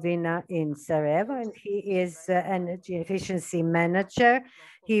Herzegovina in Sarajevo, and he is energy efficiency manager.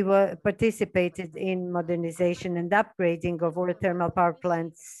 He participated in modernization and upgrading of all thermal power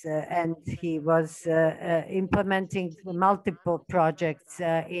plants, and he was implementing multiple projects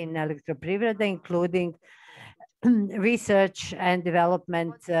in Elektroprivreda, including research and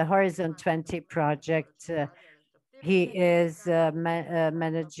development Horizon 20 project. He is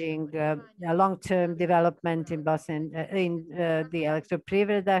managing long-term development in Boston in the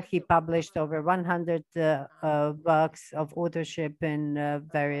Elektroprivreda. He published over 100 works of authorship in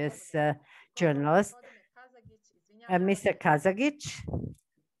various journals. Mr. Kazagic,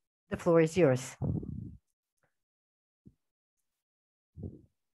 the floor is yours.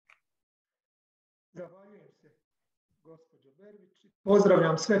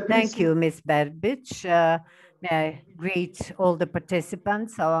 Thank you, Ms. Berbic. May I greet all the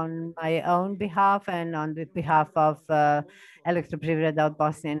participants on my own behalf and on the behalf of Elektroprivreda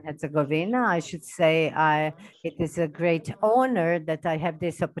Bosnia and Herzegovina. I should say it is a great honor that I have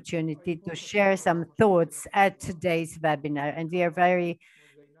this opportunity to share some thoughts at today's webinar. And we are very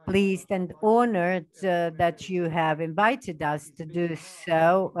pleased and honored that you have invited us to do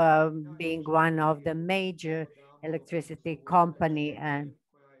so, being one of the major electricity company, and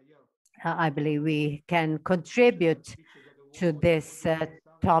I believe we can contribute to this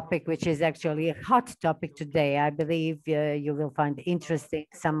topic, which is actually a hot topic today. I believe you will find interesting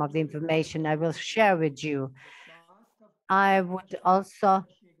some of the information I will share with you. I would also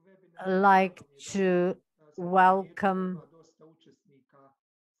like to welcome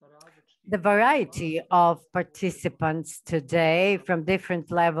the variety of participants today from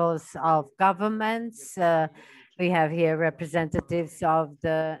different levels of governments. We have here representatives of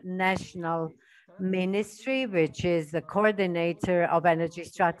the National Ministry, which is the coordinator of energy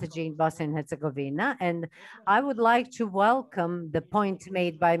strategy in Bosnia and Herzegovina. And I would like to welcome the point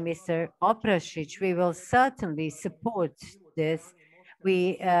made by Mr. Oprasic. We will certainly support this.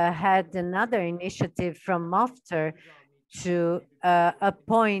 We had another initiative from MOFTER to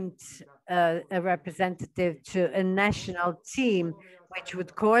appoint a representative to a national team which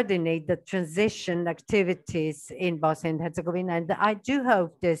would coordinate the transition activities in Bosnia and Herzegovina. And I do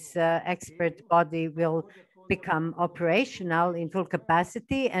hope this expert body will become operational in full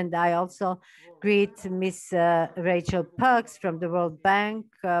capacity. And I also greet Ms. Rachel Perks from the World Bank,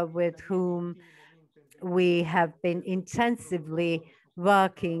 with whom we have been intensively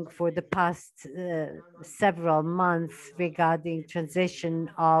working for the past several months regarding transition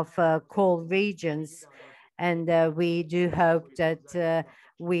of coal regions. And we do hope that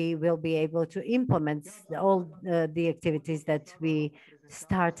we will be able to implement all the activities that we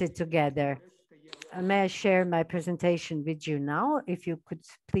started together. May I share my presentation with you now? If you could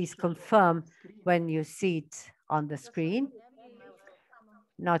please confirm when you see it on the screen.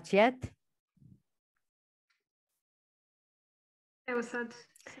 Not yet.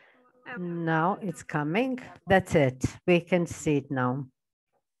 Now it's coming. That's it. We can see it now.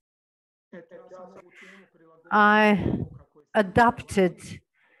 I adapted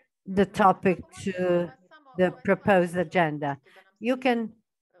the topic to the proposed agenda. You can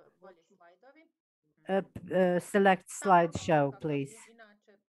select slideshow, please,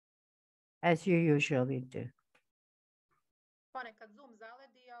 as you usually do.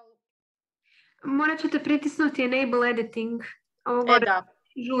 Morat ćete pritisnuti enable editing.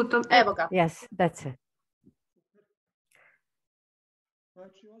 Žutom. Evo ga. Yes, that's it.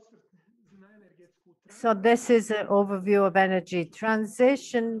 So this is an overview of energy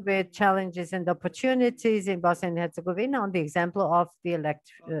transition with challenges and opportunities in Bosnia and Herzegovina on the example of the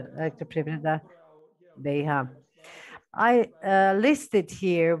Elektroprivreda BiH. I listed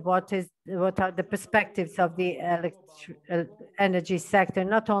here what are the perspectives of the energy sector,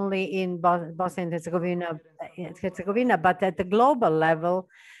 not only in Bosnia and Herzegovina, but at the global level.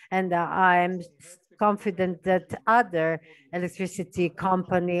 And I'm confident that other electricity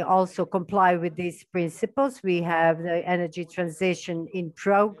companies also comply with these principles. We have the energy transition in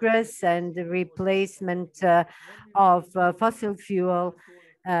progress and the replacement of fossil fuel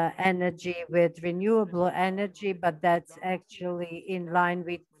energy with renewable energy, but that's actually in line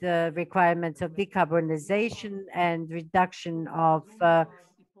with the requirements of decarbonization and reduction of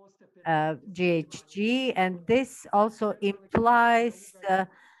GHG. And this also implies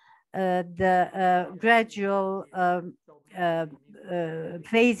the gradual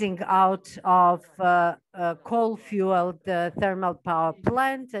phasing out of coal-fueled thermal power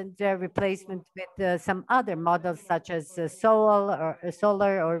plant and their replacement with some other models such as solar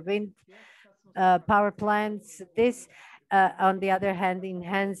or wind power plants. This, on the other hand,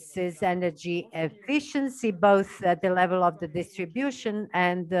 enhances energy efficiency, both at the level of the distribution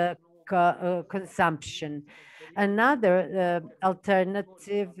and the consumption. Another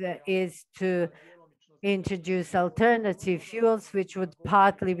alternative is to introduce alternative fuels which would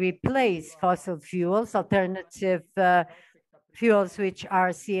partly replace fossil fuels. Alternative fuels which are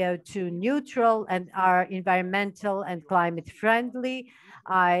CO2 neutral and are environmental and climate friendly.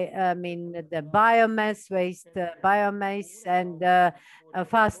 I mean the biomass, waste biomass, and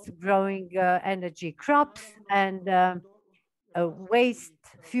fast growing energy crops and waste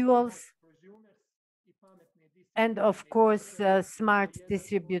fuels. And of course, smart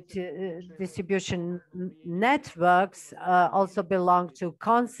distribution networks also belong to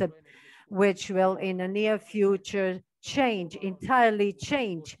concept which will in the near future entirely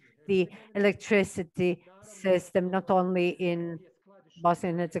change the electricity system, not only in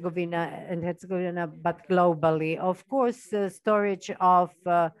Bosnia and Herzegovina, but globally. Of course, storage of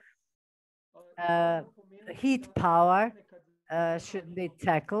heat power should be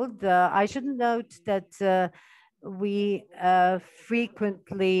tackled. I should note that we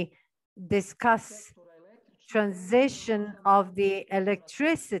frequently discuss transition of the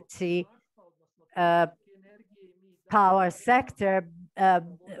electricity power sector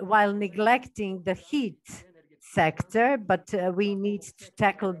while neglecting the heat sector, but we need to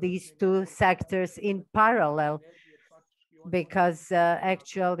tackle these two sectors in parallel because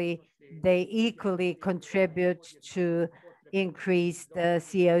actually they equally contribute to increase the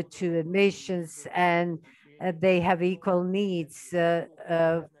CO2 emissions, and they have equal needs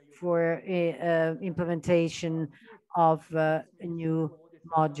for implementation of new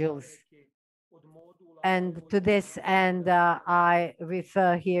modules. And to this end, I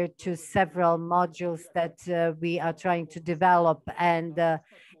refer here to several modules that we are trying to develop and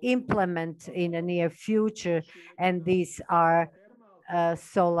implement in the near future. And these are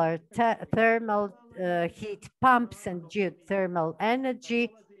solar thermal heat pumps and geothermal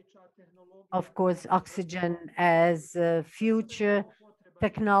energy. Of course, oxygen as future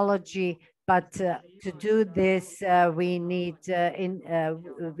technology, but to do this, we need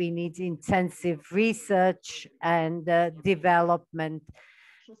intensive research and development.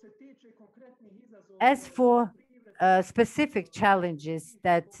 As for specific challenges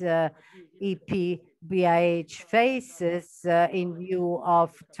that BiH faces in view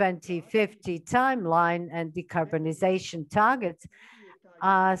of 2050 timeline and decarbonization targets,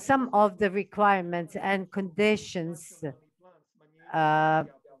 some of the requirements and conditions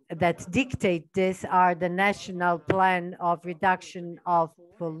that dictate this are the National Plan of Reduction of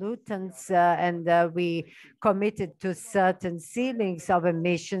Pollutants, and we committed to certain ceilings of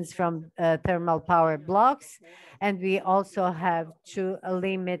emissions from thermal power blocks. And we also have to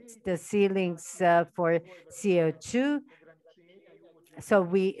limit the ceilings for CO2. So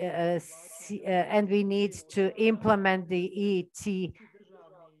we and we need to implement the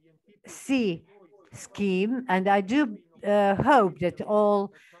ETC scheme, and I do hope that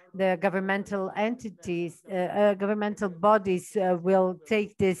all the governmental entities, governmental bodies will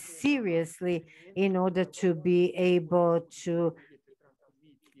take this seriously in order to be able to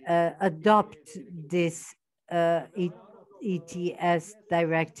adopt this ETS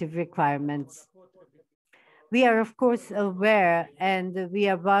directive requirements. We are, of course, aware, and we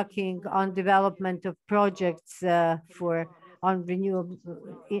are working on development of projects on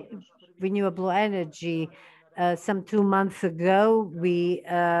renewable energy. Some 2 months ago, we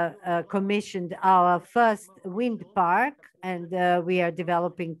commissioned our first wind park, and we are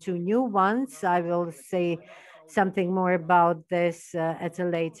developing 2 new ones. I will say something more about this at a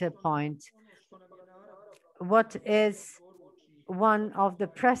later point. What is one of the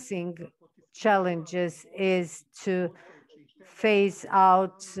pressing challenges is to phase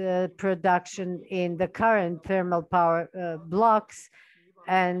out production in the current thermal power blocks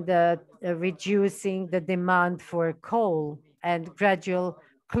and reducing the demand for coal and gradual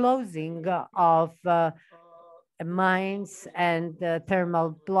closing of mines and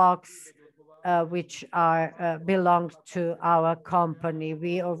thermal blocks which belong to our company.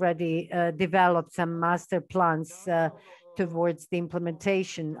 We already developed some master plans towards the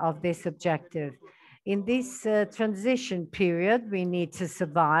implementation of this objective. In this transition period, we need to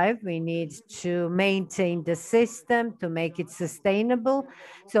survive. We need to maintain the system to make it sustainable.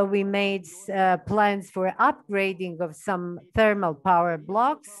 So we made plans for upgrading of some thermal power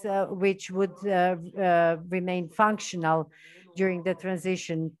blocks, which would remain functional during the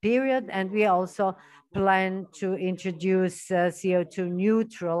transition period. And we also plan to introduce CO2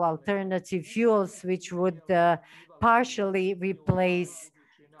 neutral alternative fuels, which would partially replace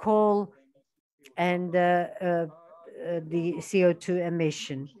coal and the CO2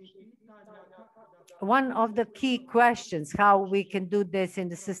 emission. One of the key questions, how we can do this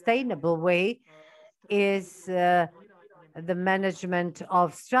in a sustainable way, is the management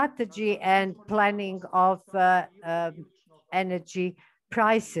of strategy and planning of energy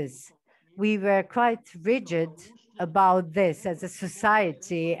prices. We were quite rigid about this as a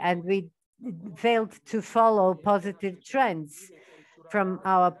society, and we failed to follow positive trends from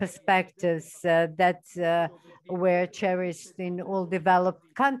our perspectives that were cherished in all developed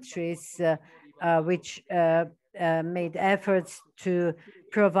countries, which made efforts to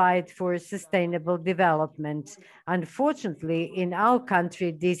provide for sustainable development. Unfortunately, in our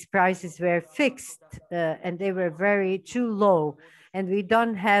country, these prices were fixed and they were very too low. And we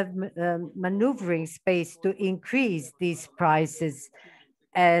don't have maneuvering space to increase these prices,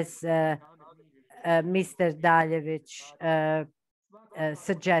 as Mr. Daljevic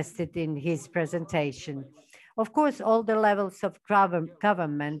suggested in his presentation. Of course, all the levels of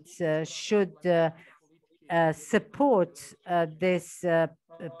government should support this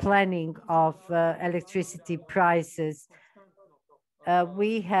planning of electricity prices.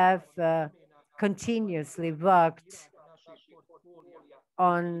 We have continuously worked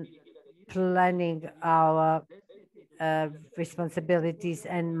on planning our responsibilities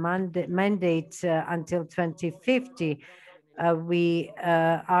and mandate until 2050. We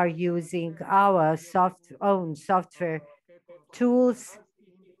are using our own software tools.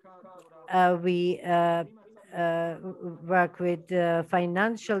 We work with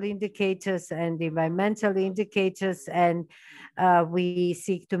financial indicators and environmental indicators, and we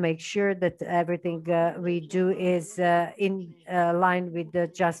seek to make sure that everything we do is in line with the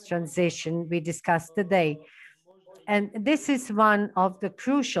just transition we discussed today. And this is one of the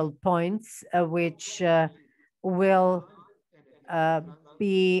crucial points which will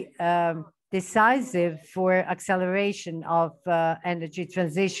be decisive for acceleration of energy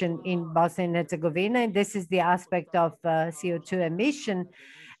transition in Bosnia and Herzegovina. And this is the aspect of CO2 emission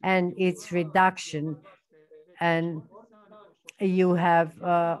and its reduction. And you have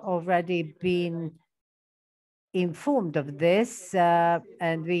already been informed of this,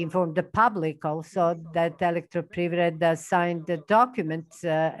 and we informed the public also that Elektroprivreda signed the document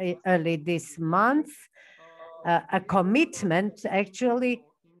early this month, a commitment actually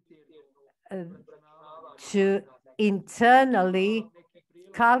to internally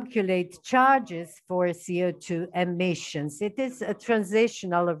calculate charges for CO2 emissions. It is a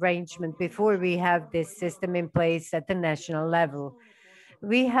transitional arrangement before we have this system in place at the national level.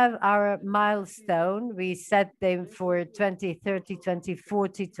 We have our milestone. We set them for 2030,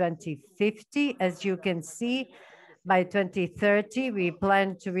 2040, 2050. As you can see, by 2030, we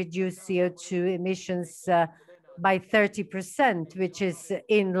plan to reduce CO2 emissions by 30%, which is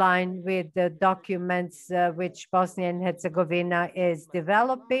in line with the documents which Bosnia and Herzegovina is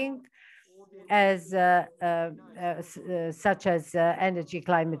developing, as such as energy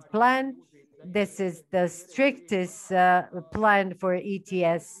climate plan. This is the strictest plan for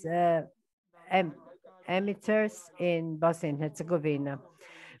ETS emitters in Bosnia and Herzegovina.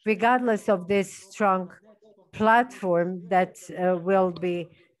 Regardless of this strong platform that will be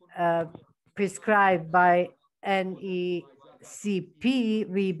prescribed by NECP,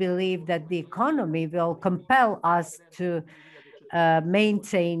 we believe that the economy will compel us to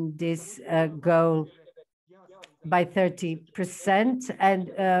maintain this goal by 30%.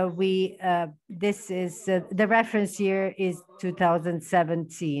 And this is the reference year is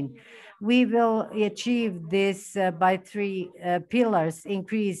 2017. We will achieve this by three pillars: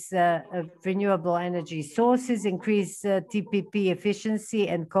 increase renewable energy sources, increase TPP efficiency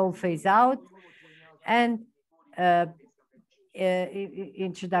and coal phase out, and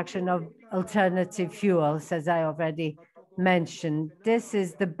introduction of alternative fuels, as I already mentioned. This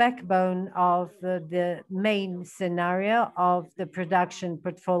is the backbone of the main scenario of the production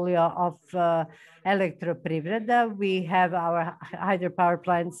portfolio of Elektroprivreda. We have our hydropower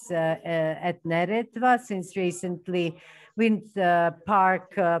plants at Neretva, since recently wind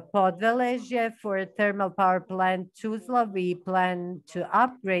park Podvelezje. For thermal power plant Tuzla, we plan to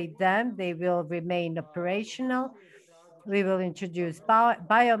upgrade them. They will remain operational. We will introduce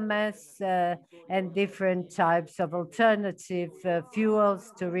biomass and different types of alternative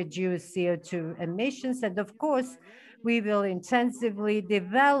fuels to reduce CO2 emissions. And of course, we will intensively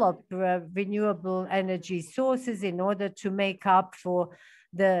develop renewable energy sources in order to make up for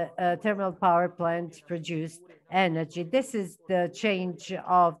the thermal power plant produced energy. This is the change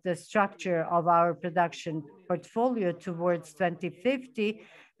of the structure of our production portfolio towards 2050.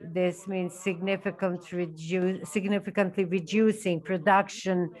 This means significantly reducing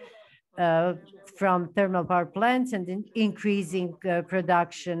production from thermal power plants and increasing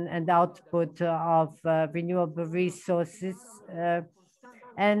production and output of renewable resources.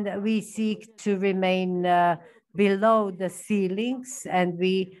 And we seek to remain below the ceilings, and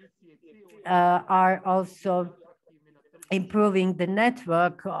we are also improving the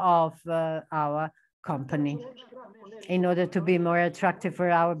network of our company in order to be more attractive for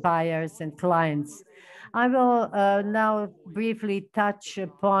our buyers and clients. I will now briefly touch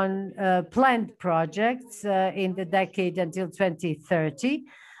upon planned projects in the decade until 2030.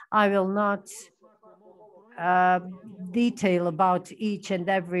 I will not detail about each and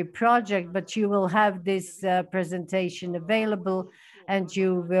every project, but you will have this presentation available and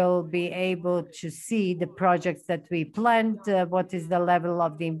you will be able to see the projects that we planned, what is the level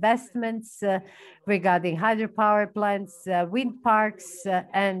of the investments regarding hydropower plants, wind parks,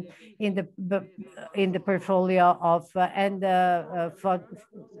 and in the portfolio of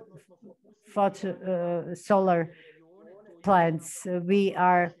solar plants. We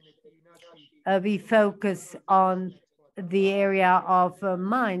focus on the area of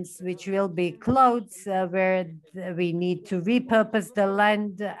mines, which will be closed, where we need to repurpose the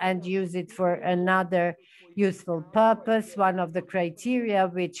land and use it for another useful purpose. One of the criteria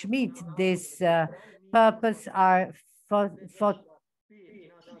which meet this purpose are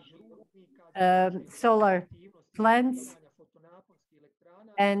solar plants,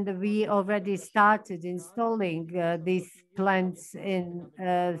 and we already started installing these plants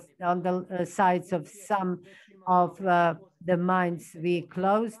on the sides of some of the mines we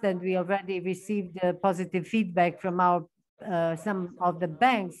closed, and we already received positive feedback from some of the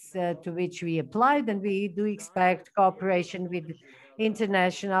banks to which we applied, and we do expect cooperation with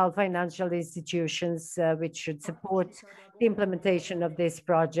international financial institutions which should support the implementation of this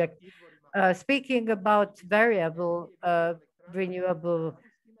project. Speaking about variable renewable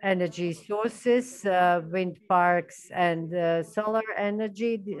energy sources, wind parks and solar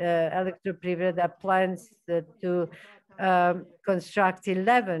energy, Electroprivreda plans to construct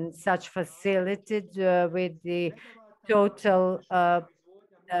 11 such facilities with the total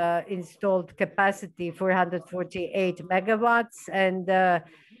installed capacity 448 megawatts and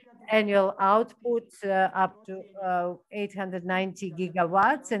annual output up to 890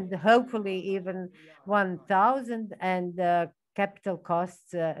 gigawatts and hopefully even 1,000, and capital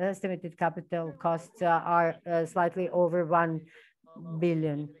costs, estimated capital costs are slightly over 1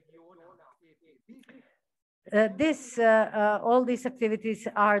 billion. All these activities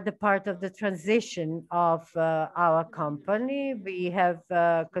are the part of the transition of our company. We have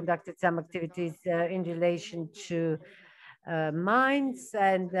conducted some activities in relation to mines,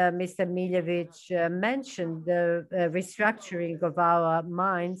 and Mr. Miljevic mentioned the restructuring of our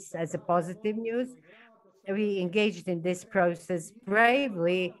mines as a positive news. We engaged in this process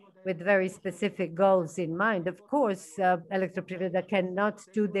bravely with very specific goals in mind. Of course, Electroprivreda cannot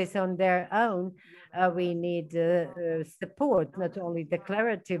do this on their own. We need support, not only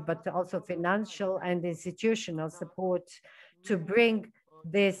declarative, but also financial and institutional support to bring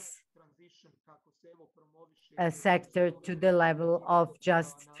this sector to the level of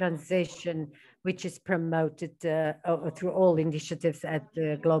just transition, which is promoted through all initiatives at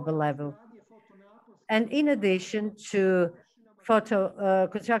the global level. And in addition to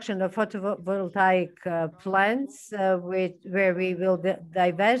construction of photovoltaic plants, where we will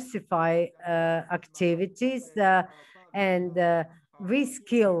diversify activities and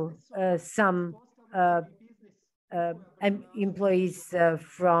reskill some employees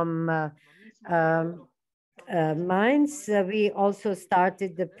from mines. We also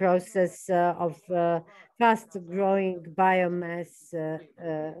started the process of fast-growing biomass,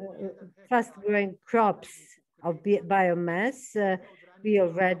 fast-growing crops of biomass. We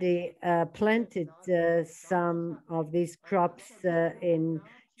already planted some of these crops in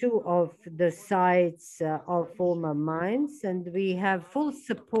 2 of the sites of former mines, and we have full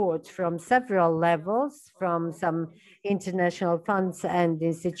support from several levels, from some international funds and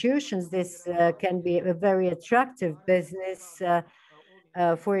institutions. This can be a very attractive business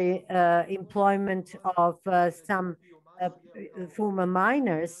for employment of some former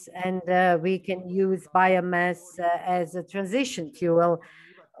miners, and we can use biomass as a transition fuel,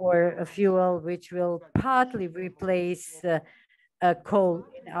 or a fuel which will partly replace coal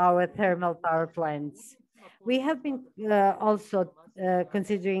in our thermal power plants. We have been also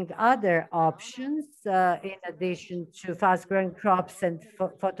considering other options in addition to fast-growing crops and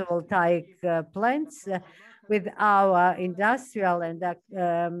photovoltaic plants with our industrial and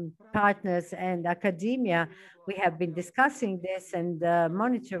partners and academia. We have been discussing this and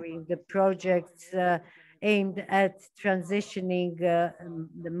monitoring the projects aimed at transitioning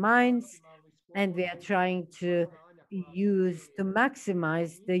the mines, and we are trying to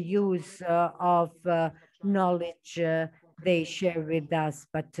maximize the use of knowledge they share with us,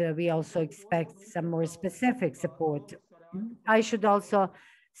 but we also expect some more specific support. I should also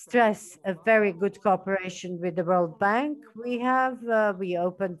stress a very good cooperation with the World Bank. We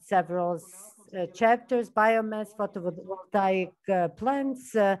opened several chapters: biomass, photovoltaic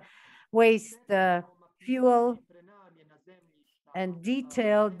plants, waste fuel, and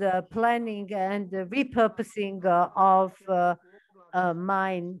detailed planning and repurposing of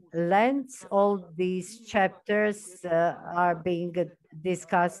mine lands. All these chapters are being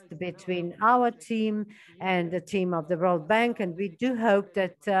discussed between our team and the team of the World Bank, and we do hope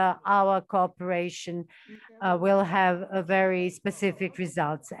that our cooperation will have a very specific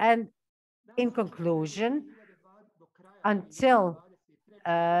results. And in conclusion, until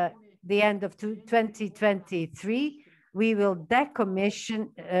the end of 2023, we will decommission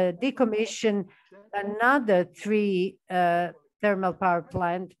another 3 thermal power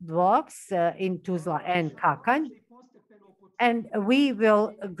plant blocks in Tuzla and Kakan, and we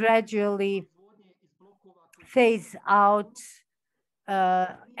will gradually phase out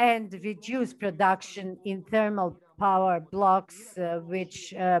and reduce production in thermal power blocks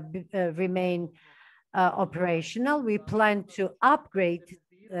which remain operational. We plan to upgrade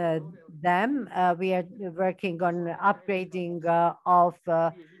them. We are working on upgrading of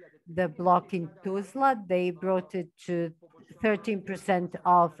the block in Tuzla. They brought it to 13%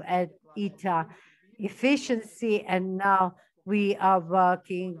 of ETA efficiency, and now we are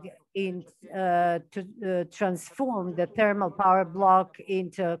working to transform the thermal power block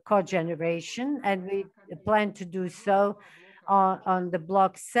into cogeneration, and we plan to do so on the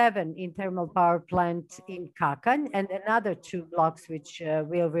block 7 in thermal power plant in Kakan, and another 2 blocks which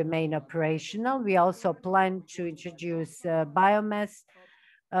will remain operational. We also plan to introduce biomass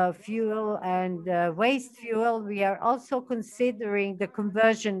fuel and waste fuel. We are also considering the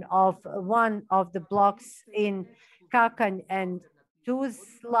conversion of one of the blocks in Kakan and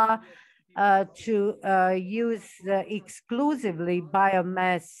Tuzla to use exclusively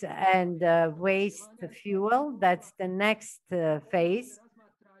biomass and waste fuel. That's the next phase.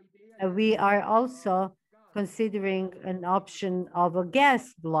 We are also considering an option of a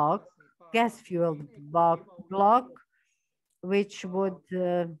gas-fueled block, which would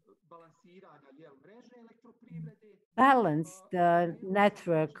balance the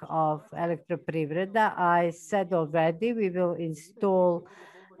network of Elektroprivreda. I said already we will install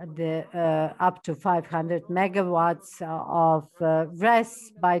the up to 500 megawatts of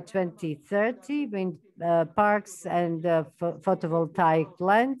RES by 2030, wind parks and photovoltaic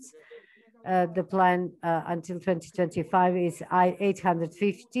plants. The plan until 2025 is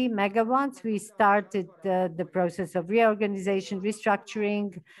 850 megawatts. We started the process of reorganization,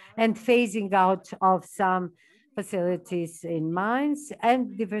 restructuring, and phasing out of some facilities in mines,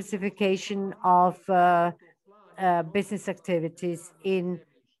 and diversification of business activities in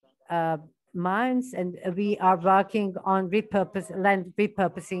mines. And we are working on land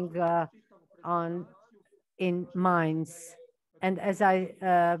repurposing in mines. And as I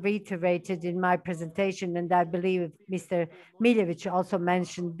reiterated in my presentation, and I believe Mr. Miljevic also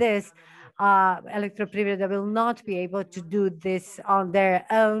mentioned this, Elektroprivreda will not be able to do this on their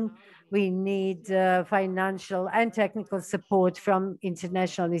own. We need financial and technical support from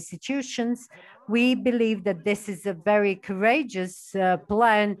international institutions. We believe that this is a very courageous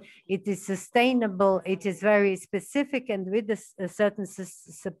plan. It is sustainable, it is very specific, and with a certain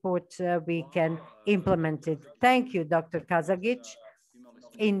support, we can implement it. Thank you, Dr. Kazagic.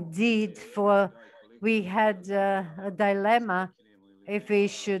 Indeed, we had a dilemma if we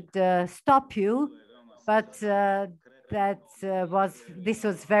should stop you, but this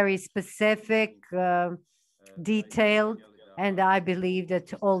was very specific, detailed, and I believe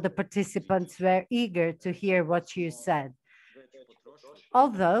that all the participants were eager to hear what you said.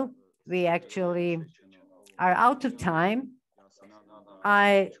 Although we actually are out of time,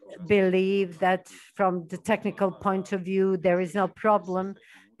 I believe that from the technical point of view, there is no problem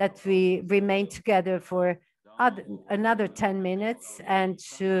that we remain together for another 10 minutes and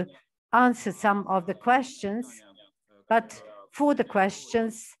to answer some of the questions. But for the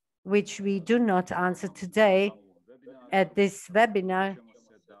questions which we do not answer today at this webinar,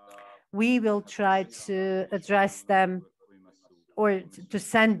 we will try to address them or to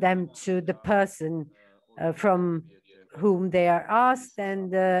send them to the person from whom they are asked,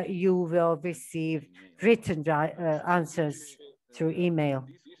 and you will receive written answers through email.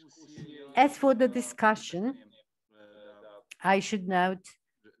 As for the discussion, I should note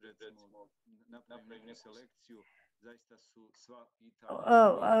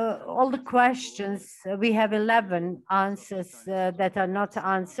all the questions. We have 11 answers that are not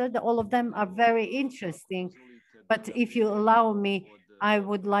answered. All of them are very interesting, but if you allow me, I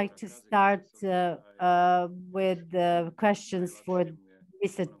would like to start with the questions for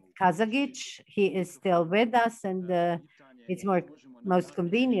Mr. Kazagic. He is still with us, and it's most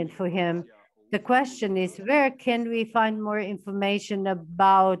convenient for him. The question is, where can we find more information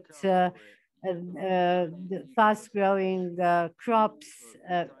about the fast-growing crops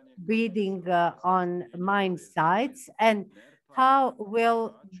breeding on mine sites, and how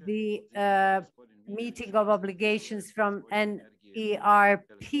will the meeting of obligations from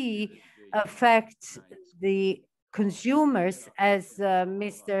NERP affect the consumers, as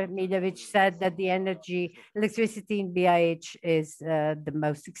Mr. Miljevic said, that the electricity in BiH is the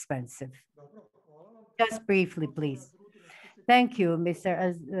most expensive. Just briefly, please. Thank you,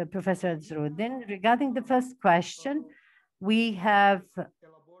 Professor Azrudin. Regarding the first question, we have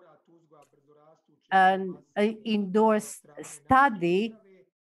an endorsed study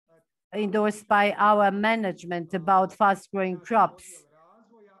endorsed by our management about fast-growing crops,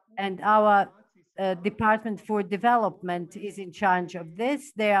 and our Department for Development is in charge of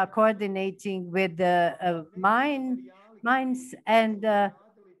this. They are coordinating with the mines and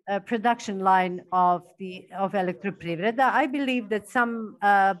production line of Elektroprivreda. I believe that some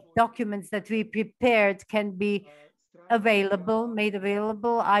documents that we prepared can be made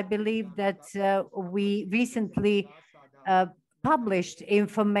available. I believe that we recently published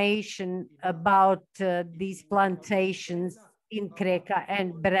information about these plantations in Kreka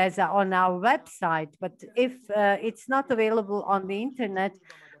and Breza on our website. But if it's not available on the internet,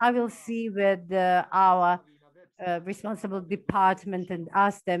 I will see with our responsible department and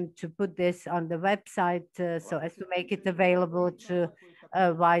ask them to put this on the website so as to make it available to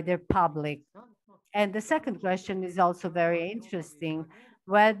a wider public. And the second question is also very interesting,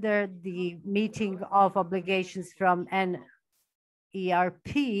 whether the meeting of obligations from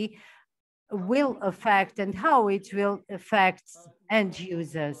NERP will affect and how it will affect end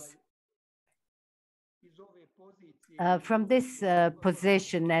users. From this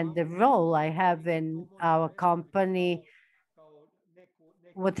position and the role I have in our company,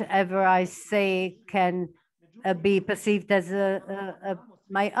 whatever I say can be perceived as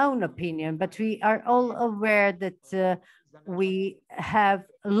my own opinion, but we are all aware that we have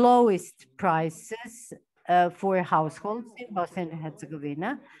lowest prices for households in Bosnia and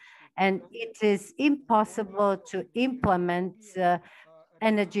Herzegovina, and it is impossible to implement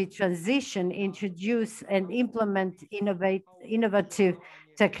energy transition, introduce and implement innovative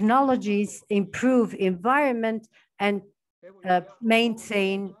technologies, improve environment, and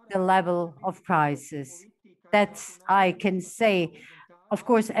maintain the level of prices. That's I can say. Of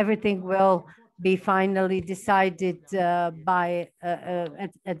course, everything will be finally decided at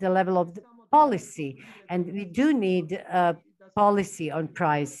the level of the policy, and we do need a policy on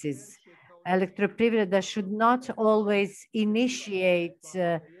prices. Elektroprivreda should not always initiate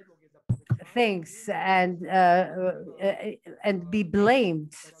things and be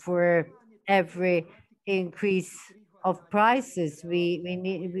blamed for every increase of prices. We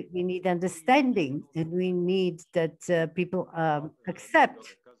need understanding, and we need that people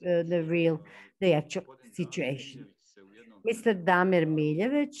accept the actual situation. Mr. Damir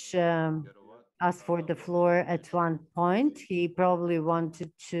Miljevic asked for the floor at one point. He probably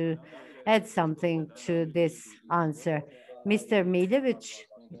wanted to add something to this answer. Mr. Miljevic,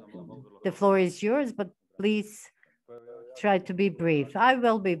 the floor is yours, but please try to be brief. I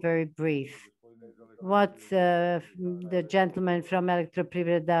will be very brief. What the gentleman from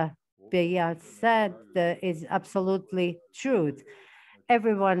Elektroprivreda BiH said is absolutely truth.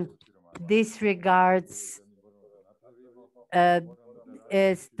 Everyone disregards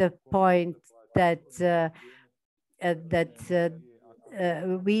is the point that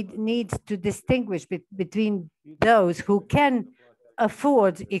we need to distinguish between those who can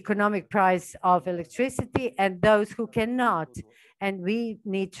afford economic price of electricity and those who cannot. And we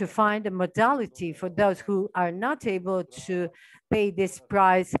need to find a modality for those who are not able to pay this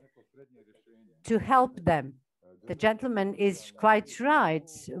price to help them. The gentleman is quite right.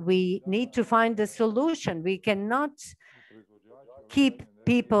 We need to find a solution. We cannot keep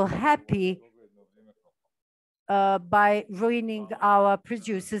people happy by ruining our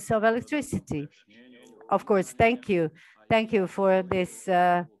producers of electricity. Of course, thank you. Thank you for this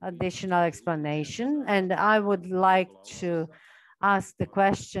additional explanation. And I would like to ask the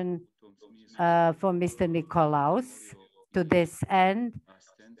question for Mr. Nikolaus. To this end,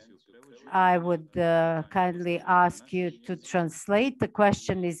 I would kindly ask you to translate. The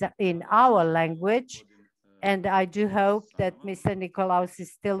question is in our language, and I do hope that Mr. Nikolaus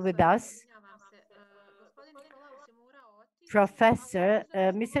is still with us. Professor,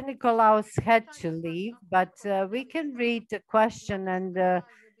 Mr. Nikolaus had to leave, but we can read the question, and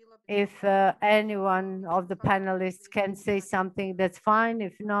if anyone of the panelists can say something, that's fine.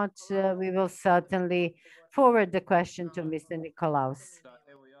 If not, we will certainly forward the question to Mr. Nikolaus.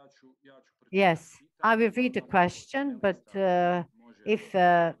 Yes, I will read the question, but if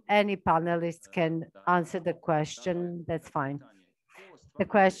any panelists can answer the question, that's fine. The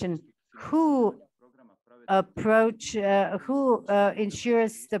question, who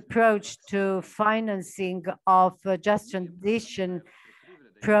ensures the approach to financing of just transition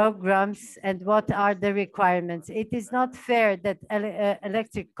programs and what are the requirements? It is not fair that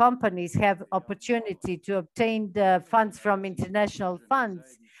electric companies have opportunity to obtain the funds from international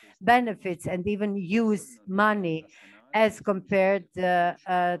funds, benefits, and even use money as compared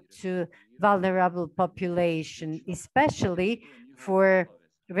to vulnerable population, especially for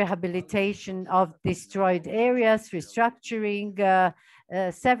rehabilitation of destroyed areas, restructuring,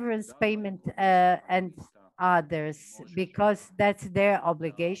 severance payment, and others, because that's their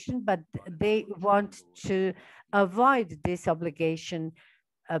obligation, but they want to avoid this obligation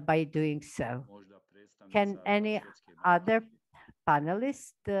by doing so. Can any other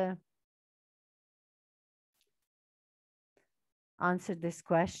panelist answer this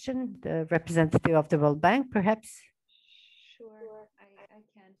question? The representative of the World Bank, perhaps? Sure, I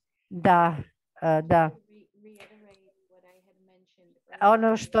can. Da, da.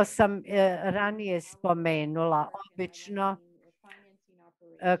 Ono što sam ranije spomenula, obično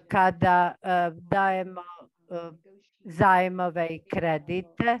kada dajemo zajmove i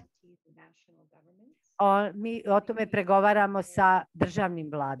kredite, mi o tome pregovaramo sa državnim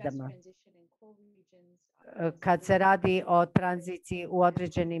vladama. Kad se radi o tranziciji u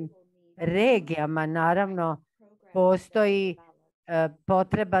određenim regijama, naravno, postoji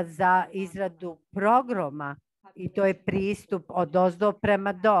potreba za izradu programa i to je pristup od ozdo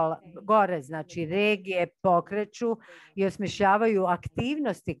prema gore. Znači, regije pokreću i osmišljavaju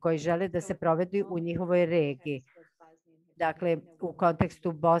aktivnosti koje žele da se provedu u njihovoj regiji. Dakle, u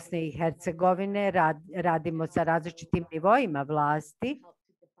kontekstu Bosne i Hercegovine radimo sa različitim nivoima vlasti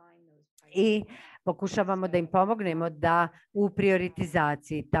i pokušavamo da im pomognemo da u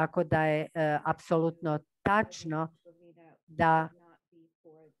prioritizaciji, tako da je apsolutno tačno da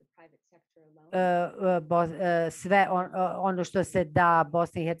sve ono što se da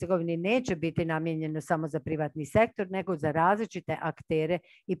Bosni i Hercegovini neće biti namijenjeno samo za privatni sektor, nego za različite aktere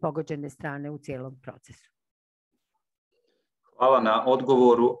i pogođene strane u cijelom procesu. Hvala na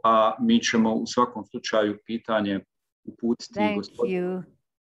odgovoru, a mi ćemo u svakom slučaju pitanje uputiti gospodinu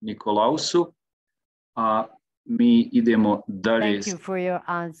Nikolausu, a mi idemo dalje. Thank you for your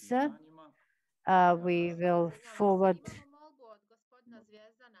answer. We will forward.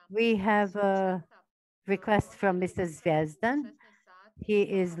 We have a request from Mr. Zvezdan.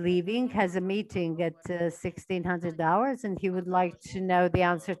 He is leaving, has a meeting at 1600 hours, and he would like to know the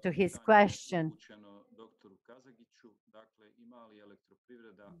answer to his question.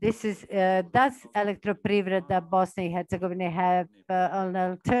 This is, does Elektroprivreda Bosnia and Herzegovina have an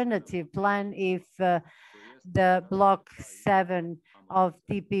alternative plan if the Block 7 of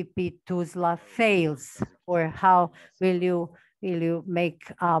TPP Tuzla fails, or how will you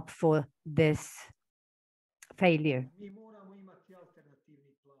make up for this failure?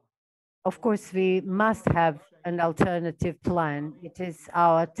 Of course, we must have an alternative plan. It is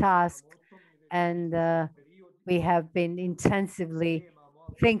our task, and we have been intensively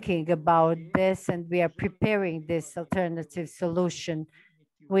thinking about this, and we are preparing this alternative solution.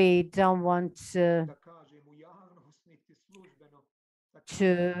 We don't want to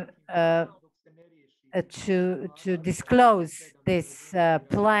disclose this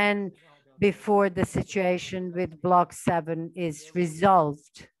plan before the situation with Block 7 is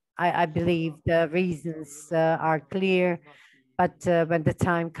resolved. I believe the reasons are clear, but when the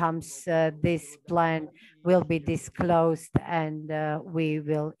time comes, this plan will be disclosed and we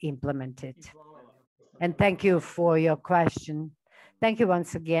will implement it. And thank you for your question. Thank you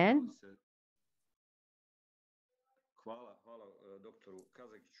once again.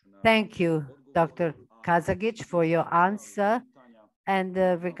 Thank you, Dr. Kazagic, for your answer. And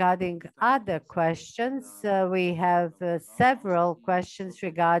regarding other questions, we have several questions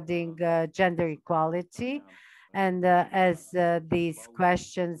regarding gender equality. And as these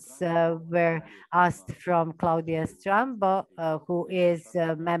questions were asked from Claudia Strambo, who is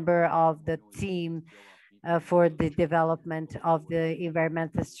a member of the team for the development of the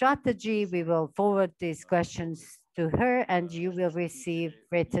environmental strategy, we will forward these questions to her and you will receive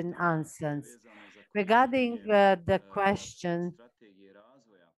written answers. Regarding the question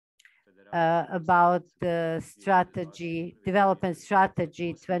about the strategy, development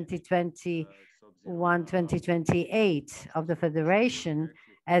strategy 2021-2028 of the Federation,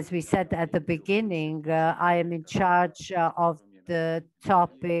 as we said at the beginning, I am in charge of the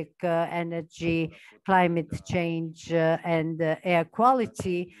topic energy, climate change, and air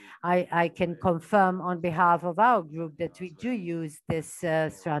quality, I can confirm on behalf of our group that we do use this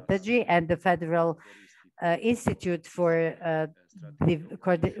strategy, and the Federal Institute for the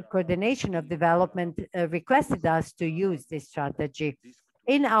Coordination of Development requested us to use this strategy.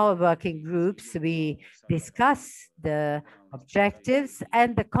 In our working groups, we discuss the objectives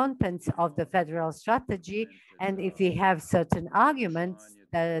and the contents of the federal strategy, and if we have certain arguments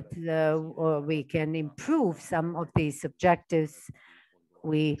that we can improve some of these objectives,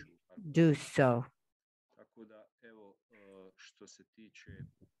 we do so.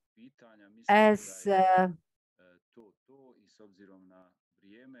 As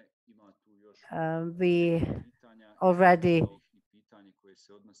we already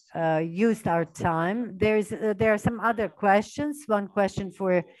used our time. There are some other questions. One question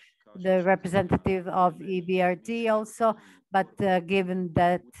for the representative of EBRD also, but given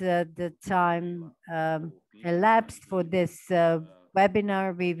that the time elapsed for this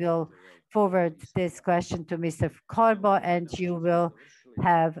webinar, we will forward this question to Mr. Corbo, and you will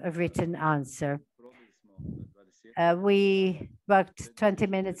have a written answer. We worked 20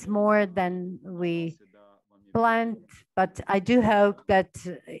 minutes more than we planned, but I do hope that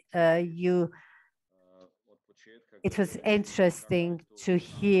it was interesting to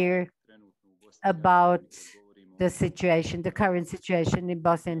hear about the situation, the current situation in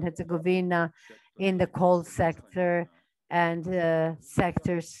Bosnia and Herzegovina, in the coal sector and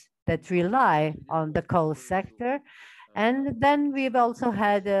sectors that rely on the coal sector. And then we've also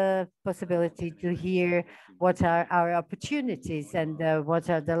had a possibility to hear what are our opportunities and what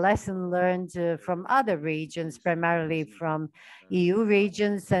are the lessons learned from other regions, primarily from EU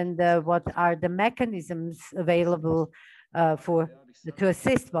regions, and what are the mechanisms available to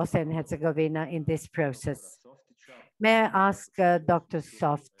assist Bosnia and Herzegovina in this process. May I ask Dr.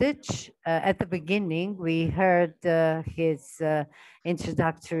 Softic? At the beginning, we heard his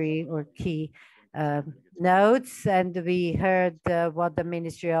introductory or key notes, and we heard what the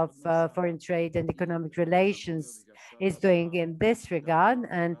Ministry of Foreign Trade and Economic Relations is doing in this regard.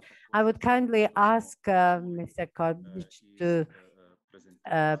 And I would kindly ask Mr. Korbic to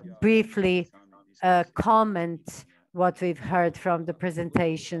briefly comment what we've heard from the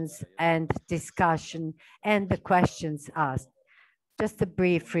presentations and discussion and the questions asked. Just a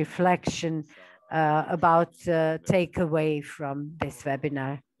brief reflection about takeaway from this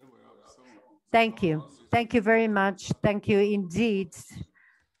webinar. Thank you. Thank you very much. Thank you indeed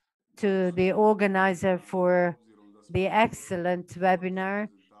to the organizer for the excellent webinar.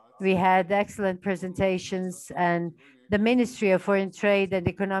 We had excellent presentations, and the Ministry of Foreign Trade and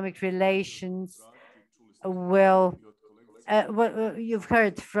Economic Relations will, you've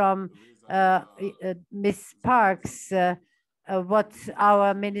heard from Ms. Parks what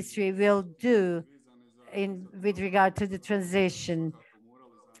our ministry will do with regard to the transition.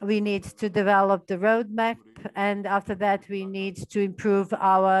 We need to develop the roadmap, and after that, we need to improve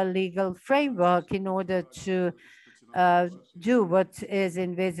our legal framework in order to do what is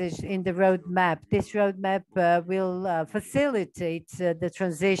envisaged in the roadmap. This roadmap will facilitate the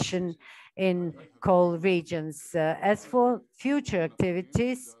transition in coal regions. As for future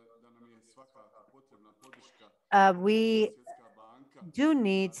activities, we do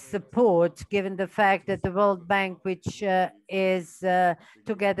need support, given the fact that the World Bank, which is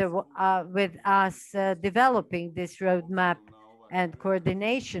together with us developing this roadmap and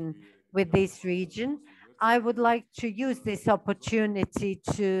coordination with this region, I would like to use this opportunity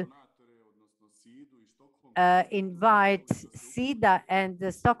to invite SIDA and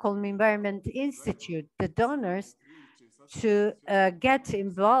the Stockholm Environment Institute, the donors, to get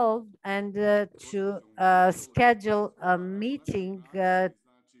involved and to schedule a meeting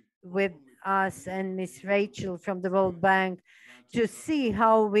with us and Ms. Rachel from the World Bank to see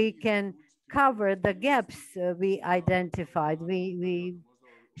how we can cover the gaps we identified. We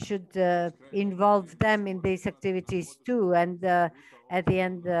should involve them in these activities too. And at the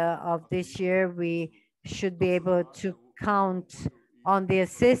end of this year, we should be able to count on the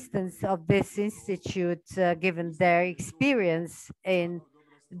assistance of this institute, given their experience in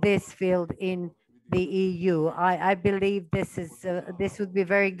this field in the EU. I believe this would be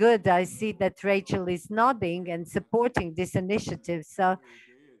very good. I see that Rachel is nodding and supporting this initiative. So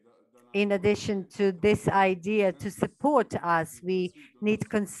in addition to this idea to support us, we need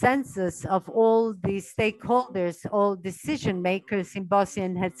consensus of all the stakeholders, all decision makers in Bosnia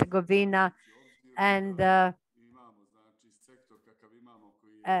and Herzegovina, and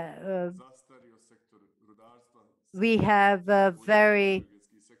we have a very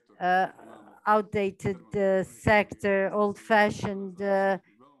outdated sector, old-fashioned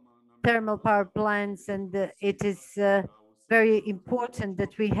thermal power plants, and it is very important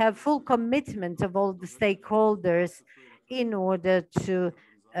that we have full commitment of all the stakeholders in order to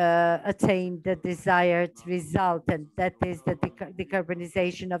attain the desired result, and that is the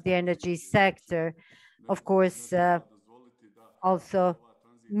decarbonization of the energy sector. Of course, also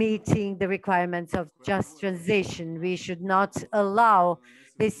meeting the requirements of just transition. We should not allow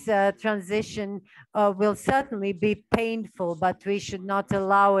this transition will certainly be painful, but we should not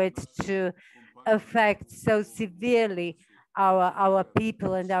allow it to affect so severely our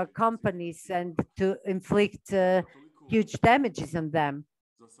people and our companies and to inflict huge damages on them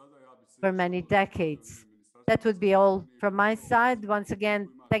for many decades. That would be all from my side. Once again,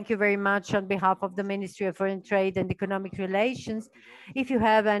 thank you very much on behalf of the Ministry of Foreign Trade and Economic Relations. If you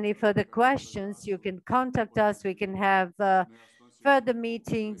have any further questions, you can contact us. We can have further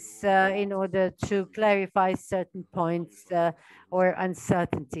meetings in order to clarify certain points or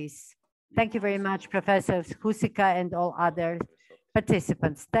uncertainties. Thank you very much, Professor Husika and all other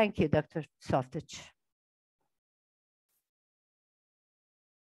participants. Thank you, Dr. Softic.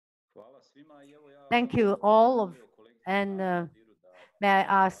 Thank you all, and may I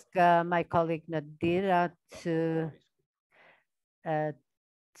ask my colleague Nadira to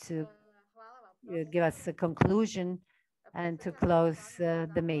give us a conclusion and to close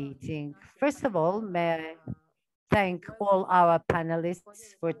the meeting. First of all, may I thank all our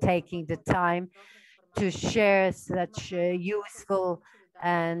panelists for taking the time to share such useful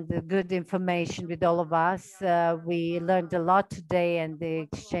and good information with all of us. We learned a lot today and they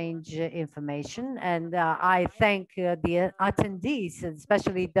exchange information. And I thank the attendees,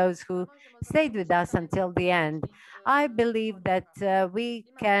 especially those who stayed with us until the end. I believe that we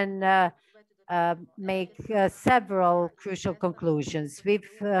can make several crucial conclusions. We've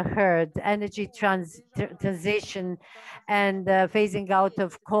heard energy transition and phasing out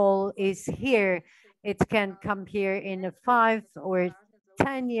of coal is here. It can come here in 5 or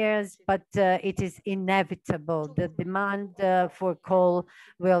 10 years, but it is inevitable. The demand for coal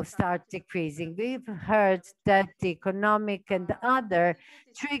will start decreasing. We've heard that the economic and other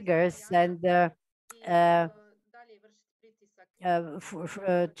triggers and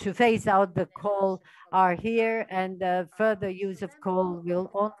to phase out the coal are here, and further use of coal will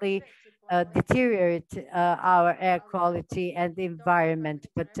only deteriorate our air quality and the environment.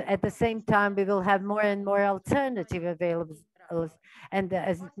 But at the same time, we will have more and more alternative available. And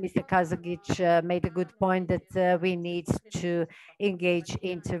as Mr. Kazagic made a good point that we need to engage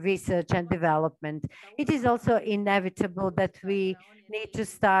into research and development. It is also inevitable that we need to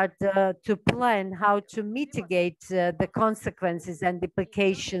start to plan how to mitigate the consequences and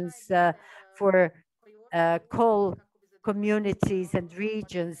implications for coal communities and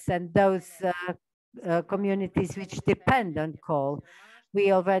regions and those communities which depend on coal.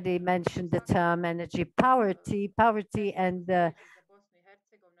 We already mentioned the term energy poverty, and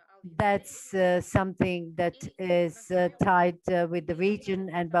that's something that is tied with the region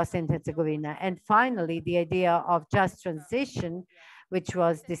and Bosnia and Herzegovina. And finally, the idea of just transition, which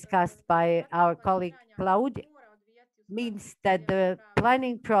was discussed by our colleague Claude, means that the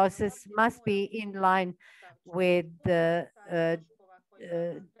planning process must be in line with the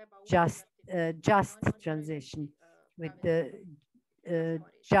just transition, with the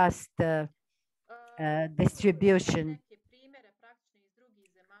just distribution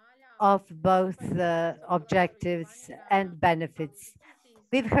of both objectives and benefits.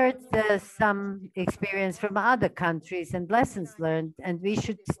 We've heard some experience from other countries and lessons learned, and we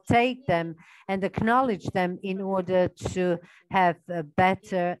should take them and acknowledge them in order to have a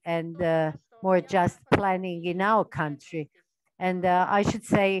better and more just planning in our country. And I should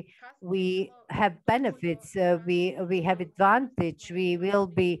say we have benefits, we have advantage, we will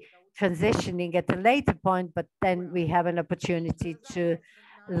be transitioning at a later point, but then we have an opportunity to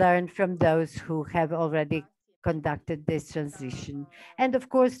learn from those who have already conducted this transition. And of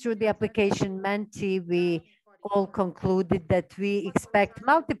course, through the application Menti, we all concluded that we expect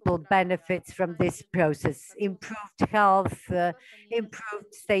multiple benefits from this process: improved health,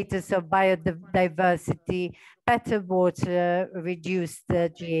 improved status of biodiversity, better water, reduced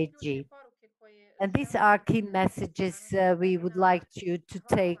GHG. And these are key messages we would like you to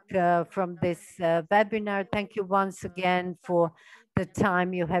take from this webinar. Thank you once again for the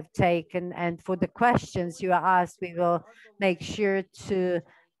time you have taken and for the questions you asked. We will make sure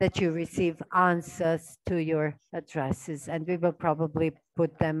that you receive answers to your addresses, and we will probably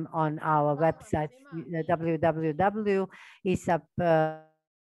put them on our website, www.isap.